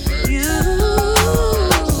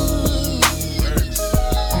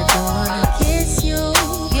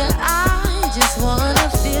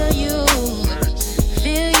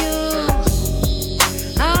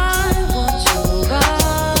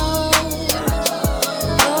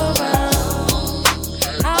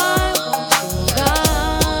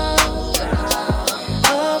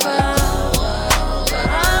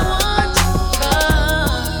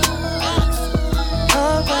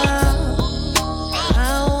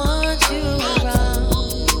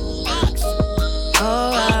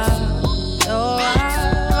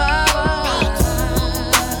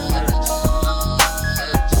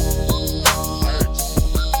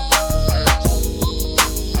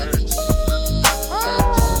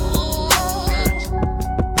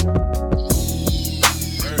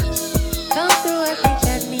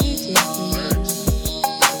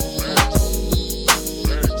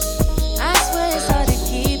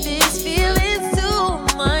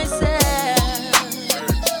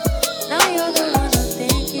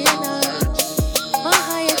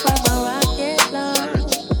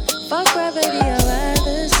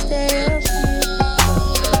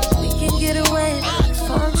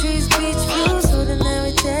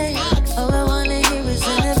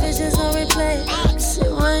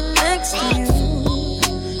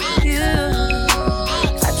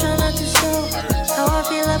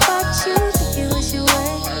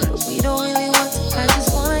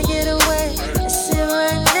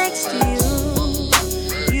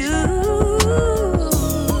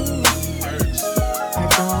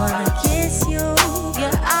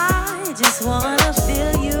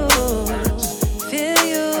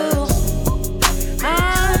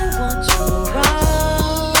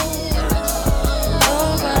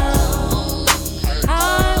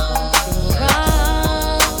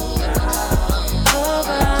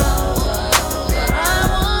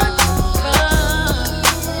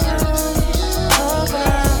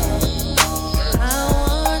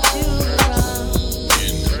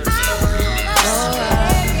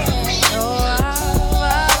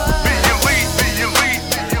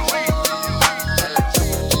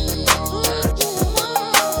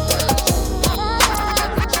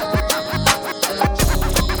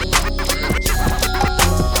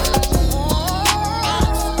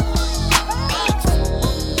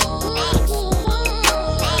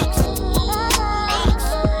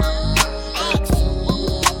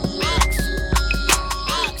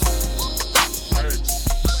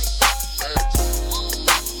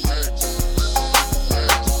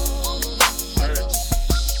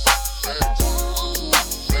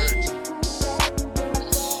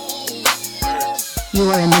 You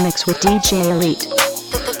are in the mix with DJ Elite.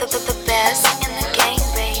 The best in the game,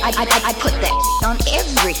 baby. I put that on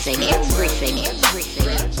everything.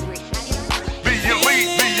 Be elite.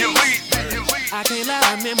 I can't lie,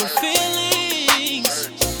 I remember feelings.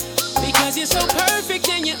 Because you're so perfect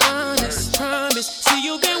and you're honest. Promise. See,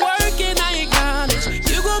 you've been working, I acknowledge.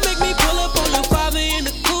 You gon' make me pull up on your father in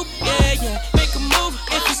the coupe. Yeah. Make a move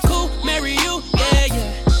if it's cool. Marry you. Yeah.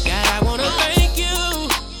 God, I wanna thank you.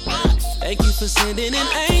 Thank you for sending an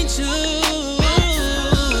angel.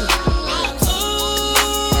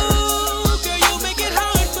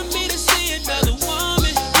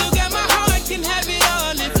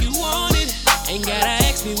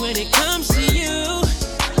 When it comes to you,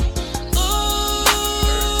 ooh,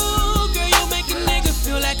 girl, you make a nigga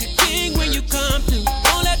feel like a king when you come through.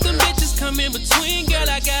 Don't let them bitches come in between, girl,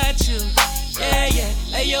 I got you. Yeah,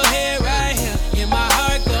 lay your head right here, in my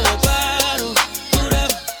heart go a bottle. Boot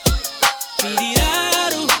up,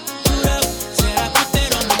 beat-it-out, boot up. Said I put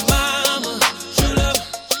that on my mama, shoot up.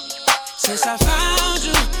 Since I found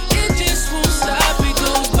you, it just won't stop, it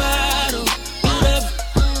goes bottle. Boot up,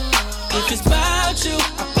 if it's about you,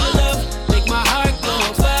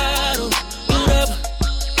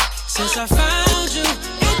 since I found you,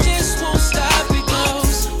 it just won't stop, it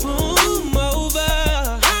goes boom over.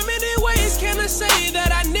 How many ways can I say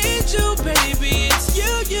that I need you, baby? It's you.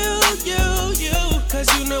 Cause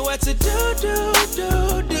you know what to do.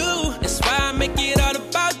 That's why I make it all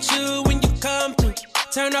about you when you come through.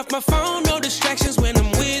 Turn off my phone, no distractions when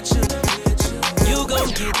I'm with you. You gon'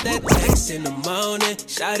 get that text in the morning.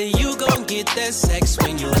 Shawty, you gon' get that sex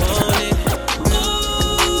when you want it.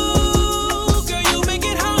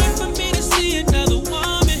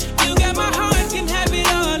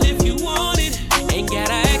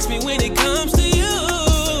 When it comes to you,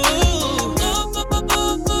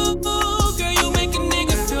 girl, you make a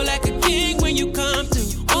nigga feel like a king when you come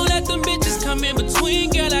through. Won't let them bitches come in between,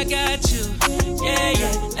 girl, I got you. Yeah,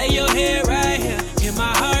 lay your head right here, hear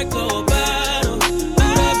my heart go a bottle. Boot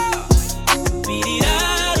up, beat it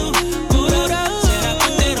out, boot up. Said I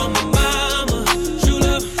put that on my mama, shoot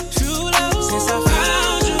up. Since I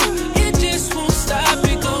found you, it just won't stop,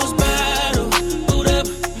 it goes bottle. Boot up,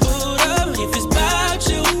 if it's about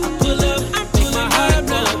you.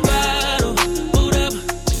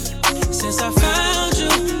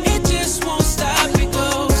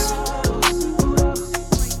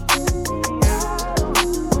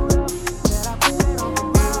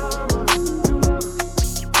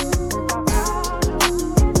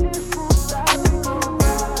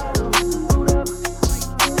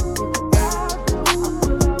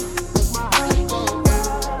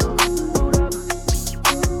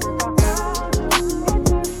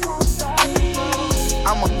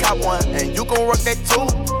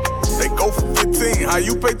 How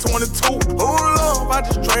you pay 22? Oh love, I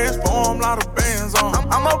just transform a lot of bands on.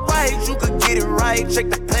 I'm alright, you could get it right, check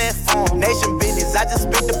the platform. Nation business, I just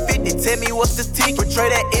spent the 50, tell me what's the ticket. Portray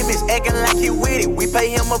that image, acting like he with it, we pay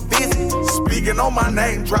him a visit. Speaking on my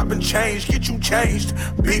name, dropping change, get you changed.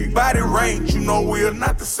 Big body range, you know we're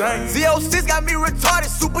not the same. Z06 got me retarded,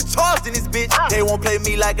 supercharged in this bitch. They won't play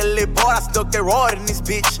me like a little boy, I stuck that rod in this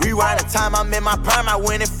bitch. Rewind the time I'm in my prime, I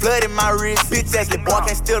went and flooded my wrist. Bitch ass little boy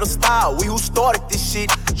can't steal the style, we who started this shit.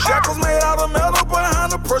 Shackles made out of metal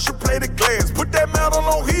behind the pressure plated glass. Put that metal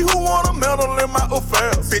on he who wanna meddle in my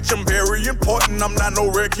affairs. Bitch, I'm very important, I'm not no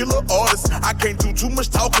regular artist. I can't do too much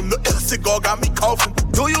talking, the cigar got me coughing.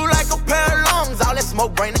 Do you like a pair of lungs? All that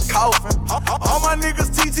smoke bring the coffin. All my niggas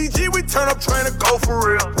TTG, we turn up trying to go for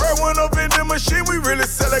real. Red one up in the machine, we really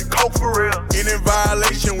sell that coke for real. In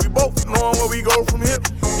violation, we both knowing where we go from here.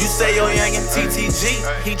 You say your young and TTG,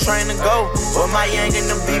 he train to go. But my young and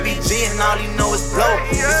them BBG, and all he know is blow.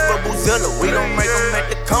 This for Boozilla, we gon' make him at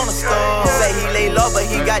the corner store. Say he lay low, but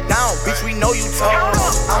he got down, bitch, we know you told.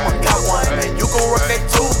 I'ma got one, man, you gon' work that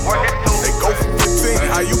too. They go for 15,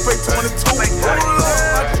 how you pay 22?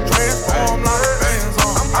 I just transform a lot of bands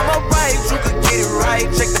on. I'm alright, you could get it right,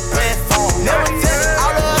 check the platform. Never tell it,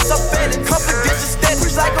 all of us are failing. Confidential steps,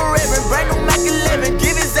 preach like a reverend, bring him like 11.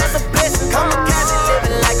 Give his ass a blessing, come a captain,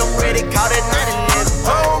 living like I'm ready, call that 911.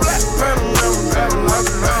 Oh, Black Panther, never travel like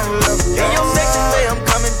a 911. In your section, say I'm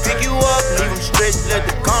coming, pick you up. Leave him stretched, let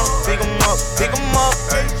the corner pick him up, pick him up.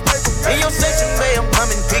 In your section, say I'm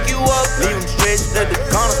coming, pick you up. Leave him stretched, let the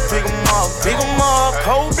corner pick him up, pick him up.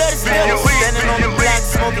 Cold-blooded smell, standing on the block,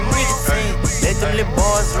 smoking nicotine. Let them little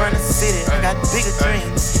boys run the city, I got bigger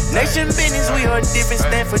dreams. Nation business, we are different,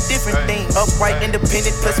 stand for different things. Upright,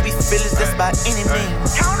 independent, plus we feelings, that's by any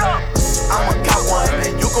means. Count up. I'ma got one,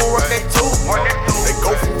 man, you gon' work that too. They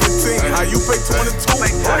go for 15, how you pay 22? Oh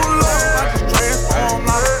Lord, I just transform a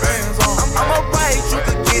lot of bands on. I'm alright,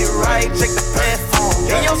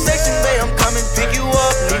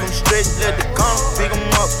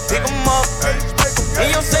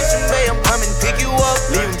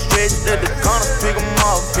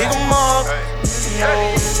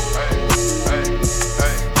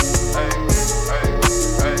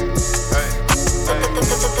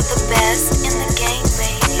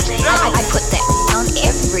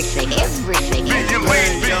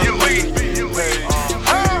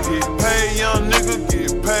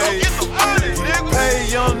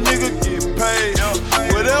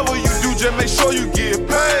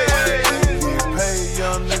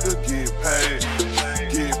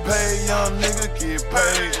 young nigga get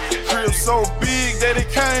paid. Crib so big that it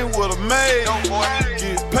came with a maid.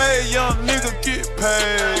 Get paid, young nigga get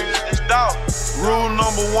paid. Rule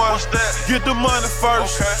number 1, what's that? Get the money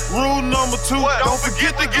first. Okay. Rule number 2, don't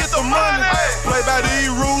forget to get the money. Play by these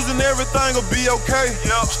rules and everything will be okay.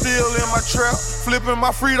 Still in my trap, flipping my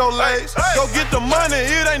Frito-Lays. Go get the money,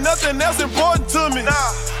 it ain't nothing else important to me.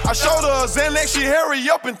 I showed her a Xanax, she hurry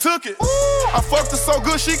up and took it. I fucked her so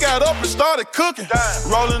good, she got up and started cooking.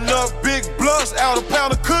 Rolling up big blunts out a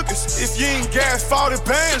pound of cookies. If you ain't gas 40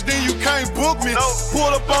 bands, then you can't book me.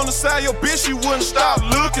 Pulled up on the side, your bitch, she wouldn't stop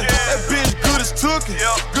looking. That bitch good as took it,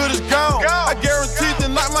 good as gone. I guarantee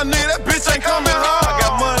tonight, my nigga, that bitch ain't coming home. I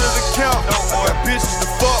got money to count, got bitches to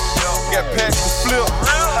fuck, got packs to flip,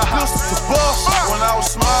 pistols to bust. When I was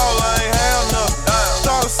small, I ain't had nothing.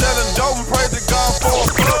 Started selling dope and prayed to God for a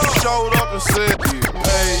fuck. Showed up and said, get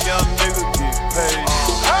paid, young nigga, get paid.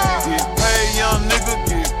 Get paid, young nigga,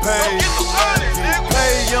 get paid. Get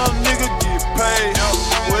paid, young nigga, get paid.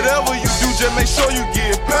 Whatever you do, just make sure you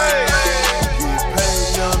get paid. Get paid,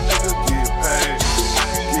 young nigga, get paid.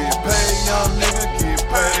 Get paid, young nigga, get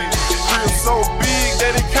paid. Crib so big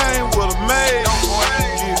that it came with a maid.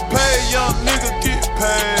 Get paid, young nigga, get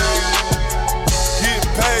paid. Get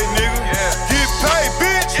paid, nigga. Get paid,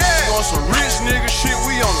 bitch. On some rich nigga shit,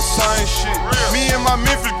 we on the same shit. Me and my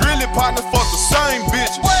Memphis Grizzly partner fuck the same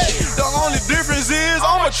bitch. The only difference is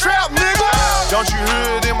I'm a trap nigga. Don't you hear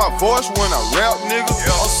it in my voice when I rap, nigga?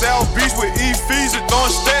 On South Beach with E-Fees and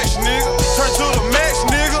throwing stacks, nigga. Turn to the max,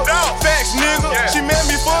 nigga. Facts, nigga. She met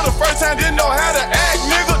me for the first time, didn't know how to act,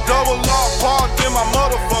 nigga. Double law parked in my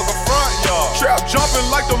motherfucker front yard. Trap jumping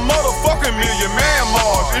like the motherfucking Million Man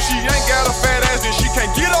Mars. If she ain't got a fat ass, then she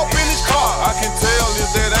can't get up in this car. I can tell if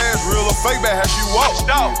that ass real or fake by how she walks.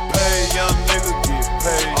 Get paid, young nigga, get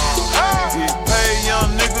paid. Get paid, young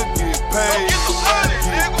nigga, get paid.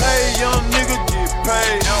 Get paid, young nigga, get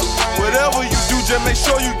paid. Whatever you do, just make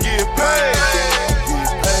sure you get paid. Get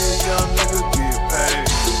paid, young nigga, get paid.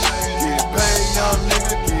 Get paid, young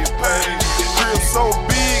nigga, get paid. Crib so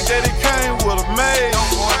big that it came with a maid.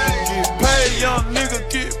 Get paid, young nigga,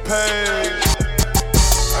 get paid.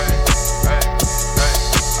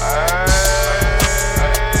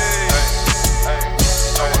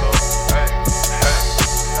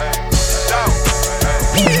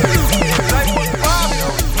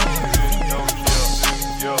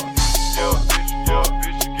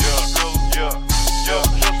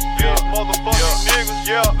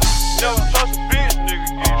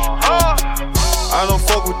 I don't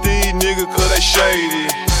fuck with these niggas cause they shady.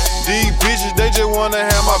 These bitches, they just wanna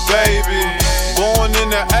have my baby. Born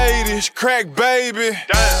in the 80s, crack baby.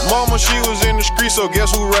 Mama, she was in the street, so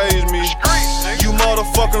guess who raised me? You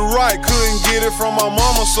motherfucking right, couldn't get it from my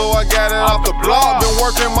mama, so I got it off the block. Been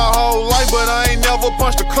working my whole life, but I ain't never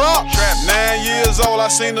punched a clock. 9 years old, I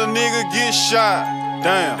seen a nigga get shot.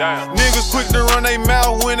 Damn. Niggas quick to run they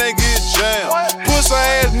mouth when they get jammed. Pussy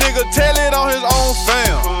ass nigga, tell it on his own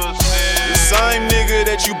fam. The same nigga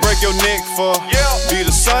that you break your neck for, be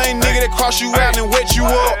the same nigga that cross you out and wet you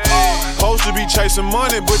up. Supposed to be chasing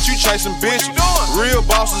money, but you chasing bitches. Real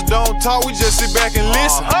bosses don't talk, we just sit back and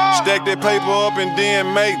listen. Stack that paper up and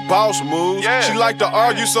then make boss moves. She like to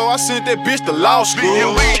argue, so I sent that bitch to law school.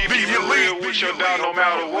 Be real with your dog no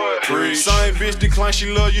matter what. Same bitch decline,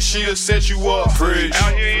 she love you, she'll set you up.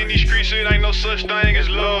 Out here in these streets, it ain't no such thing as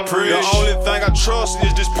love. The only thing I trust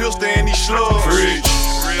is this pistol and these slugs.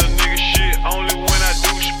 Real nigga shit, only when I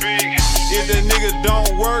do speak. If that nigga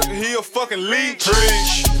don't work, he a fucking leech.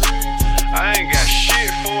 I ain't got shit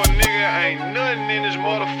for a nigga, ain't nothing in this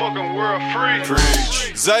motherfucking world free.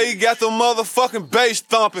 Zay got the motherfucking bass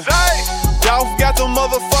thumping. Dolph got the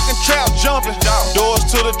motherfucking trap jumping. Doors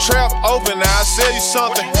to the trap open, now I sell you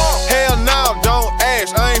something. Hell no, don't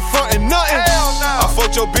ask, I ain't frontin' nothing. I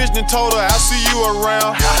fucked your bitch and told her I'll see you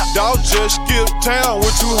around. Dog just skipped town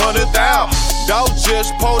with 200,000. Dog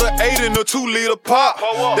just pulled an 8 in a 2-liter pop.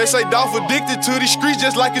 They say Dolph addicted to these streets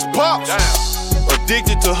just like his pops.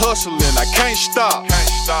 Addicted to hustling, I can't stop.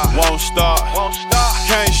 Won't stop.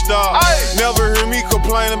 Can't stop. Never hear me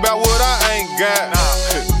complain about what I ain't got.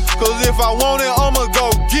 Cause if I want it, I'ma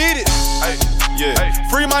go get it.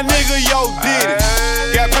 Free my nigga, yo, did it.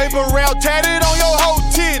 Got paper round tatted on your whole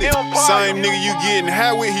titty. Same nigga you getting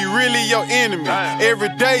high with, he really your enemy. Every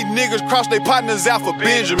day niggas cross they partners out for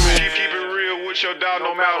Benjamin. With your dog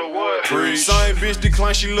no matter what. Same bitch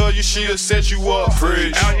decline, she love you, she'll set you up.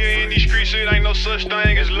 Out here in these streets, it ain't no such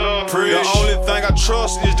thing as love. The only thing I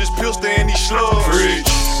trust is this pistol and these slugs. Real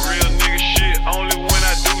nigga shit, only when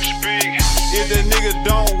I do speak. If that nigga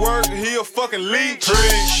don't work, he a fucking leech.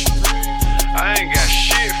 I ain't got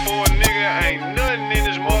shit for a nigga, ain't nothing in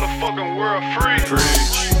this motherfucking world I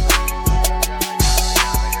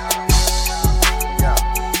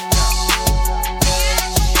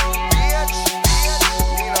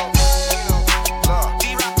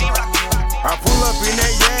pull up in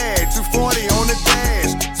that yard, 240 on the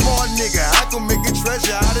dash. Smart nigga, I can make a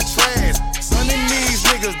treasure out of trash. Son and these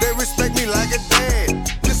niggas, they respect me like a dad.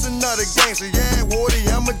 This another gangster, yeah, Woody,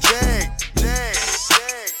 I'm a jag.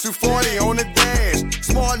 240 on the dash.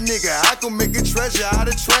 Smart nigga, I can make a treasure out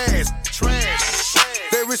of trash.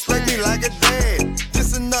 They respect me like a dad.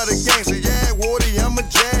 This another gangster, yeah, Woody, I'm a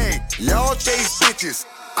jag. Y'all chase bitches,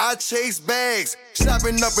 I chase bags.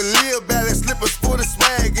 Shopping up in Lil Valley, slippers for the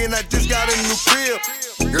swag. And I just got a new crib.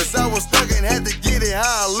 Cause I was stuck and had to get it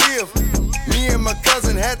how I live. Me and my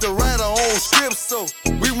cousin had to write our own scripts, so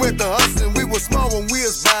we went to hustling. We was small when we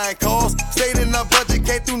was buying cars. Stayed in our budget,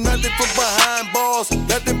 can't do nothing from behind bars.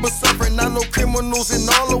 Nothing but suffering, I know criminals in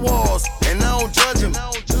all the walls. And I don't judge them.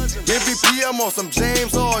 MVP, I'm on some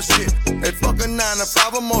James Hard shit. They fuck a 9 to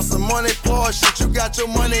 5, I'm on some money plus shit. You got your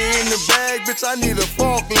money in the bag, bitch, I need a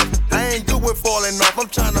forklift. I ain't good with falling off, I'm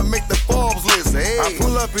trying to make the Forbes list. Hey, I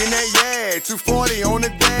pull up in that yard, 240 on the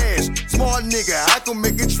dash. Smart nigga, I can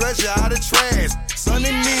make a treasure out of trash. Son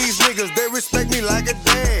and these niggas, they respect me like a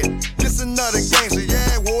dad. This another gangster,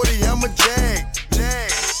 yeah, Woody, I'm a jag.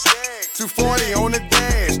 240 on the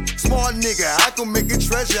dash. Smart nigga, I can make a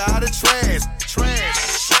treasure out of trash.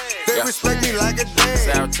 They respect me like a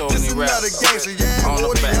dad. This another gangster, yeah,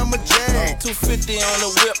 Woody, I'm a jag. 250 on the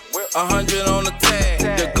whip, 100 on the tag.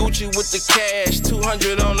 The Gucci with the cash,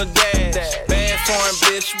 200 on the dash. Bad foreign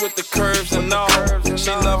bitch with the curves and all.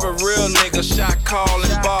 She love a real nigga, shot call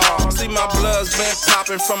and ball. See my blood's been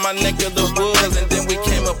popping from my neck of the woods. And then we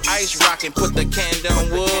came up ice rockin', put the can down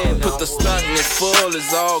wood. Put the stunt in it full,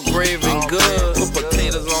 it's all gravy and good. Put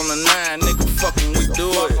potatoes on the 9, nigga, fucking we do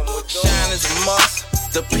it. Shine is a must.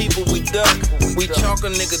 The people we duck, we chalk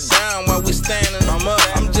a nigga down while we standing them up.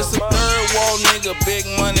 I'm just a third wall nigga, big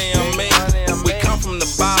money I'm making. We come from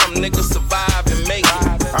the bottom, nigga, survive and make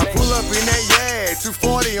it. I pull up in that yard,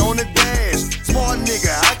 240 on the dash. Smart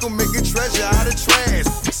nigga, I can make a treasure out of trash.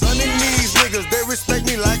 Son and these niggas, they respect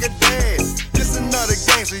me like a dad. This another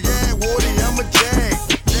gangster, yeah, Woody, I'm a jag.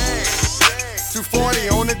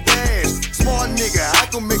 240 on the dash. Smart nigga,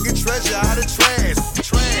 I can make a treasure out of trash.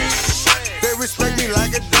 They respect me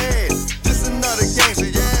like a dad. This another gangster,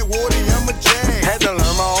 yeah, Woody, I'm a jag. Had to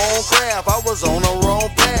learn my own craft, I was on the wrong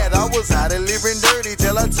path. I was out of living dirty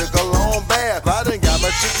till I took a long bath. I done got my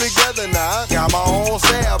shit together now, I got my own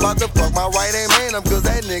staff. About to fuck my right hand man up, cause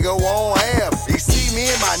that nigga won't have. He see me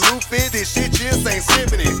in my new fit, this shit just ain't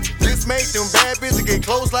symphony. This make them bad bitches get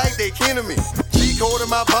close like they kin to me. G-code in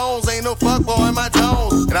my bones, ain't no fuckboy in my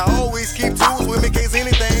tones. And I always keep tools with me in case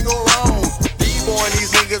anything go wrong. D-boy and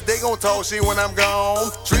these niggas, they gon' talk shit when I'm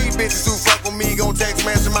gone. Street bitches who fuck with me gon' text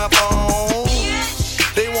message my phone.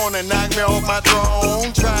 They wanna knock me off my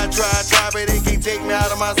throne. Try, but they can't take me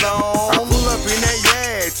out of my zone. I pull up in that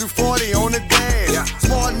yard, 240 on the dash.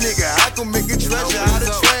 Smart nigga, I can make a treasure out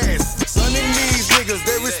of trash. Son and these niggas,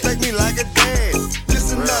 they respect me like a dad.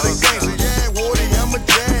 This another gangster, yeah, Woody, I'm a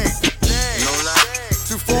jag.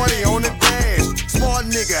 240 on the dash. Smart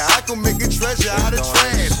nigga, I can make a treasure out of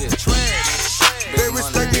trash. They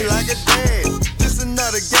respect me like a dad. This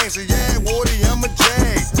another gangster, yeah, Woody, I'm a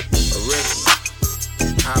jag. Original,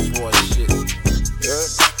 hot boy shit. Yeah,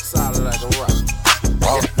 solid like a rock.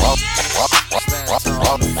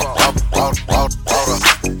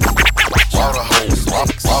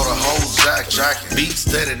 Jacking, beat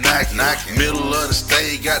steady knocking. Middle of the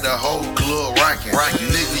stage, got the whole club rocking.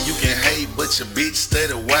 Nigga, you can hate, but your bitch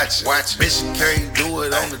steady watching. Bitch, you can't do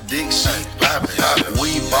it on the dick, she poppin'.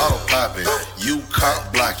 We bottle poppin', you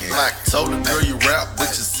cock blocking. Told the girl you rap,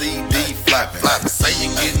 but your CD flopping. Say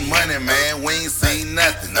you getting money, man, we ain't seen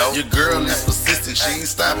nothing. Your girl is persistent, she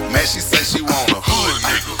ain't stopping. Man, she say she want a hood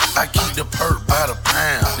nigga. I keep the perk by the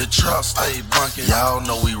pound. The truck stay bunkin', y'all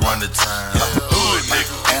know we run the town. Hood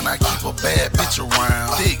nigga. And I keep a bad bitch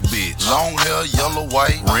around. Thick bitch, long hair, yellow,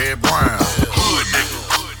 white, red, brown. Hood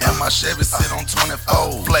nigga. And my Chevy sit on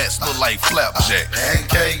 24. Flats look like flapjack.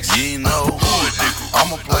 Pancakes, you know. Hood nigga.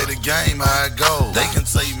 I'ma play the game how it goes. They can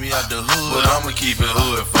take me out the hood, but I'ma keep it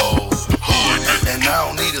hood fold. And I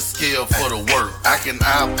don't need a skill for the work. I can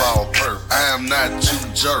eyeball perk. I am not too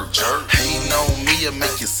jerk. Hating on me will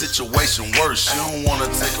make your situation worse. You don't wanna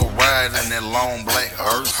take a ride in that long black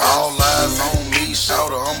hearse. All eyes on me,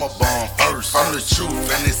 shout I'm a bomb first. I'm the truth,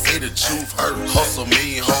 and they say the truth hurts. Hustle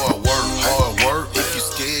me, hard work. If you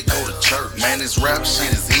scared, go to church. Man, this rap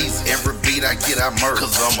shit is easy. Every beat I get, I murk.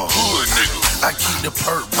 Cause I'm a hood nigga. I keep the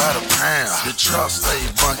perk by the pound. The truck stay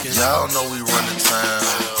bunkin'. Y'all know we run the town.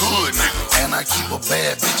 Hood nigga. And I keep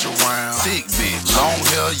bad bitch around. Thick bitch, long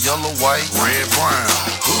hair, yellow, white, red, brown.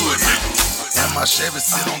 Hood nigga. And my Chevy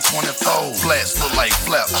sit on 24. Flats look like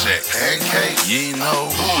flapjack. Pancake, you ain't know.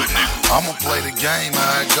 Hood nigga. I'ma play the game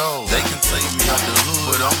how it goes. They can take me out the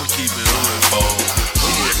hood, but I'ma keep it hood, bold.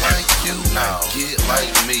 Hood like you, now get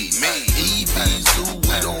like me. EVs, who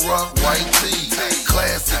we don't rock white tee.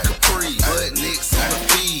 Classic Capri, butt nicks on the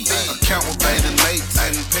feed. Account with bathing mates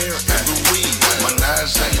and pair every week.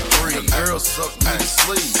 Menage a 3, girl suck me to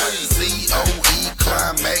sleep. COE,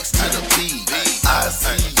 climax to the beat. I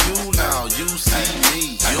see you now, you see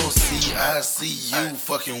me. You'll see, I see you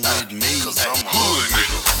fucking with me. Cause I'm hood,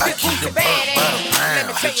 nigga. I keep the perk by the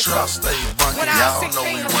pound. The truck stay bunking, y'all know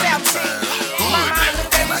we run the town. Hood, nigga.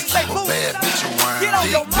 And I keep a bad bitch around. Thick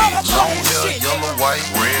bitch, long hair, yellow, white,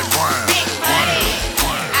 red, brown.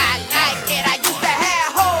 I like it, I used to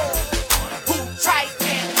have hoes. Who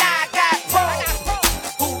trifling, now I got bros.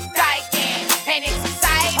 Who dyking, and it's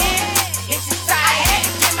exciting. It's exciting.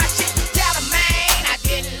 Get my shit together, man. I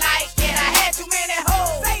didn't like it, I had too many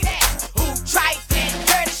hoes. Who trifling,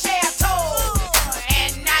 dirty share toes.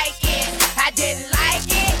 And Nike, I didn't like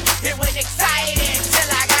it. It was exciting till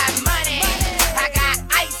I got money. I got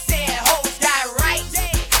ice and hoes got right.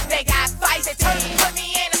 They got fights, they put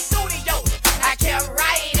me in the studio. I kept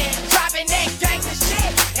writing, dropping that gangsta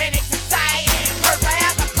shit, and it's exciting. Purple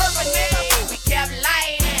after purple, nigga, we kept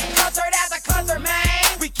lighting. Concert after concert,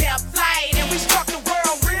 man, we kept flying. We struck the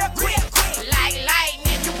world real quick, like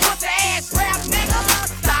lightning. You pussy ass rap, nigga,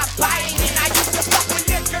 stop biting. I used to fuck with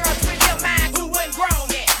little girls with your mind who wasn't grown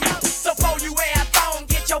yet. So before you wear a thong,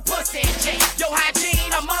 get your pussy in check. Your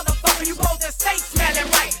hygiene, a motherfucker, you supposed to stay smelling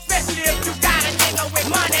right. Especially if you got a nigga with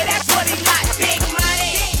money, that's what he like. Big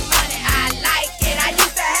money, I like it. I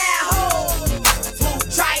used to have hoes. Who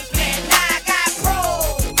trifling, now I got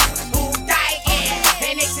pros. Who dyking,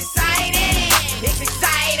 and it's exciting. It's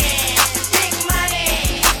exciting. Big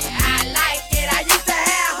money, I like it. I used to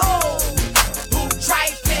have hoes. Who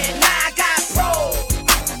trifling, now I got pros.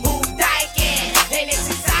 Who dyking, and it's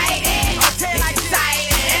exciting. It's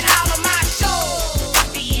exciting. And all of my shows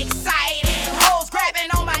be exciting. Hoes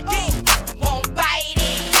grabbing on my dick, won't bite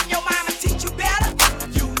it. Your mama teach you better?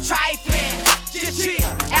 You trifling. Just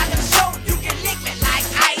chill. After the show, you can lick me like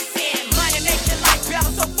icing. Money makes your life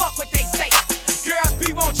better, so fuck what they say. Girls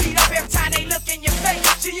be won't cheat up every time they look in your face.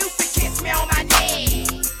 She used to kiss me on my neck.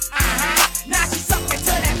 Now she sucking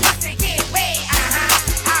to that pussy get wet.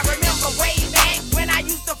 I remember way back when I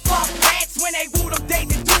used to fuck rats when they wooed them days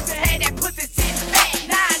and dudes and had that pussy sitting back.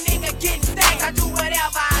 Now a nigga getting stacked, I do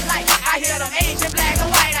whatever I like. I hear them Asian, black and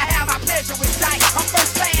white, I have my pleasure with sight. I'm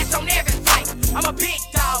first class on every flight. I'm a big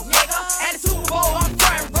dog, nigga. And the Super Bowl, I'm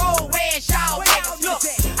front row, where's y'all niggas? Look,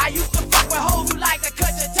 I used to fuck with hoes who like to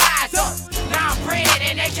cut your ties up. Now I'm pregnant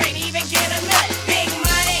and they can't even get a nut. Big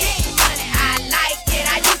money, I like it.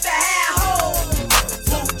 I used to have hoes.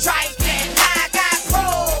 Who trifling, now I got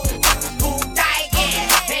pros. Who dyking,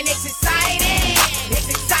 and it's exciting. It's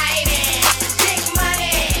exciting. Big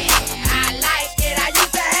money, I like it. I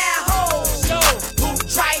used to have hoes. Who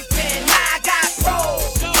trifling, now I got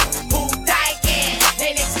pros. Who dyking,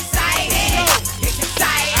 and it's exciting. It's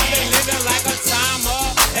exciting. I've been living like a timer,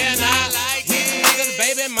 and I like it. Niggas,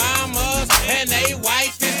 baby mamas, and they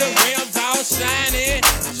wife is the rims all shining.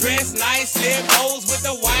 Dress nicely, bows with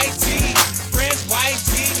the white tee. French white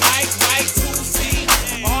tee, nice white 2C.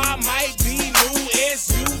 Or I might be new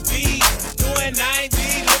SUV. Doing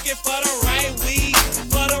 90, looking for the right weed.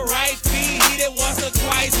 For the right fee, hit it once or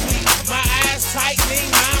twice week. My eyes tightening,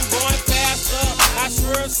 I'm going faster. I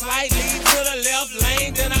swerve slightly to the left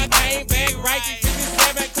lane, then I came back right to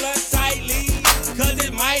 57 clutch tightly. Cause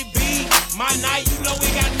it might be my night, you know we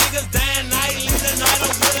got niggas dying nightly. Tonight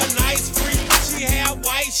I'm with a nice freak. She had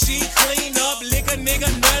white, she clean up, lick a nigga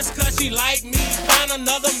nuts cause she like me. Find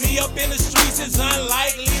another me up in the streets is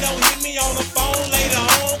unlikely. Don't hit me on the phone later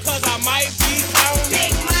on cause I might be on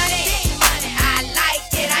Big money, I like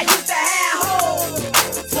it. I used to have hoes.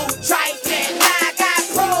 Who trifling, now I got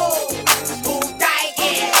pros. Who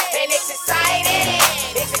dyking, and it's exciting.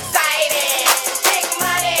 It's exciting. Big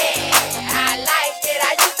money, I like it.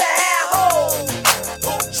 I used to have hoes.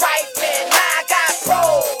 Who trifling, now I got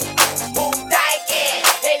pros. Who dyking,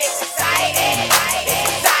 and it's exciting. It's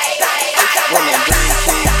exciting. When the drink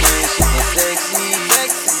kick in, she was sexy.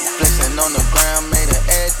 Flexing on the ground, made her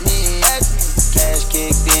at me. Cash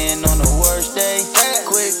kicked in on the worst day.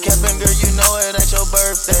 Quick capping, girl, you know it ain't your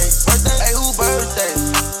birthday. Hey, who birthday?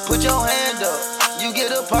 Put your hand up, you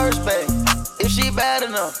get a purse back. If she bad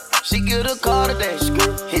enough, she get a car today.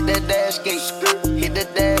 Hit that dash gate, hit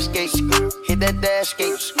that dash gate, hit that dash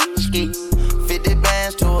gate. 50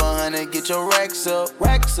 bands to 100 tryna get your racks up.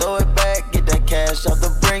 Throw it back, get that cash off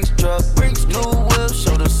the Brinks truck. New whip,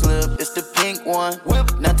 shoulder slip, it's the pink one.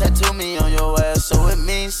 Now tattoo me on your ass, so it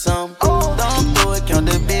means something. Don't do it, count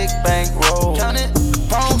the big bank roll. Count it.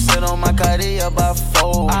 Phone set on my Cartier by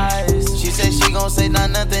 4 eyes. She said she gon' say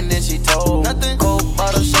nothing, then she told. Nothing. Cold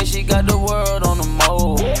bottle shake, she got the world on the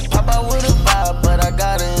mold. Pop out with a vibe, but I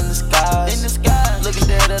got her in the skies. In the sky, looking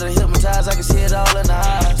dead at her hypnotized, I can see it all in her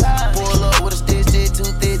eyes. Pull up with a stick, too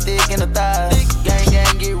thick in the thighs.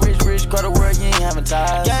 Gang, get rich, call the world, you ain't having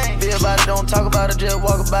ties. Be about it, don't talk about it, just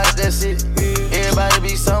walk about it, that's it. Everybody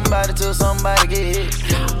be somebody till somebody get hit.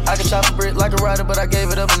 I can chop a brick like a rider, but I gave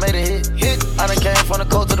it up and made it hit. I done came from the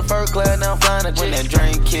coast to the first class, now I'm flying a jet. When that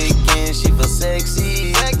drink kick in, she feel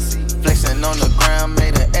sexy. Flexing on the ground,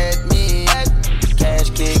 made her at me. Cash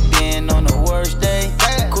kicked in on the worst day.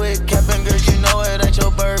 Quit capping, girl, you know it ain't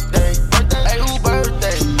your birthday. Hey, who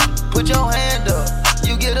birthday? Put your hand up,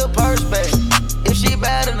 you get a purse back. If she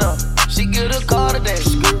bad enough, she get a car today.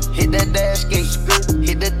 Hit that dash gate,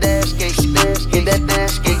 hit that dash gate, hit that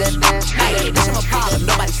dash gate, that dash gate. Hey, bitch, I'm a problem,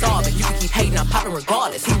 nobody solve it. You can keep hating, I'm popping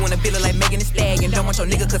regardless. He wanna feel it like Megan Thee Stallion. Don't want your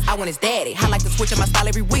nigga cause I want his daddy. I like to switch up my style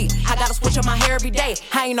every week. I gotta switch up my hair every day.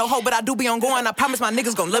 I ain't no hoe, but I do be on going. I promise my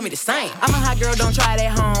niggas gon' love me the same. I'm a hot girl, don't try it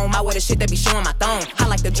at home. I wear the shit that be showing my thong. I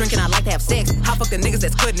like to drink and I like to have sex. I fuck the niggas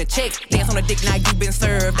that's cutting the checks. Dance on the dick, now you been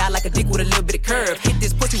served. I like a dick with a little bit of curve. Hit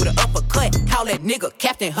this pussy with an uppercut. Call that nigga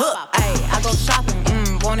Captain Hook. Ayy, I go shopping,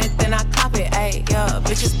 want it, then I cop it. Ayy, yeah,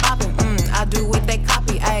 bitches popping, I do what they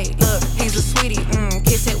copy. Ayy, look, he's a sweetie,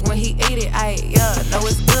 kiss it when he eat it. Ayy, yeah, know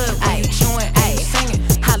it's good when you chewing, ayy, singing.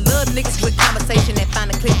 I love niggas with conversation that find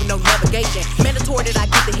a clip with no navigation. Mandatory that I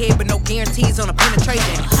get the head, but no guarantees on a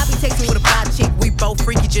penetration. I be texting with a fly chick, we both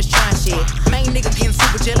freaky, just trying shit. Main nigga getting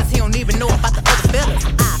super jealous, he don't even know about the other fellas.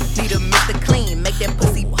 I need a Mr. Clean, make that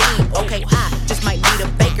pussy beam. Okay, I just might need a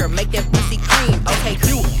baker, make that pussy cream. Okay,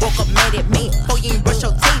 you woke up mad at me, before you ain't brush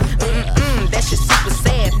your teeth. That shit super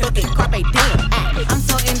sad, fucking carpe diem. I'm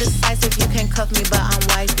so indecisive, you can't cuff me, but I'm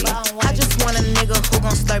wifey. I just want a nigga who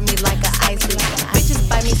gon' slurp me like an icy. Bitches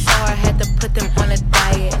bite me so I had to put them on a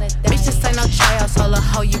diet. Bitch, this ain't no tryouts, all a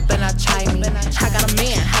hoe, you better try me. I got a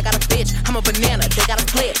man, I got a bitch, I'm a banana, they got a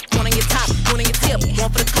clip. One on your top, one on your tip,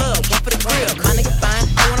 one for the club, one for the grill. My nigga fine,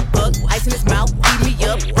 I wanna fuck, ice in his mouth, beat me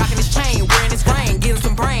up, rockin' his chain, wearing his ring, getting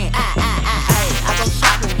some brain. I go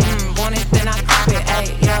shopping, want it, then I cop it.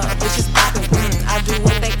 Ayy, yeah, bitches poppin', I do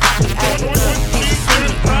what they copy. Ayy, look, he's a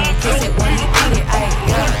sweetie, kiss it when he eat it. Ayy,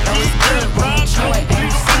 yeah, know it's good when you chew it and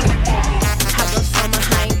you see it. I go summer,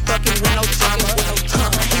 I ain't fucking with no drama.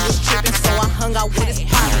 He was trippin', so I hung out with his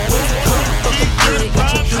partner. Fucking good,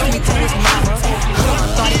 introduced me to his mama.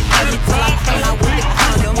 Thought he had me till I came out with the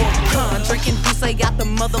condom. Drinking Douce out the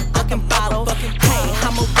motherfucking bottle. Hey,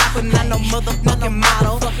 I'm a rapper, not no motherfucking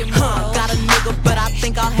model. Got a nigga, but I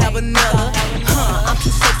think I'll have another. I'm too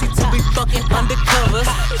sexy to be fucking undercovers.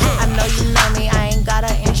 I know you know me, I ain't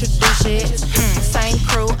gotta introduce it. Same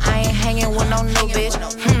crew, I ain't hanging with no new bitch.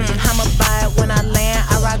 I'ma buy it when I land,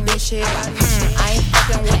 I rock this shit. I ain't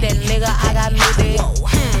fucking with that nigga, I got new dick.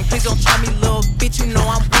 Please don't try me, little bitch, you know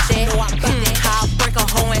I'm with that. I'll break a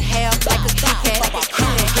hoe in half like a Kit Kat.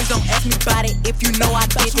 Please don't ask me about it if you know I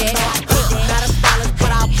did that. Not a stylist,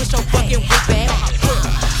 but I'll push your fucking whip back.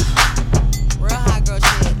 Real hot girl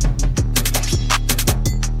shit.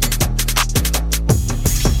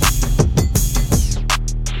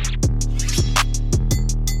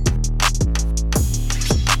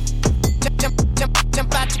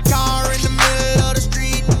 Jump out your car in the middle of the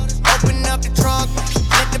street. Open up the trunk,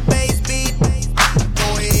 let the bass beat. Go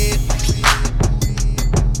ahead.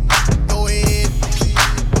 Go ahead.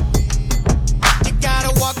 You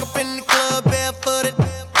gotta walk up in the club barefooted.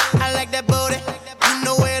 I like that booty. You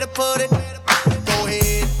know where to put it. Go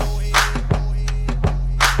ahead.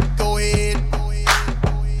 Go ahead.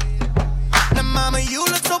 Now, mama, you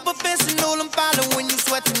look so professional. I'm following you,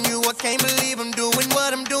 sweating you. I can't believe I'm doing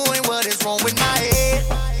what I'm doing. What is wrong with my head?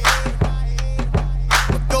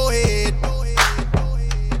 But go ahead.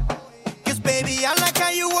 Cause baby, I like how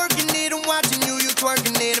you working it. I'm watching you, you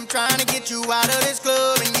twerking it. I'm trying to get you out of this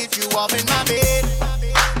club and get you off in my bed.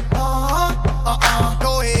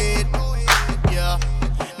 Go ahead. Yeah.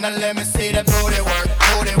 Now let me see that booty work,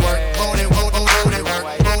 booty work, booty work, booty work,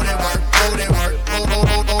 booty work, booty work, booty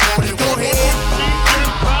work. Go ahead.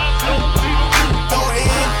 Go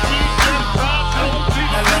ahead.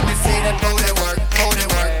 Now let me see that booty work, booty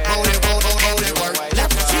work, booty work, booty work.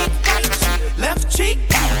 Left cheek, left cheek.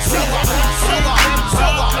 Show up, show up, show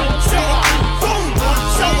up, show up, boom.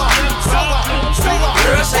 Show up, show up, show up.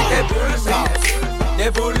 Girl, shake that booty, me,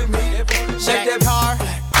 that booty me. Shake that car,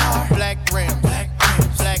 black rim,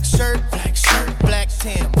 black shirt,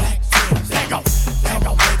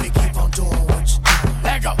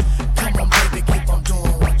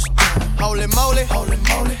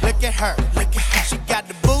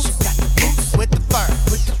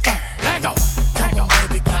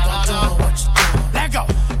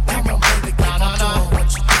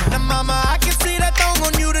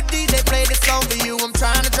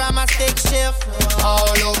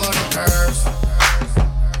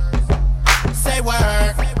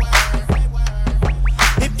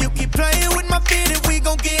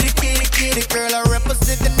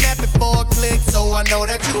 know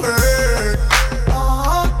that you heard.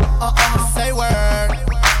 Say word.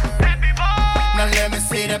 Now let me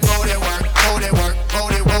see that booty work, booty work,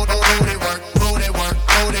 booty work, booty work, booty work,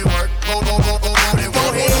 booty work, booty work, booty work. Go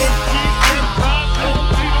ahead.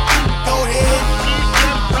 Go ahead.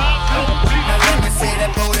 Now let me see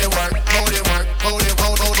that booty work, booty work, booty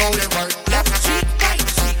work, booty work. Left cheek, right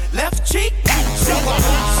cheek, left cheek. Show up,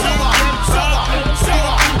 show up, show up, show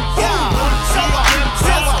up. Yeah, show up,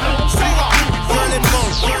 show up, show up. Burn it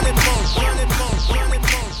more, burn it more, burn it more, burn it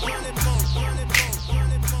more, burn it more,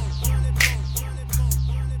 burn it more.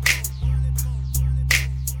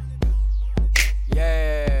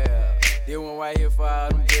 Yeah, this one right here for all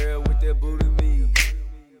them girls with that booty me.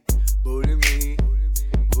 Booty me,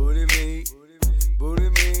 booty me, booty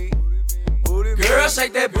me, booty me. Girl,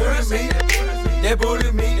 shake that booty me, that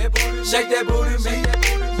booty me, shake that booty me,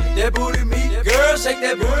 that booty me. Girl, shake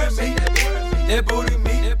that booty me, that booty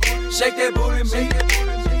me, shake that booty me,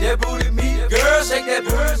 that booty me. Girl, shake that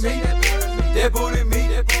booty me, that booty me,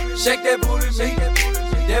 shake that booty me,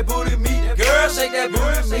 that booty me. Girl, shake that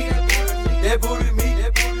booty me. That booty me,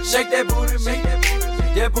 shake that booty me,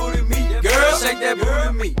 that booty me, girl, shake that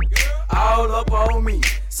booty me, all up on me.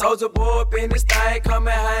 Soldier boy up in this thing, come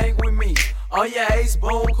and hang with me. On your ace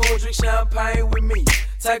boom, cool, drink champagne with me.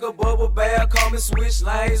 Take a bubble bath, come and switch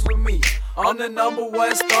lanes with me. I'm the number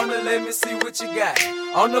one stunner, let me see what you got.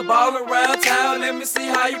 On the ball around town, let me see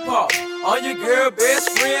how you pop. On your girl best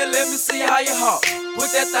friend, let me see how you hop. Put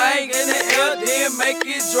that thing in the air, then make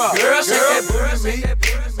it drop. Girl, shake that booty me.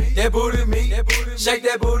 That booty me, shake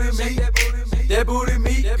that booty me, that booty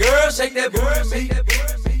me, girl, shake that booty me,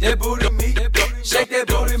 that booty me, shake that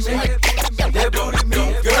booty me, that booty me,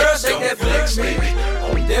 girl, shake that flex me,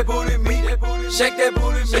 that booty me, shake that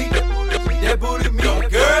booty me, that booty me,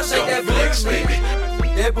 girl, shake that flex me,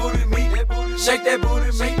 that booty me, shake that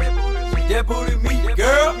booty me, that booty me,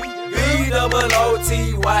 girl,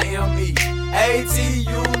 BOOTYME. AT,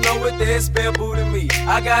 you know what that spell booty me.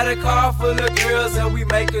 I got a car full of girls and we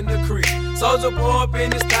making the creep. Soldier boy up in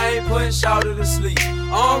this thing, putting shouter to sleep.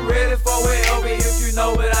 I'm ready for whatever if you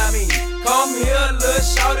know what I mean. Come here, little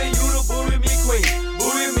shouter, you the booty me queen.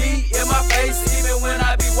 Booty me in my face even when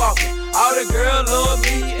I be walking. All the girls love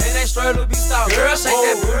me and they straight up be stalking. Girl, shake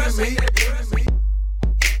that booty me.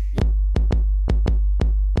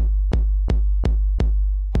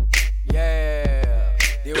 Yeah,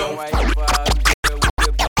 they won't right here for all them girls with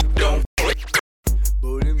their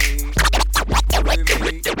booty me, booty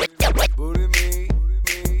me, booty me,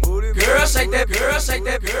 booty me. Girl, shake that, girl, shake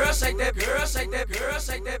that, girl, shake that, girl, shake that, girl,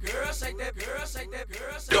 shake that, girl, shake that, girl, shake that,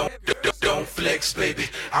 girl, shake that. Don't flex, baby.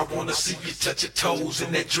 I wanna see you touch your toes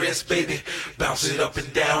in that dress, baby. Bounce it up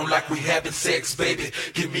and down like we having sex, baby.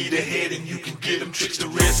 Give me the head and you can get them tricks to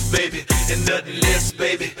rest, baby. And nothing less,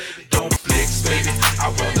 baby. Don't flex, baby. I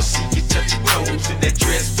wanna see you touch your toes in that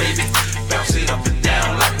dress, baby. Bounce it up and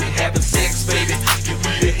down like we having sex, baby. Give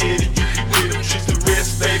me the head and you can get them tricks to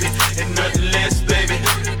rest, baby. And nothing less, baby.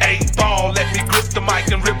 8 ball, let me grip the mic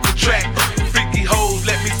and rip the track. Freaky hoes,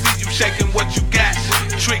 let me see you shaking what you got.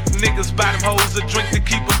 Trick niggas buy them hoes a drink to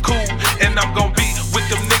keep them cool. And I'm gon' be with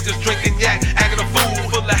them niggas drinking yak, acting a fool.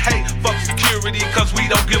 Full of hate, fuck security, cause we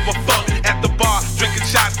don't give a fuck. At the bar, drinking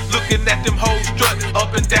shots, looking at them hoes strut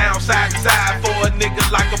up and down, side to side for a nigga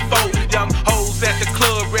like a foe. Young hoes at the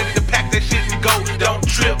club, ready to pack that shit and go. Don't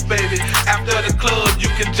trip, baby. After the club, you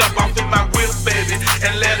can jump off in my whip, baby.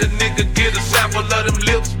 And let a nigga get a sample of them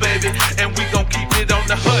lips, baby. And we gon' keep it on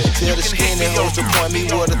the hush. Tell the skinny hoes to point me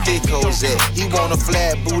where the thick hoes at. He want a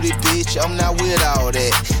flat booty bitch, I'm not with all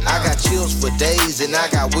that. I got chills for days and I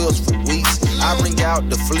got wheels for weeks. I bring out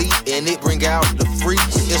the fleet and it bring out the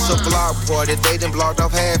freaks. It's a block party, they done blocked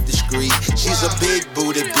off half the street. She's a big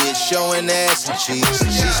booty bitch, showing ass and cheeks.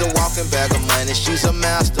 She's a walking bag of money, she's a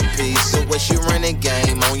masterpiece. The way she running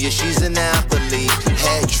game on you, she's an athlete.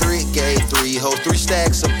 Hat trick, gave 3 hoes, 3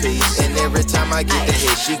 stacks apiece. And every time I get the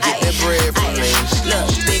hit, she get that bread from me. Look,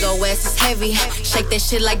 big ol' ass is heavy, shake that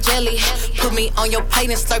shit like jelly. Put me on your plate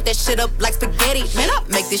and slurp that shit up like spaghetti. Man, I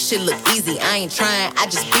make this shit look easy, I ain't trying, I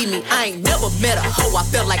just be me. I ain't never met a hoe I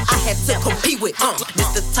felt like I had to compete with.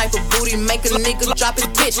 This the type of booty make a nigga drop his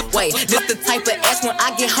bitch. Wait, this the type of ass when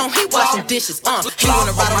I get home, he washing dishes. He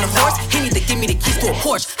wanna ride on the horse, he need to give me the keys to a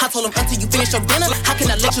Porsche. I told him until you finish your dinner, how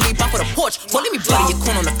can I let you leave off for the porch? Well, let me blood in your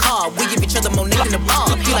corn on the car, we give each other more neck than the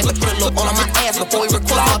ball. He like to put a little oil on my ass before he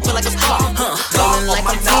record, so I feel like a star. Rolling like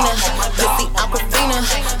I'm Tina, pussy Aquafina.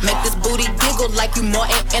 Make this booty giggle like you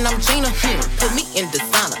Martin and I'm Gina. Put me in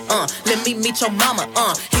designer, let me pussy, meet your mama.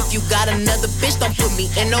 If you got another bitch, don't put me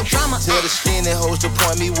in no drama. Tell the skinny hoes to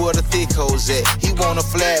point me where the thick hoes at. He want a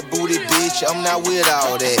flat booty bitch, I'm not with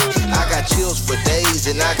all that. I got chills for days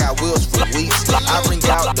and I got wheels for weeks. I bring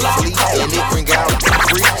out the fleet and it bring out the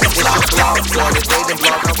freaks. It's a block for the day, then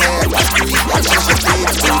block I'm half the street. She's a big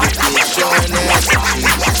booty bitch, showing ass and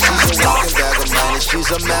cheeks. She's a walking bag of money, she's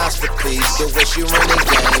a masterpiece. The way she run the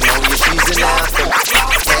game on you, she's an anthem.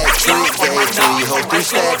 Hat trick, gave 3, hold 3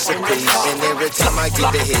 stacks a piece. And every time I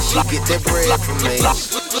get the hit, she get that bread from me.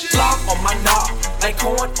 Block on my knob, like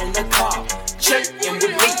corn on the cob. Check in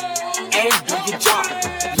with me and do your job.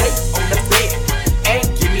 Lay on the bed and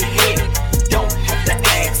give me head. Don't have to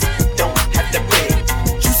ask, don't have to beg.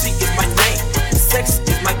 Juicy is my name, sex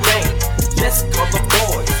is my game. Let's call the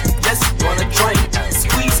boys, let's run a train.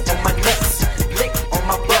 Squeeze on my nuts, lick on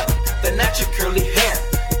my butt. The natural curly hair,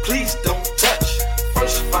 please don't touch.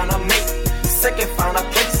 First find a mate, second find a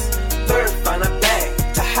place, third find a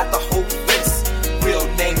bag to hide the whole face. Real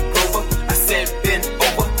name Grover, I said bend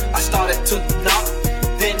over. I started to knock,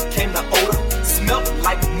 then came the odor. Smelled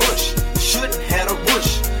like mush, shouldn't had a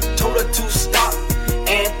rush. Told her to stop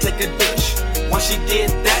and take a douche. Once she did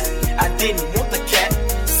that, I didn't want the cat,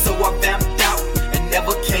 so I vamped out and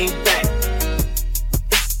never came back.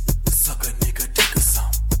 Suck a nigga, dick or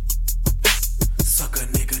some. Suck a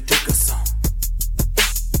nigga, dick or some.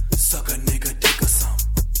 Suck a nigga, dick or some.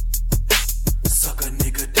 Suck a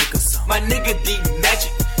nigga, dick or some. My nigga D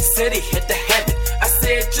Magic said he had to have it. I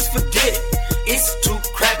said just forget it, it's too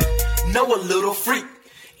crabby. Know a little freak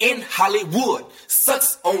in Hollywood,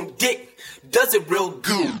 sucks on dick, does it real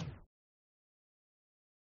good.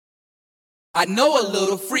 I know a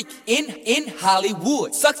little freak in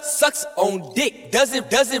Hollywood, sucks on dick, does it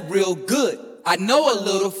real good. I know a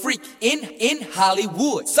little freak in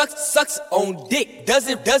Hollywood, sucks on dick, does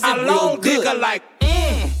it real good. I long dick like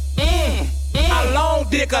I long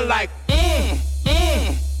dick like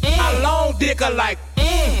I long dick like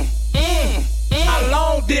I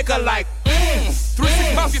long dick like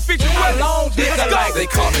 365 your feature. I long dick like. They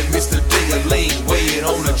call me Mr. Ding-a-ling, weighing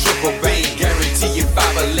on a triple bang. Guarantee you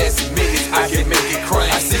 5 or less minutes, I can make it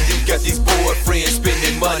crank. I see you got these boyfriends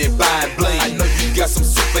spending money buying bling. I know you got some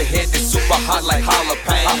super head that's super hot like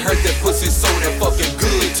jalapeno. I heard that pussy so that fucking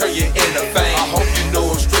good, turn you into fame. I hope you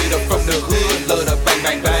know I'm straight up from the hood, love the bang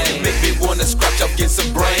bang bang. Make me wanna scratch up, get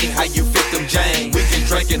some brain. How you fit them Jane? We can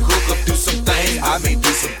drink and hook up, do some things. I may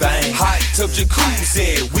do some things. Hot tub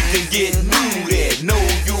jacuzzi, we can get nude. Know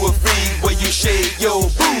you a freak when you shake your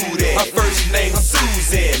booty. My first name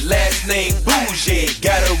Susan, last name Bougie.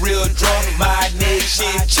 Got a real drunk, my neck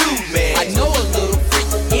shit chew me. I know a little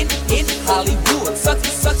freak in Hollywood,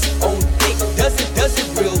 sucks on dick, does it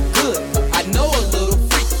real good. I know a little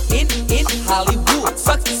freak in Hollywood,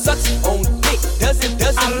 sucks on dick, does it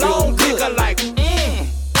real good. I long dick like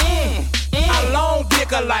I long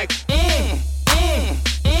dick like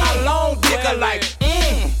I long dick like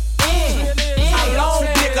I long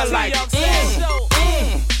dick like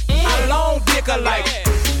I long dick like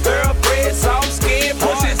girl bread, soft skin,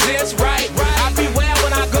 pussy just right. I beware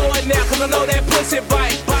when I go in there, cause I know that pussy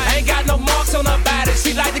bite. Ain't got no marks on her body,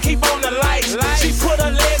 she like to keep on the lights. She put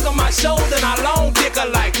her legs on my shoulder and I long dick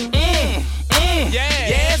like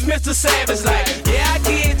yeah, it's Mr. Savage like yeah, I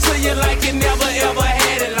give it to you like you never ever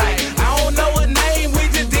had it like I don't know her name, we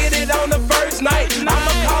just did it on the first night.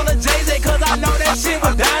 I'ma call her JJ cause I know that shit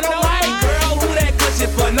was dynamite. Girl, who that cushion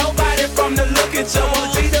for? Nobody from the look at you.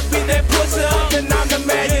 OG to beat that pussy up and I'm the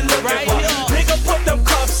man you looking for. Nigga, put them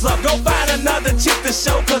cuffs up, go find another chick to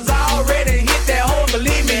show cause I already hit that hole,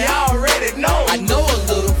 believe me, I already know. I know a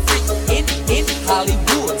little freak in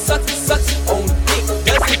Hollywood, sucks on dick,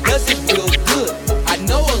 does it real good. I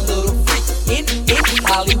know a little freak in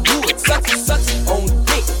Hollywood, sucks on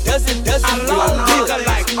dick, does it real good. I long dick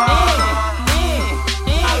like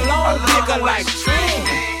I long dick like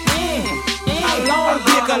I long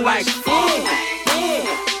dick like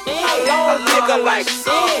I long dick like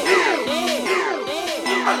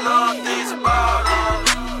I love things about her.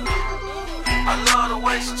 I love the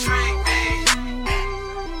way she treat me.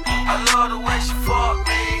 I love the way she fuck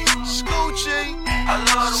me. Scoochie. I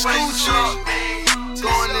love the way she fuck me.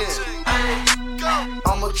 Going in.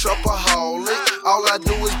 I'm a trapaholic. All I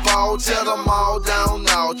do is ball, tell them all down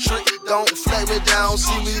now. Trick, don't flag me down,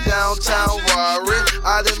 see me downtown, worry.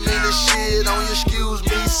 I didn't mean to shit on you, excuse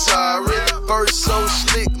me, sorry. Verse so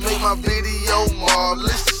slick, make my video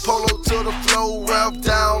marvelous. Polo to the flow, rap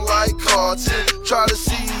down like carton. Try to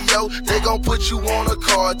see yo, they gon' put you on a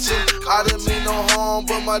carton. I didn't mean no harm,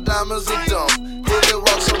 but my diamonds are dumb. Hit the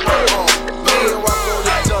rocks on my arm, me and rock on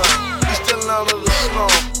the done. We still out of the slum.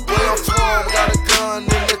 Where I'm from, got a gun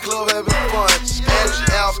in the club, having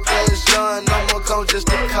son, I'ma come just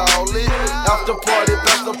to call it. After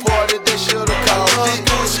party, they should've called it.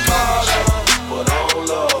 But I don't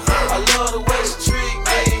love her. I love the way she treat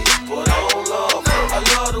me, but I don't love her. I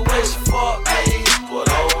love the way she fuck me, but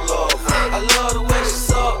I don't love her. I love the way she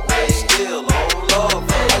suck me, still I don't love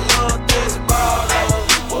her. I love things about her,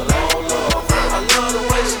 but I don't love her. I love the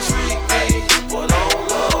way she treat me, but I don't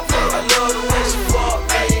love her. I love the way she fuck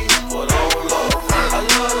me, but I don't love her. I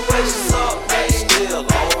love the way she suck me, still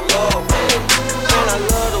I don't love her. And I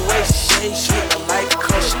love the way she shake shit, I like it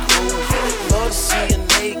 'cause she groove. Love to see her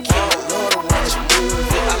naked, I love to watch her move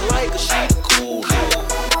it. I like her, she the cool.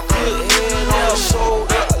 Good head on her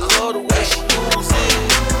shoulder, I love the way she use it.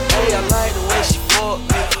 Hey, I like the way she fuck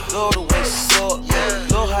me, love the way she suck me.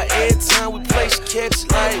 Love how every time we play, she catch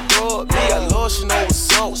it like rugby. I love she know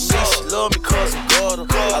what's up with me, she love me 'cause I'm gutter.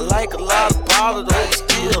 I like a lot about her though, but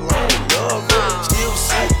still I don't love her. Still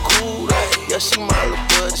super cool though, yeah, she my little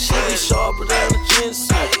buddy. She be sharper than a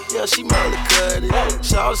ginseng, yeah, she my little cutty.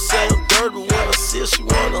 Shawty say I'm dirty, but when I see her, she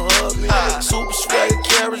wanna hug me. Super swagger,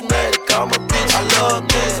 charismatic, all my bitch, I love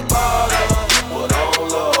me. About her, but I don't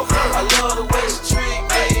love her. I love the way she treat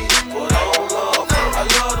me, but I don't love her. I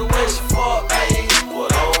love the way she fuck me, but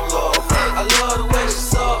I don't love her. I love the way she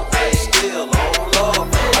suck me, still I don't love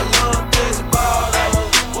her. I love things about her,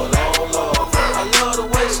 but I don't love her. I love the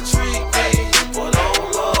way she treat me, but I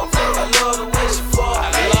don't love her. I love the way she fuck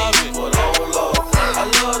me, but I don't love her. I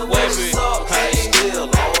love the way she suck me, still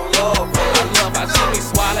I don't love her. I love how she be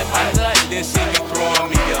swallowing my nut, then she be throwing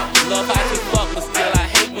me up. Love how she fuck, but still I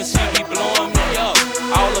hate when she be blowing me up.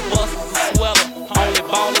 All the busters a sweller, only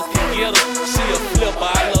ballers can get her. She a flipper,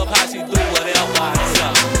 I love how she do whatever I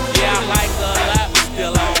tell her. Yeah, I like her a lot, but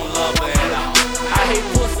still I don't love her at all. I hate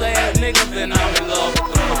pussy ass niggas, and I'm in love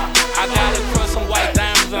with them all. I got a crush on white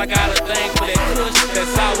diamonds, and I got a thing for that kush. That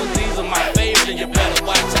sour, these are my favorite, and you better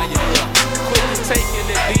watch how you look. Quit to taking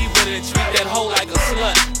it deep with it and treat that hoe like a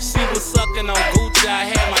slut. She was sucking on Gucci, I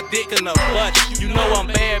had my dick in her butt. You know I'm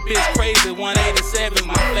bad, bitch, crazy. 187,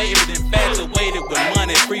 my favorite, infatuated with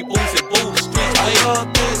money, free boots and boots, streets. I love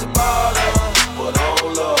things about her, but I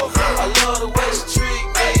don't love her. I love the way she treat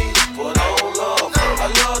me, but I don't love her. I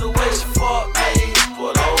love the way she fuck me,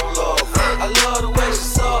 but I don't love her. I love the way she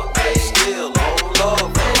suck me, still I don't love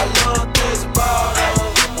her. I love things about her,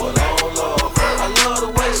 but I don't love her. I love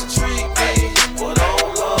the way she treat me, but I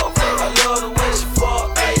don't love her. I love the way she fuck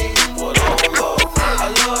me, but I don't love her. I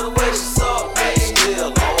love the way she suck me,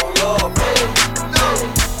 still I don't love her.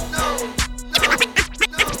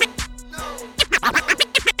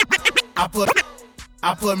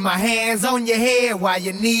 I put my hands on your head while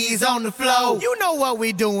your knees on the floor. You know what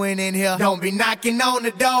we doing in here. Don't be knocking on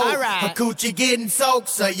the door. Her coochie getting soaked,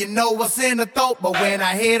 so you know what's in her throat. But when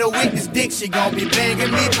I hit her with this dick, she gon' be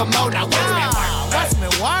begging me for more. Now what's me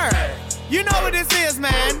word? You know what this is,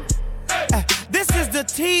 man. This is the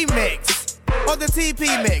T mix or the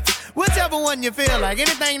TP mix, whichever one you feel like.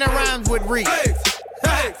 Anything that rhymes with Reese.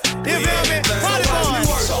 You feel me? Party boys.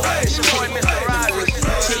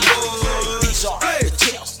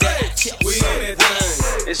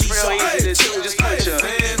 It's real easy to do, just put your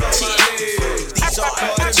hands on my head. These are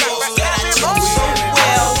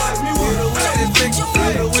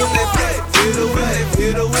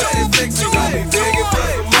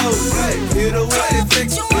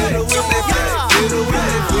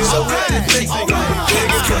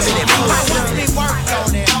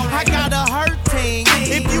I got a hurt team.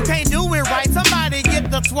 If you can't do it right, somebody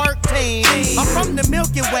get the twerk team. I'm from the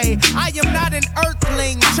Milky Way, I am not an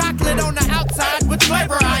earthling. Chocolate on the outside, with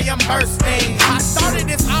flavor I am bursting. I started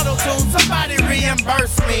this auto-tune, somebody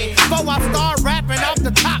reimburse me. Before I start rapping off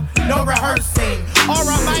the top, no rehearsing. Or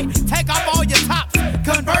I might take off all your tops,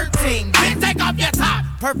 converting. Then take off your top,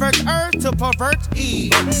 pervert earth to pervert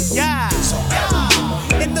Eve. Yeah.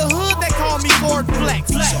 In the hood they call me Ford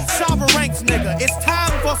Flex. Sharper ranks, nigga, it's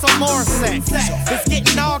time for some more sex. It's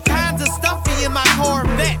getting all kinds of stuffy in my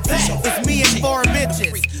Corvette. It's me and 4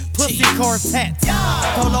 bitches, pussy quartet.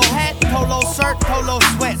 Polo hat, polo shirt, polo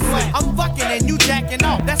sweat. I'm fucking and you jacking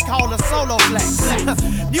off, that's called a solo flex.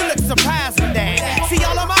 You look surprised with that. See,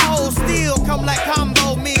 all of my hoes still come like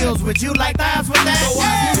combo meals. Would you like thighs with that?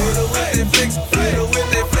 Hit her with that flex, hit her with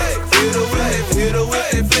that flex, hit her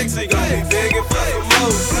with that flex, they gon' be begging for some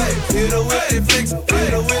more. Hit her with that flex,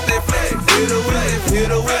 hit her with that flex, hit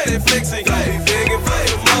her with that flex, they gon' be begging for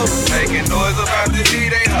some more. Making noise about the D,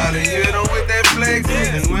 they holler, hit her with that flex.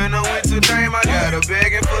 And when I'm with your dame, I got her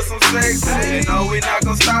begging for some sex. You know we not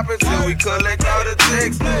gon' stop until we collect all the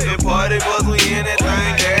checks. And party bus, we in that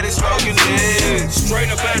thing, daddy smoking it.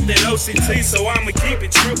 Straight about that OCT, so I'ma keep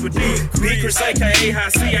it triple D. Big Chris aka High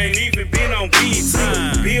C ain't even been on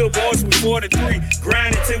BET. Billboards with 43,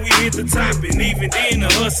 grind till we hit the top, and even then the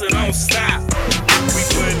hustle don't stop. We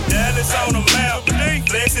putting Dallas on the map,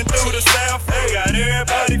 flexing through the south. Got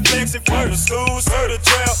everybody flexing from the schools to the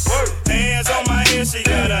trap. Hands on my head, she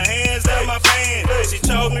got her hands down my pants. She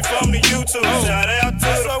chose me from the YouTube, shout out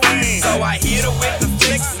to the wings. So I hit her with the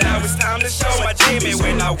flex, now it's time to show my Jimmy.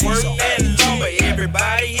 When I work that lumber,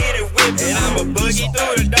 everybody hit it with me. And I'ma boogie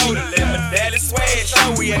through the door to let my daddy swag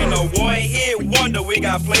show. We ain't no one-hit wonder, we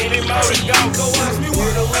got plenty more to go. Go watch me work.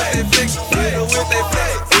 Hit her with that flex, hit her with that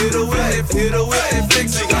flex. Hit her with that flex,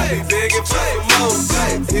 she gon' be begging for some more.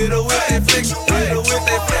 Hit her with that flex, hit her with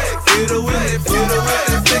that flex. Hit her with that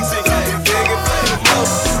flex, she gon' be begging for some more.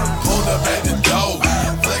 Pulled up at the door,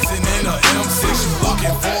 flexing in a M6,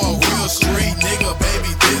 looking for a real street nigga,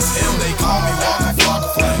 baby, this him. They call me Walker Flocka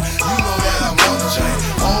Flame. You know that I'm on the chain,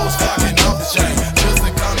 hoes flocking off the chain, just to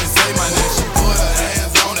come and say my name. She put her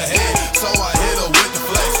hands on her head, so I hit her with the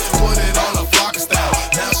flex, put it on a Flocka style.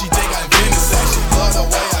 Now she think I invented sex, she love the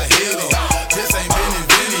way I hit it. This ain't been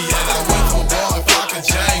invented yet. I went from blowing Flocka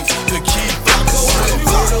James to keep Flocka sweat.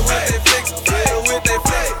 Hit her with that flex, hit her with that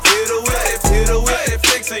flex. Hit her with that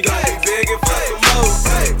flex, she gon' be begging for some more.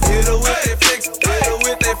 Hit her with that flex, hit her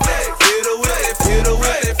with that flex. Hit her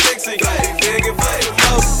with that flex, she gon' be begging for some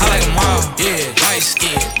more. I like them all, yeah, light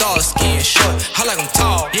skin, dark skin, short. I like them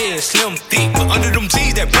tall, yeah, slim, thick, but under them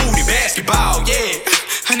jeans, that booty, basketball, yeah.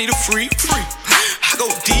 I need a free. I go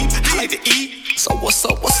deep, I like to eat. So what's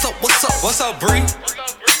up, Bree?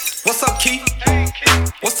 What's up, Keith?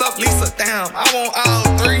 What's up, Lisa? Damn, I want all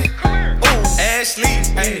three. Ooh, Ashley,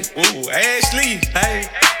 hey, hey.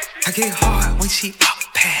 I get hard when she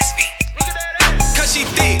walk past me, cause she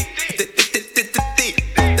thick.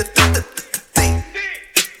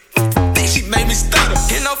 She made me stutter.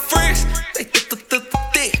 And her friends, they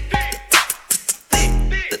thick.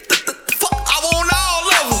 Fuck, I want all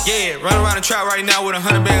of them. Yeah, run around the trap right now with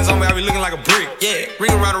 100 bands on me, I be looking like a brick. Yeah,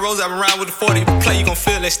 ring around the rose, I been around with the 40. Play, you gon'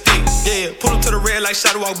 feel that stick. Yeah, pull up to the red light,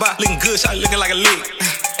 shot walk by. Looking good, shot looking like a lick.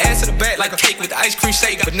 Ass to the back like a cake with the ice cream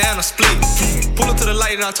shake, banana split. Pull up to the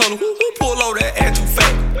light and I told her, who pull over that ass too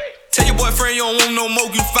fat. Tell your boyfriend you don't want no more,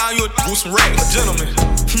 you find you with some racks. Gentlemen,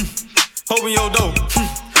 open your door,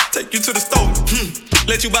 take you to the store,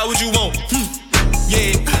 let you buy what you want.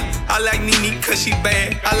 Yeah, I like Nene cause she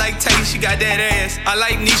bad. I like Tay, she got that ass. I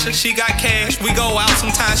like Nisha, she got cash. We go out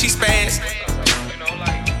sometimes, she spaz.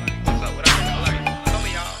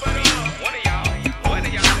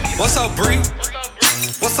 What's up, Bree?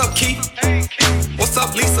 What's up, Keith? What's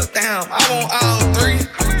up, Lisa? Damn, I want all three.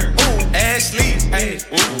 Ooh, Ashley,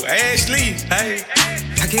 hey.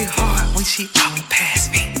 I get hard when she walk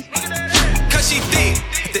past me, cause she thick.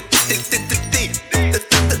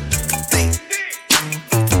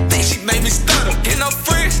 She made me stutter. And her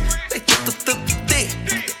friends, they thick.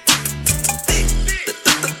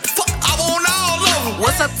 Fuck, I want all of them.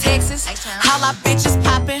 What's up, Texas? Holla, bitches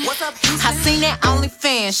poppin'. I seen that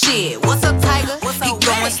OnlyFans shit. What's up, Tiger? He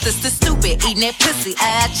going stupid, eating that pussy,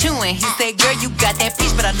 eye chewing. He said, girl, you got that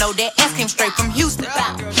peach, but I know that ass came straight from Houston.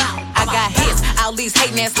 I got hits, all these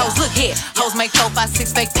hating ass hoes, look here. Hoes make 4, 5,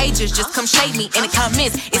 6 fake pages, just come shade me in the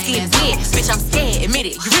comments. It's getting dead, bitch, I'm scared, admit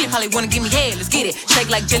it. You really probably wanna give me head, let's get it. Shake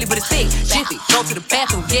like jelly, but it's thick. Jiffy, go to the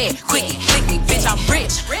bathroom, yeah, quickie, click me, bitch, I'm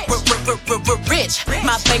rich. Rich,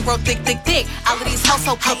 my bankroll thick. All of these hoes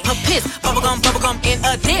so piss. Bubblegum in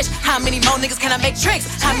a dish. How many more niggas can I make tricks?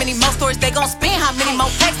 How many more stories they gon' spin? How many more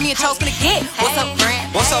packs me and Chose finna get? What's up,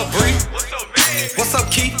 friend? What's up, Bree? What's up,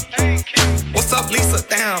 Keith? What's up, Lisa?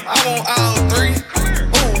 Damn, I want all three.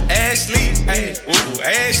 Ooh, Ashley,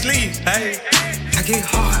 hey. I get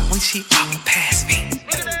hard when she walk past me,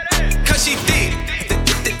 cause she thick.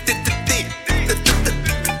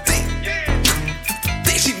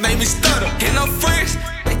 She made me stutter. And her friends,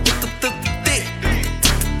 they thick.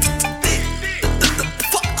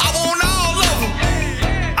 Fuck, I want all of them.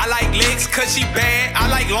 I like Lex cause she bad. I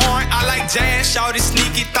like Lauren, I like Jazz. Shawty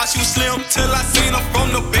sneaky, thought she was slim till I seen her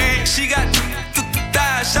from the back. She got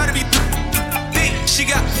thighs, shawty be thick. She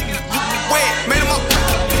got wet, made them up.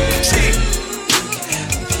 Shit.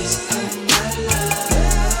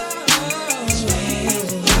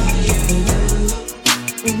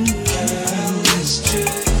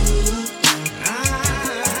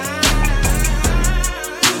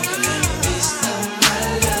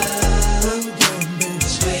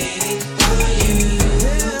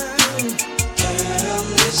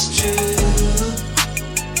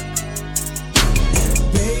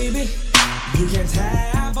 Baby,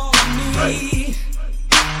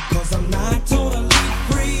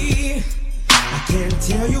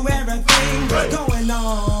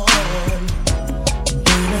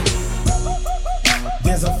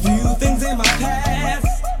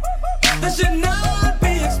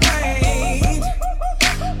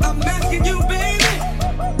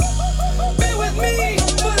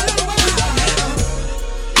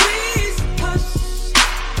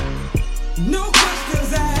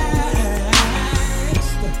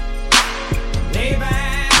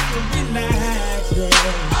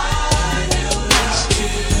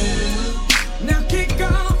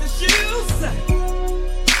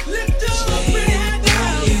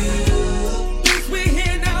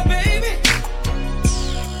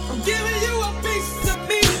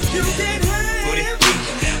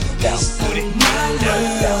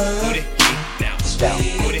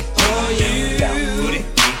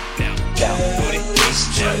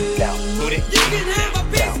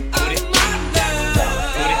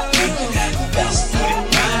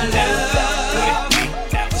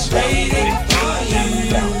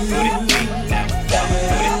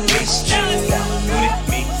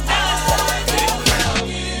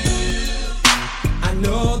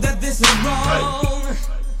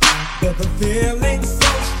 feeling so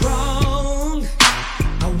strong.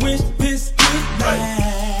 I wish this could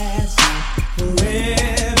last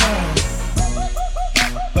forever,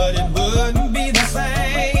 but it wouldn't be the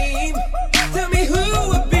same. Tell me who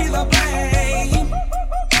would be the blame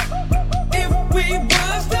if we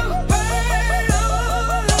was to hurt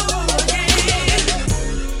all again.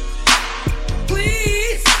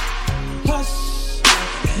 Please hush,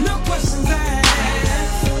 no questions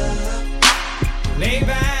asked. Lay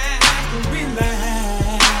back and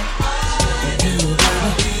relax. You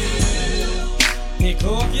gotta pick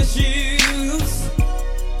off your shoes.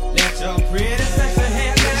 Let your pretty sexy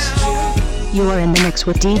hair down. You are in the mix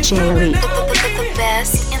with DJ Elite. The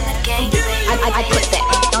best in the game, baby. I put that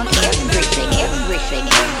on everything.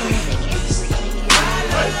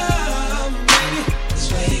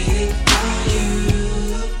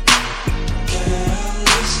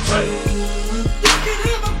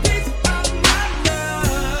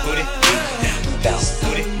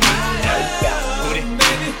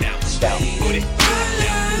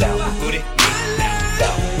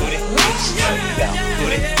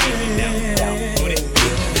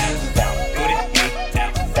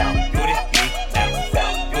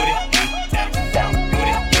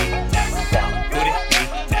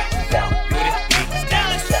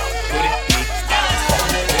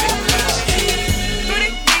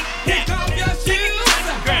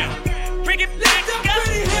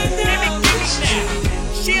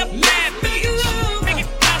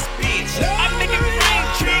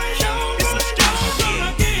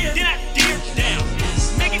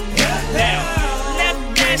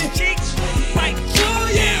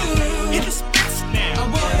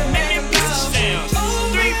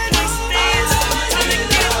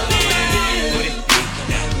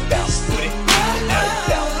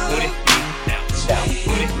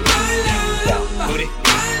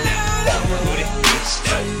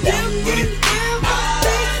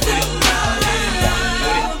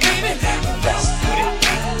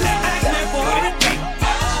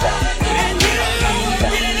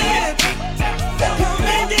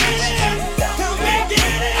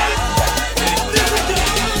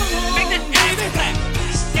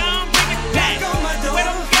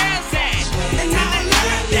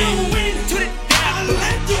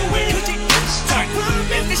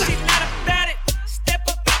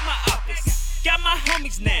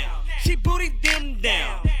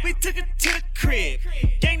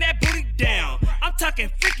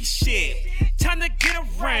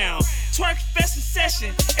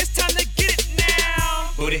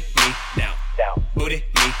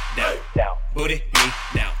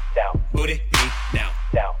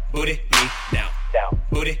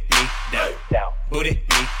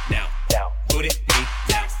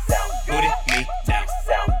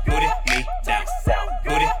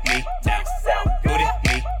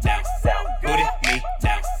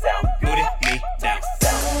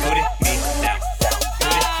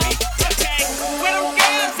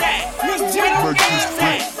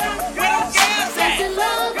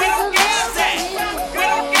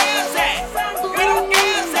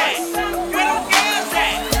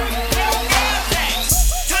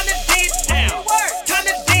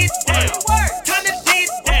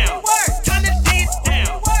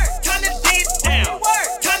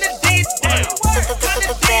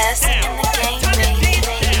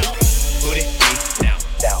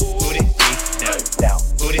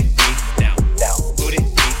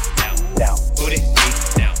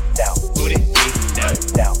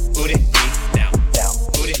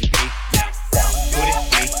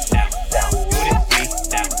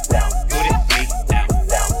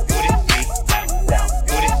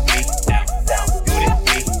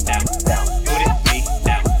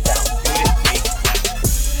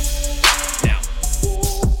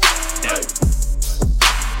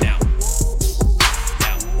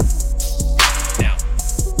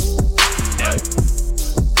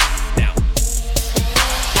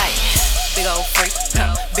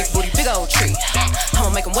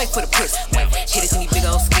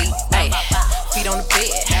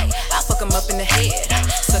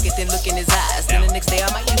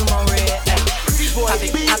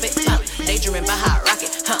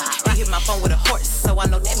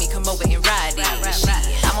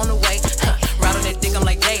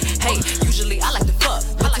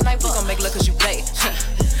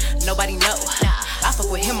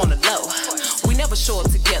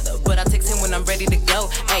 When I'm ready to go,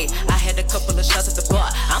 ayy, I had a couple of shots at the bar.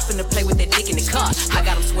 I'm finna play with that dick in the car. I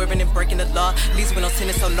got them swerving and breaking the law. Least with no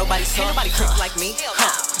tennis, so nobody saw. Ain't nobody creep like me,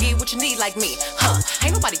 Get what you need like me,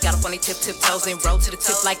 Ain't nobody got up on their tiptoes and roll to the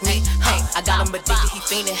tip like me, I got him addicted, he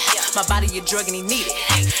fiending. My body a drug and he need it.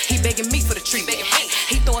 He begging me for the treatment.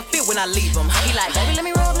 He throwing fit when I leave him. He like, baby, let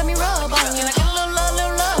me rub on you. I get a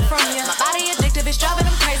little love from you. My body addictive, it's driving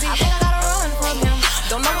him crazy. I think I gotta run from him.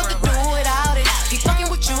 Don't know what to do without it. He fucking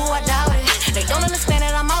with you, I doubt it. They don't understand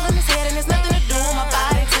that I'm all in his head and there's nothing to do with my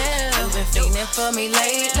body. You've been feeling for me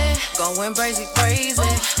lately, going crazy.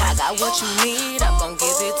 I got what you need, I'm gon'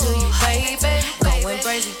 give it to you, baby. Going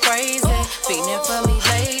crazy, feeling for me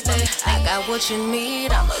lately. I got what you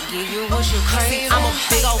need, I'ma give you what you crave. I'm a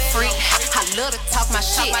big old freak, I love to talk my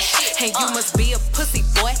shit. And you must be a pussy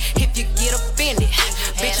boy if you get offended.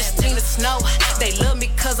 Bitches clean the snow, they love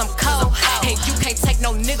me cause I'm cold. And you can't take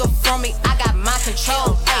no nigga from me, I got my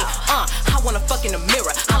control. I wanna fuck in the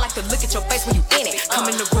mirror, I like to look at your face when you in it. Come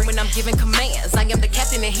in the room and I'm giving commands, I am the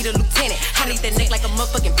captain and he the lieutenant. I need that neck like a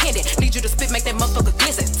motherfucking pendant. Need you to spit, make that motherfucker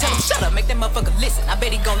glisten. Tell him shut up, make that motherfucker listen. I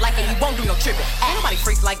bet he gon' like it, he won't do no tripping. Ain't nobody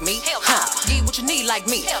freak like me, Get what you need like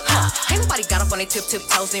me, Ain't nobody got up on their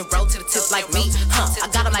tiptoes and roll to the tip like me, I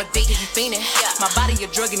got him like Biggie, he fiending. My body a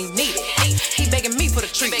drug and he need it. He begging me for the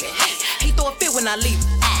treatment. He throw a fit when I leave.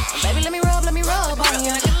 Baby, let me rub on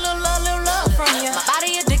you. I get a little love from you. My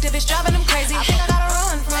body addictive, it's driving him crazy. I think I gotta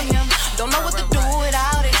run from him. Don't know what to do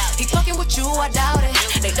without it. He fucking with you, I doubt it.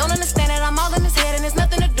 They don't understand that I'm all in his head and there's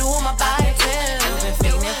nothing to do with my body. You've been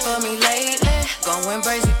feeling for me lately, going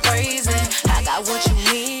crazy. I got what you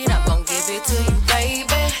need, I'm gon' give it to you,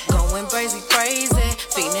 baby. Going crazy,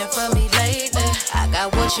 feeling for me lately. I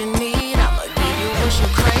got what you need, I'ma give you what you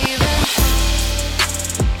craving.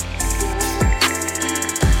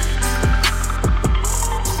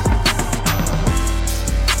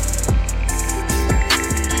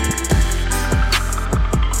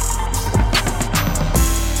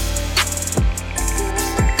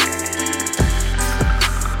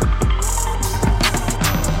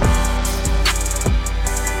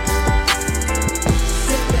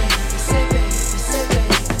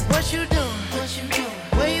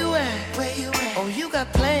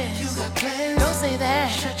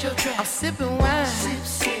 I'm sipping wine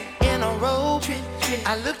in a robe.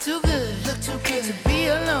 I look too good to be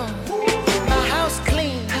alone. My house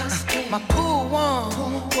clean, my pool warm.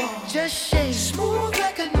 Just shake smooth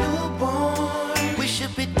like a newborn. We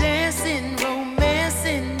should be dancing,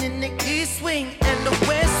 romancing in the east wing and the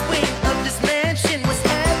west wing of this mansion. What's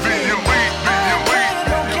happening?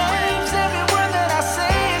 No games. Every word that I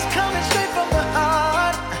say is coming straight from the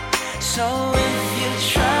heart. So if you're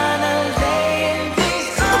trying to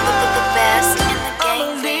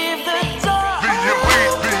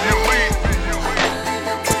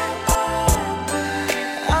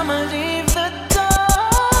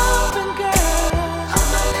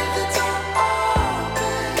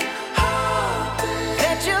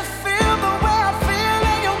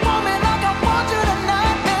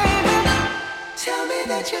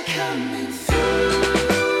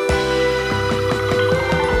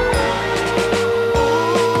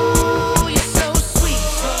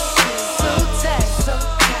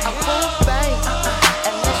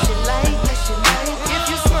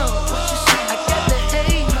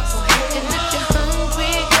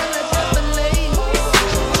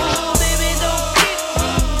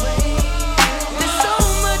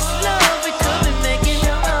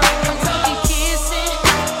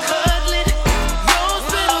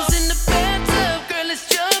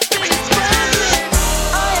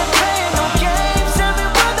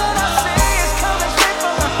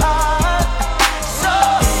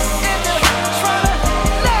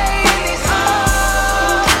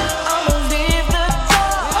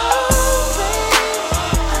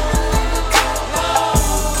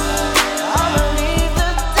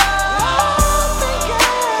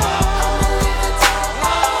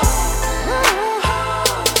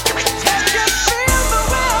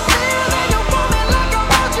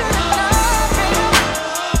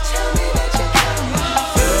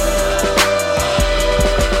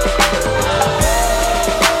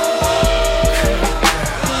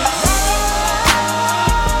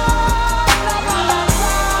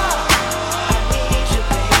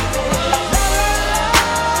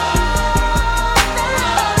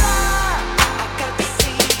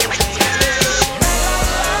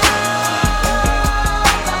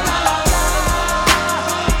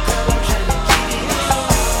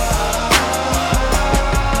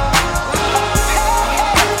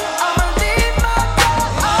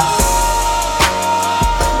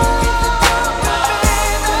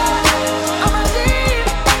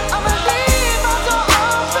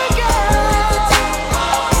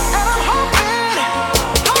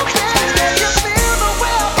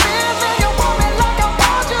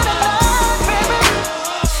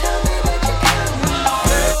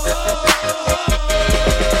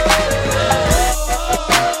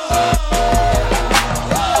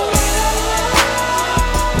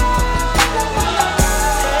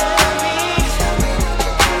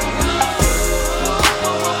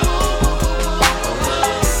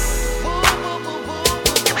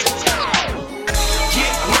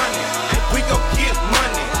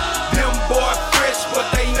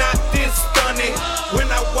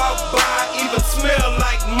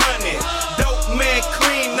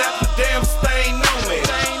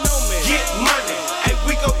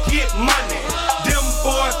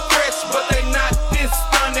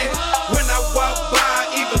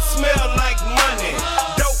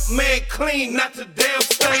clean, not the damn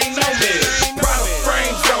stain on me. Bridal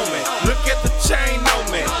frames on me, look at the chain on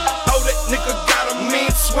me. Oh, that nigga got a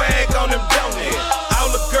mean swag on him, don't he?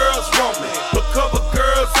 All the girls want me, but cover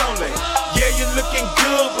girls only. Yeah, you looking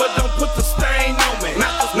good, but don't put the stain on me.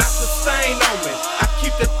 Not the stain on me. I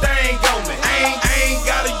keep the thing on me. I ain't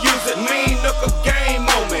gotta use it. Mean knuckle game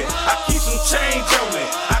on me. I keep some change on me.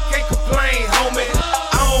 I can't complain, homie.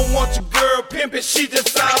 I don't want your girl pimpin', she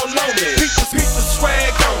just all on me. Piece the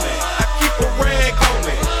swag on me. I keep a rag on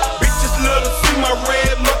me. Bitches love to see my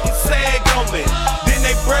red monkey sag on me. Then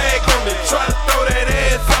they brag on me, try to throw that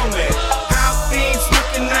ass on me. How things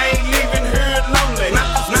looking, I ain't leaving her lonely. Not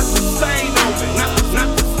the stain on me. Not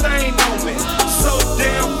the stain on me. So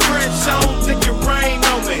damn French, I don't think it rain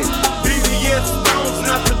on me. BBS stones,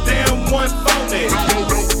 not the damn one phony.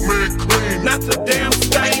 Not the damn